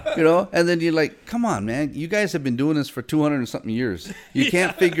 And then you're like, come on, man. You guys have been doing this for 200 and something years. You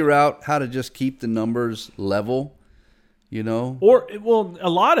can't figure out how to just keep the numbers level, Or, well,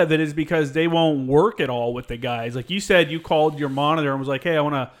 a lot of it is because they won't work at all with the guys. Like you said, you called your monitor and was like, hey, I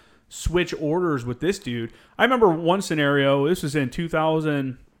want to switch orders with this dude. I remember one scenario. This was in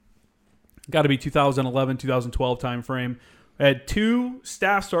 2011, 2012 time frame. I had 2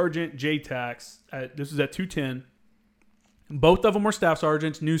 Staff Sergeant JTACs. This was at 210. Both of them were Staff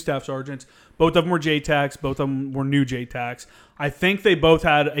Sergeants, new Staff Sergeants. Both of them were JTACs. Both of them were new JTACs. I think they both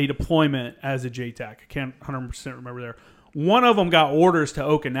had a deployment as a JTAC. I can't 100% remember there. One of them got orders to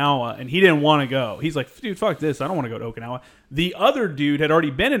Okinawa, and he didn't want to go. He's like, dude, fuck this. I don't want to go to Okinawa. The other dude had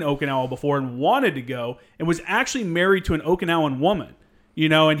already been in Okinawa before and wanted to go and was actually married to an Okinawan woman.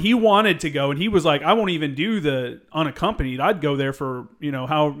 And he wanted to go, and he was like, I won't even do the unaccompanied. I'd go there for,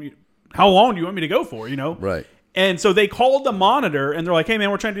 how long do you want me to go for, Right. And so they called the monitor, and they're like, hey, man,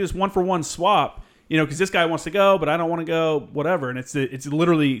 we're trying to do this 1-for-1 swap, because this guy wants to go, but I don't want to go, whatever. And it's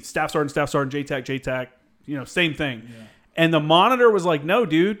literally Staff Sergeant, JTAC, same thing. Yeah. And the monitor was like, no,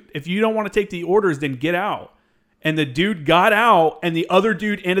 dude, if you don't want to take the orders, then get out. And the dude got out, and the other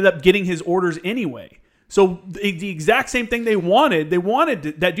dude ended up getting his orders anyway. So the exact same thing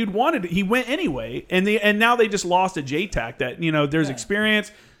that dude wanted, he went anyway, and now they just lost a JTAC that, there's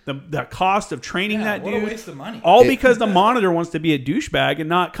experience, the cost of training that dude. What a waste of money. All because the monitor wants to be a douchebag and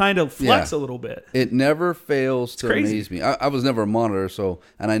not kind of flex a little bit. It never fails to amaze me. I was never a monitor,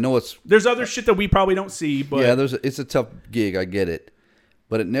 and I know there's other shit that we probably don't see, but it's a tough gig. I get it,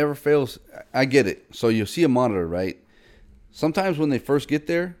 but it never fails. I get it. So you'll see a monitor, right? Sometimes when they first get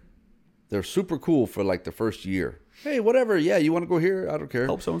there, they're super cool for like the first year. Hey, whatever. Yeah, you want to go here? I don't care.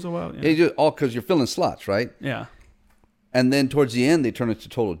 Help so-and-so out. Yeah. It's just all because you're filling slots, right? Yeah. And then towards the end, they turn into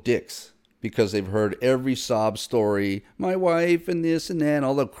total dicks because they've heard every sob story, my wife and this and that, and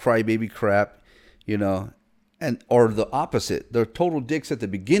all the crybaby crap, or the opposite. They're total dicks at the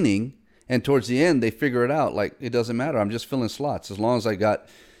beginning, and towards the end, they figure it out. Like, it doesn't matter. I'm just filling slots. As long as I got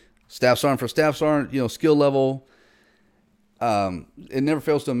Staff Sergeant for Staff Sergeant, skill level. It never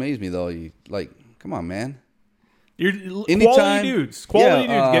fails to amaze me, though. Come on, man. Quality dudes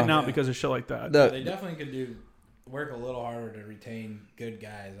getting out because of shit like that. They definitely could work a little harder to retain good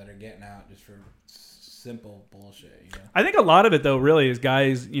guys that are getting out just for simple bullshit. I think a lot of it, though, really is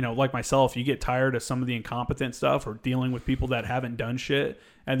guys, like myself, you get tired of some of the incompetent stuff or dealing with people that haven't done shit,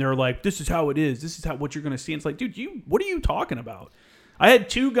 and they're like, this is how it is. This is what you're going to see. And it's like, dude, what are you talking about? I had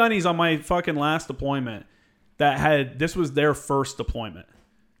 2 gunnies on my fucking last deployment this was their first deployment.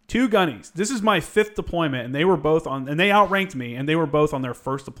 2 gunnies. This is my 5th deployment, and they were both and they outranked me, and they were both on their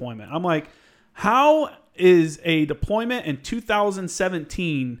first deployment. I'm like, how is a deployment in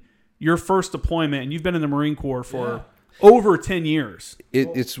 2017 your first deployment, and you've been in the Marine Corps for over 10 years?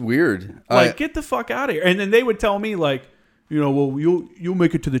 It's weird. Get the fuck out of here. And then they would tell me, like, well, you'll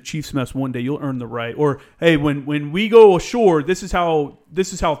make it to the Chief's mess one day. You'll earn the right. Or, hey, when we go ashore, this is how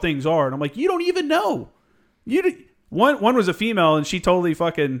things are. And I'm like, you don't even know. One was a female, and she totally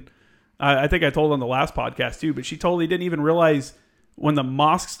fucking. I think I told on the last podcast too, but she totally didn't even realize when the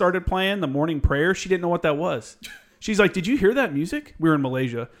mosque started playing the morning prayer. She didn't know what that was. She's like, "Did you hear that music?" We were in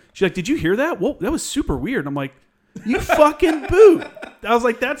Malaysia. She's like, "Did you hear that? Whoa, that was super weird." I'm like, "You fucking boot!" I was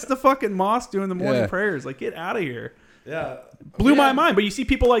like, "That's the fucking mosque doing the morning prayers. Like, get out of here." Yeah. Blew my mind. But you see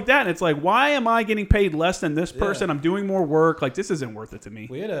people like that, and it's like, why am I getting paid less than this person? I'm doing more work. Like, this isn't worth it to me.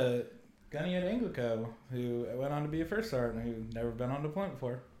 We had a gunny at Anglico who went on to be a first sergeant who'd never been on deployment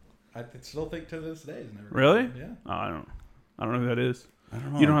before. I still think to this day he's never really? Yeah. Oh, I don't know who that is. I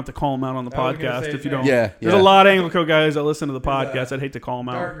don't know. You don't have to call him out on the podcast if you don't. Yeah. There's a lot of Anglico guys that listen to the podcast. I'd hate to call them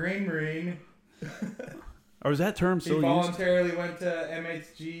out. Dark Green Marine. Or is that term still He used? voluntarily went to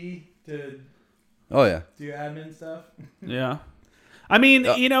MHG to Oh yeah. do admin stuff. Yeah. I mean,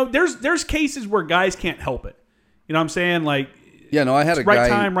 there's cases where guys can't help it. You know what I'm saying? Like, yeah, no, I had a right guy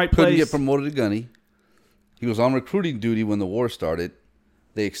time, right couldn't place. get promoted to gunny. He was on recruiting duty when the war started.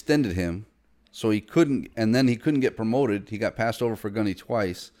 They extended him, so he couldn't, and then he couldn't get promoted. He got passed over for gunny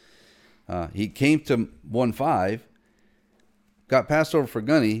twice. He came to 1-5, got passed over for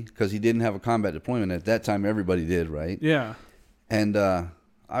gunny because he didn't have a combat deployment. At that time, everybody did, right? Yeah. And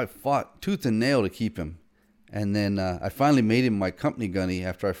I fought tooth and nail to keep him. And then I finally made him my company gunny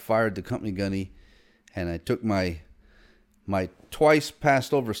after I fired the company gunny. And I took my twice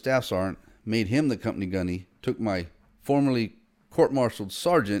passed over staff sergeant, made him the company gunny, took my formerly court-martialed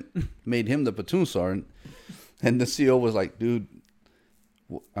sergeant, made him the platoon sergeant. And the CO was like, dude,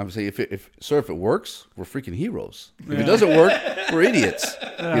 I would say, if it works, we're freaking heroes. If it doesn't work, we're idiots,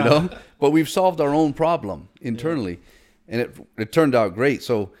 you know? But we've solved our own problem internally. And it turned out great.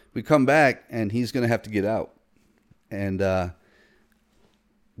 So we come back, and he's going to have to get out. And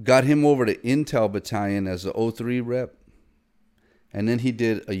got him over to Intel Battalion as a 03 rep. And then he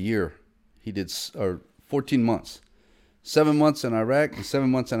did a year. He did 14 months. 7 months in Iraq and 7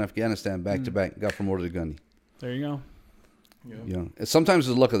 months in Afghanistan, back to back. Got promoted to gunny. There you go. Yeah. You know, sometimes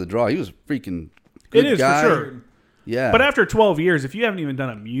it's the luck of the draw. He was a freaking good It is guy. for sure. Yeah. But after 12 years, if you haven't even done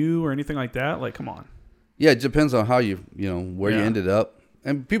a MEU or anything like that, like, come on. Yeah, it depends on how you where you ended up.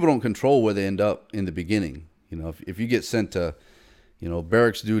 And people don't control where they end up in the beginning. You know, if you get sent to,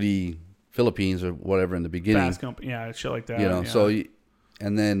 barracks duty, Philippines or whatever in the beginning. Fast company, yeah, shit like that.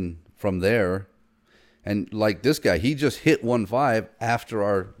 And then from there, and like this guy, he just hit 1.5 after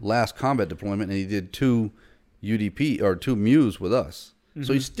our last combat deployment, and he did 2 UDP or 2 MEUs with us. Mm-hmm.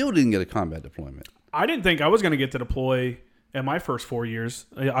 So he still didn't get a combat deployment. I didn't think I was going to get to deploy in my first 4 years.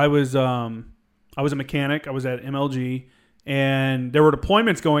 I was a mechanic. I was at MLG, and there were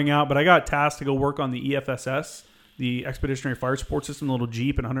deployments going out, but I got tasked to go work on the EFSS, the Expeditionary Fire Support System, the little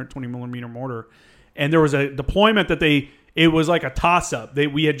Jeep and 120 millimeter mortar. And there was a deployment that it was like a toss-up.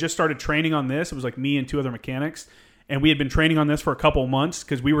 We had just started training on this. It was like me and 2 other mechanics, and we had been training on this for a couple months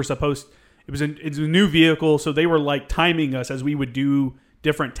because we were supposed. It's a new vehicle, so they were like timing us as we would do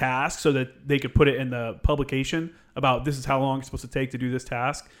different tasks so that they could put it in the publication about this is how long it's supposed to take to do this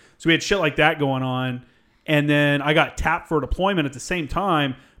task. So we had shit like that going on, and then I got tapped for a deployment at the same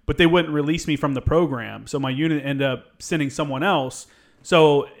time, but they wouldn't release me from the program. So my unit ended up sending someone else.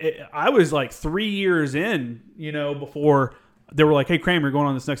 So I was like 3 years in, before they were like, hey, Kramer, you're going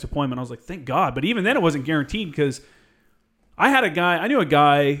on this next deployment. I was like, thank God. But even then it wasn't guaranteed because I knew a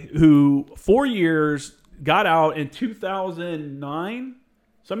guy who 4 years got out in 2009.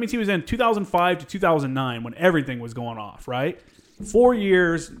 So that means he was in 2005 to 2009 when everything was going off, right? 4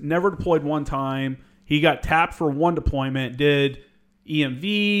 years, never deployed one time. He got tapped for 1 deployment, did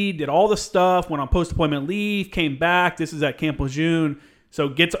EMV, did all the stuff, went on post-deployment leave, came back. This is at Camp Lejeune.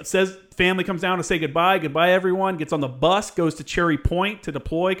 So says family comes down to say goodbye everyone, gets on the bus, goes to Cherry Point to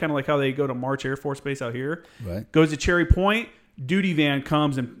deploy, kind of like how they go to March Air Force Base out here. Right. Goes to Cherry Point, duty van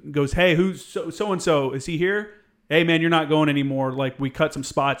comes and goes, hey, who's so-and-so? Is he here? Hey, man, you're not going anymore. Like, we cut some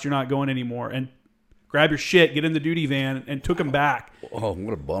spots. You're not going anymore. And grab your shit, get in the duty van, and took him back. Oh,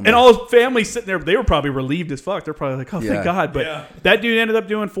 what a bummer. And all his family sitting there, they were probably relieved as fuck. They're probably like, oh, thank God. But that dude ended up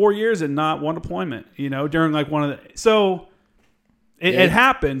doing 4 years and not 1 deployment, during like one of the... So... It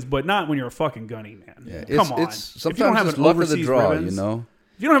happens, but not when you're a fucking gunny, man. Yeah, Come on. Sometimes it's luck of the draw, If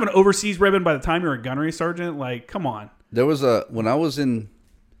you don't have an overseas ribbon by the time you're a gunnery sergeant, like, come on. There was when I was in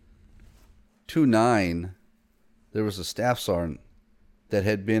 2.9, there was a staff sergeant that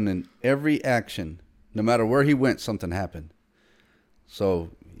had been in every action. No matter where he went, something happened. So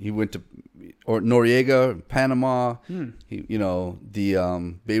he went to Noriega, Panama,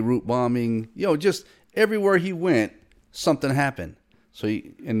 the Beirut bombing. Just everywhere he went, something happened. So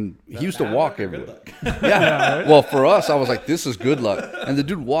he used to walk everywhere. Yeah. Well, for us, I was like, this is good luck. And the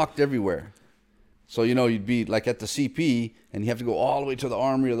dude walked everywhere. So, you'd be like at the CP and you have to go all the way to the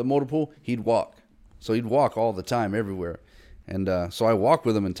armory or the motor pool. He'd walk. So he'd walk all the time everywhere. And so I walked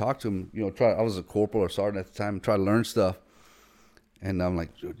with him and talked to him. I was a corporal or sergeant at the time, try to learn stuff. And I'm like,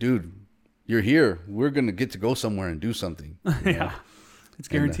 dude, you're here. We're going to get to go somewhere and do something. Yeah. It's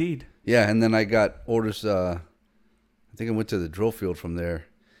guaranteed. And then I got orders. I think I went to the drill field from there,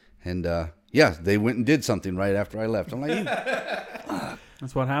 and they went and did something right after I left. I'm like,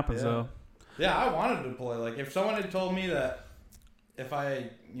 that's what happens, though. Yeah, I wanted to deploy. Like, if someone had told me that if I,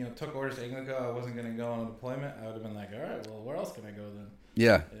 took orders to Anglico, I wasn't going to go on a deployment, I would have been like, all right, well, where else can I go then?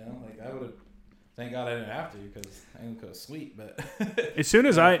 Yeah. I would have. Thank God I didn't have to because Anglico is sweet. But as soon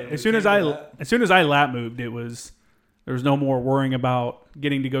as I lap moved, there was no more worrying about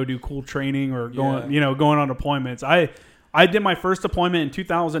getting to go do cool training or going on deployments. I did my first deployment in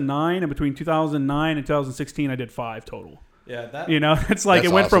 2009, and between 2009 and 2016, I did 5 total. Yeah, it's like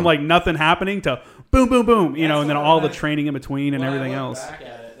it went from like nothing happening to boom, boom, boom, and then all the training in between and everything else. Back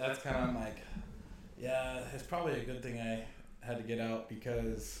at it, that's kind of like, it's probably a good thing I had to get out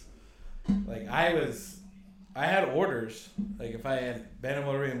because, like, I I had orders. Like if I had been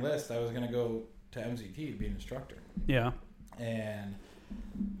able to re-enlist, I was gonna go to MZT to be an instructor. Yeah. And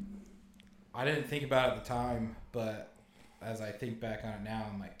I didn't think about it at the time, but as I think back on it now,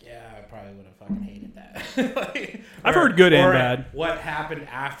 I'm like, yeah, I probably would have fucking hated that. Like, I've heard good and bad. What happened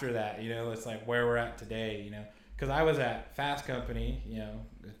after that? You know, it's like where we're at today. You know, because I was at Fast Company. You know,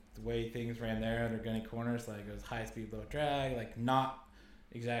 the way things ran there under Gunny Corners, like it was high speed, low drag, like not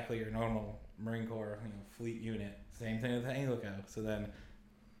exactly your normal Marine Corps, fleet unit. Same thing with Anglico. So then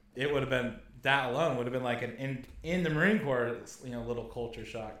it would have been, that alone would have been like an in the Marine Corps, little culture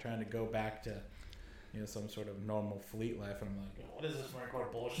shock, trying to go back to some sort of normal fleet life. And I'm like, what is this Marine Corps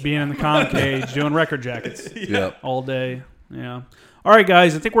bullshit? Being in the con cage, doing record jackets Yep. all day. Yeah. All right,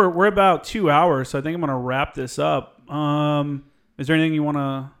 guys. I think we're about 2 hours, so I think I'm going to wrap this up. Is there anything you want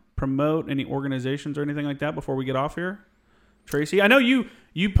to promote? Any organizations or anything like that before we get off here? Tracy, I know you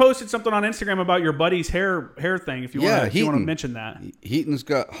posted something on Instagram about your buddy's hair thing. If you want to mention that. Heaton's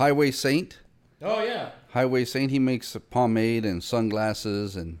got Highway Saint. Oh yeah. Highway Saint. He makes pomade and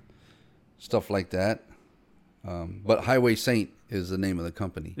sunglasses and stuff like that. But Highway Saint is the name of the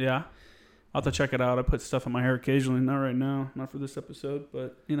company. Yeah. I'll have to check it out. I put stuff in my hair occasionally. Not right now. Not for this episode,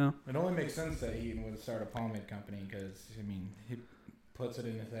 but It only makes sense that Heaton would start a pomade company because, he puts it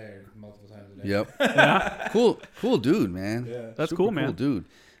in his hair multiple times a day. Yep. yeah. Cool dude, man. Yeah. That's Super cool, man. Cool dude.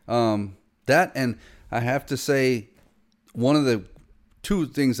 That, and I have to say, one of the two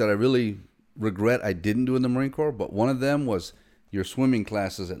things that I really regret I didn't do in the Marine Corps, but one of them was your swimming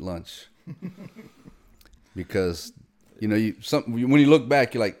classes at lunch. Because, when you look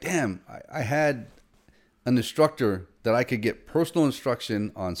back, you're like, damn, I had an instructor that I could get personal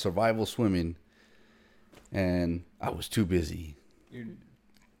instruction on survival swimming, and I was too busy. Dude,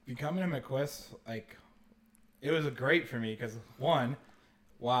 becoming a McQuist, it was great for me because, one,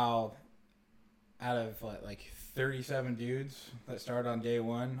 while out of 37 dudes that started on day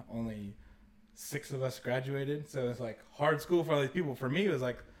one, only 6 of us graduated. So it's hard school for all these people. For me, it was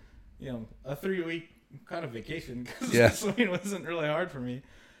a 3-week kind of vacation because swimming wasn't really hard for me.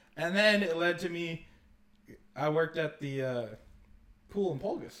 And then it led to me, I worked at the pool in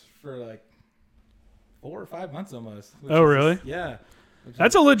Polgus for 4 or 5 months almost. Oh, really? Yeah.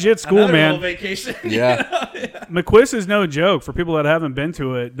 That's a legit school, man. Vacation. Yeah. McQuist is no joke for people that haven't been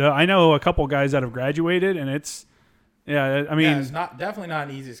to it. I know a couple guys that have graduated, and it's, it's definitely not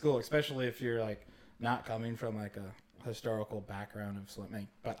an easy school, especially if you're not coming from a historical background of swimming.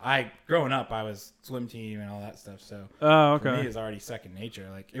 But growing up, I was swim team and all that stuff. So for me, it's already second nature.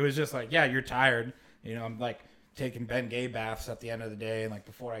 It was just you're tired. I'm taking Ben Gay baths at the end of the day and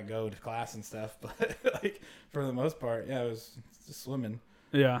before I go to class and stuff. But for the most part, it was just swimming.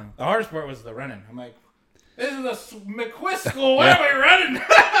 Yeah. The hardest part was the running. I'm like, this is a McQuist school. Why am I running?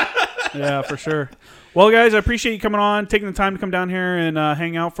 Yeah, for sure. Well, guys, I appreciate you coming on, taking the time to come down here and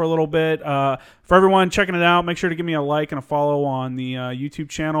hang out for a little bit. For everyone checking it out, make sure to give me a like and a follow on the YouTube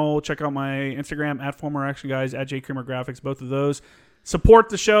channel. Check out my Instagram at Former Action Guys, at J Kramer Graphics, both of those. Support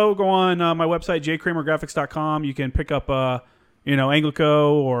the show. Go on my website, jkramergraphics.com. You can pick up,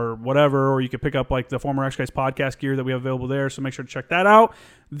 Anglico or whatever, or you can pick up the Former Action Guys podcast gear that we have available there. So make sure to check that out.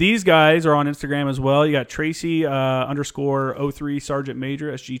 These guys are on Instagram as well. You got Tracy _03 Sergeant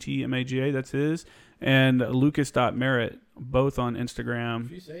Major, SGTMAGA, that's his, and Lucas.Merritt, both on Instagram.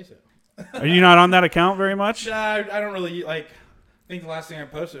 If you say so. Are you not on that account very much? I don't really I think the last thing I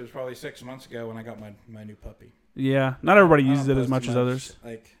posted was probably 6 months ago when I got my new puppy. Yeah, not everybody uses it as much as others.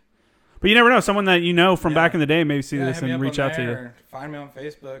 But you never know. Someone that from back in the day maybe see this and reach out to you. Find me on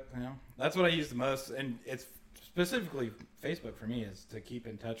Facebook. That's what I use the most, and it's specifically Facebook for me is to keep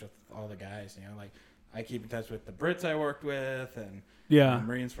in touch with all the guys. I keep in touch with the Brits I worked with and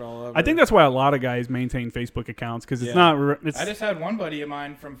Marines for all over. I think that's why a lot of guys maintain Facebook accounts because it's not. I just had one buddy of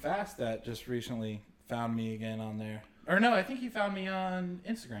mine from Fast that just recently found me again on there. Or no, I think he found me on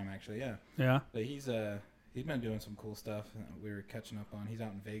Instagram actually. Yeah. Yeah. But he's been doing some cool stuff we were catching up on. He's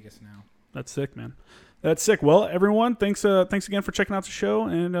out in Vegas now. That's sick, man. That's sick. Well, everyone, thanks again for checking out the show,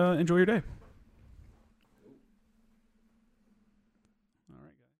 and enjoy your day.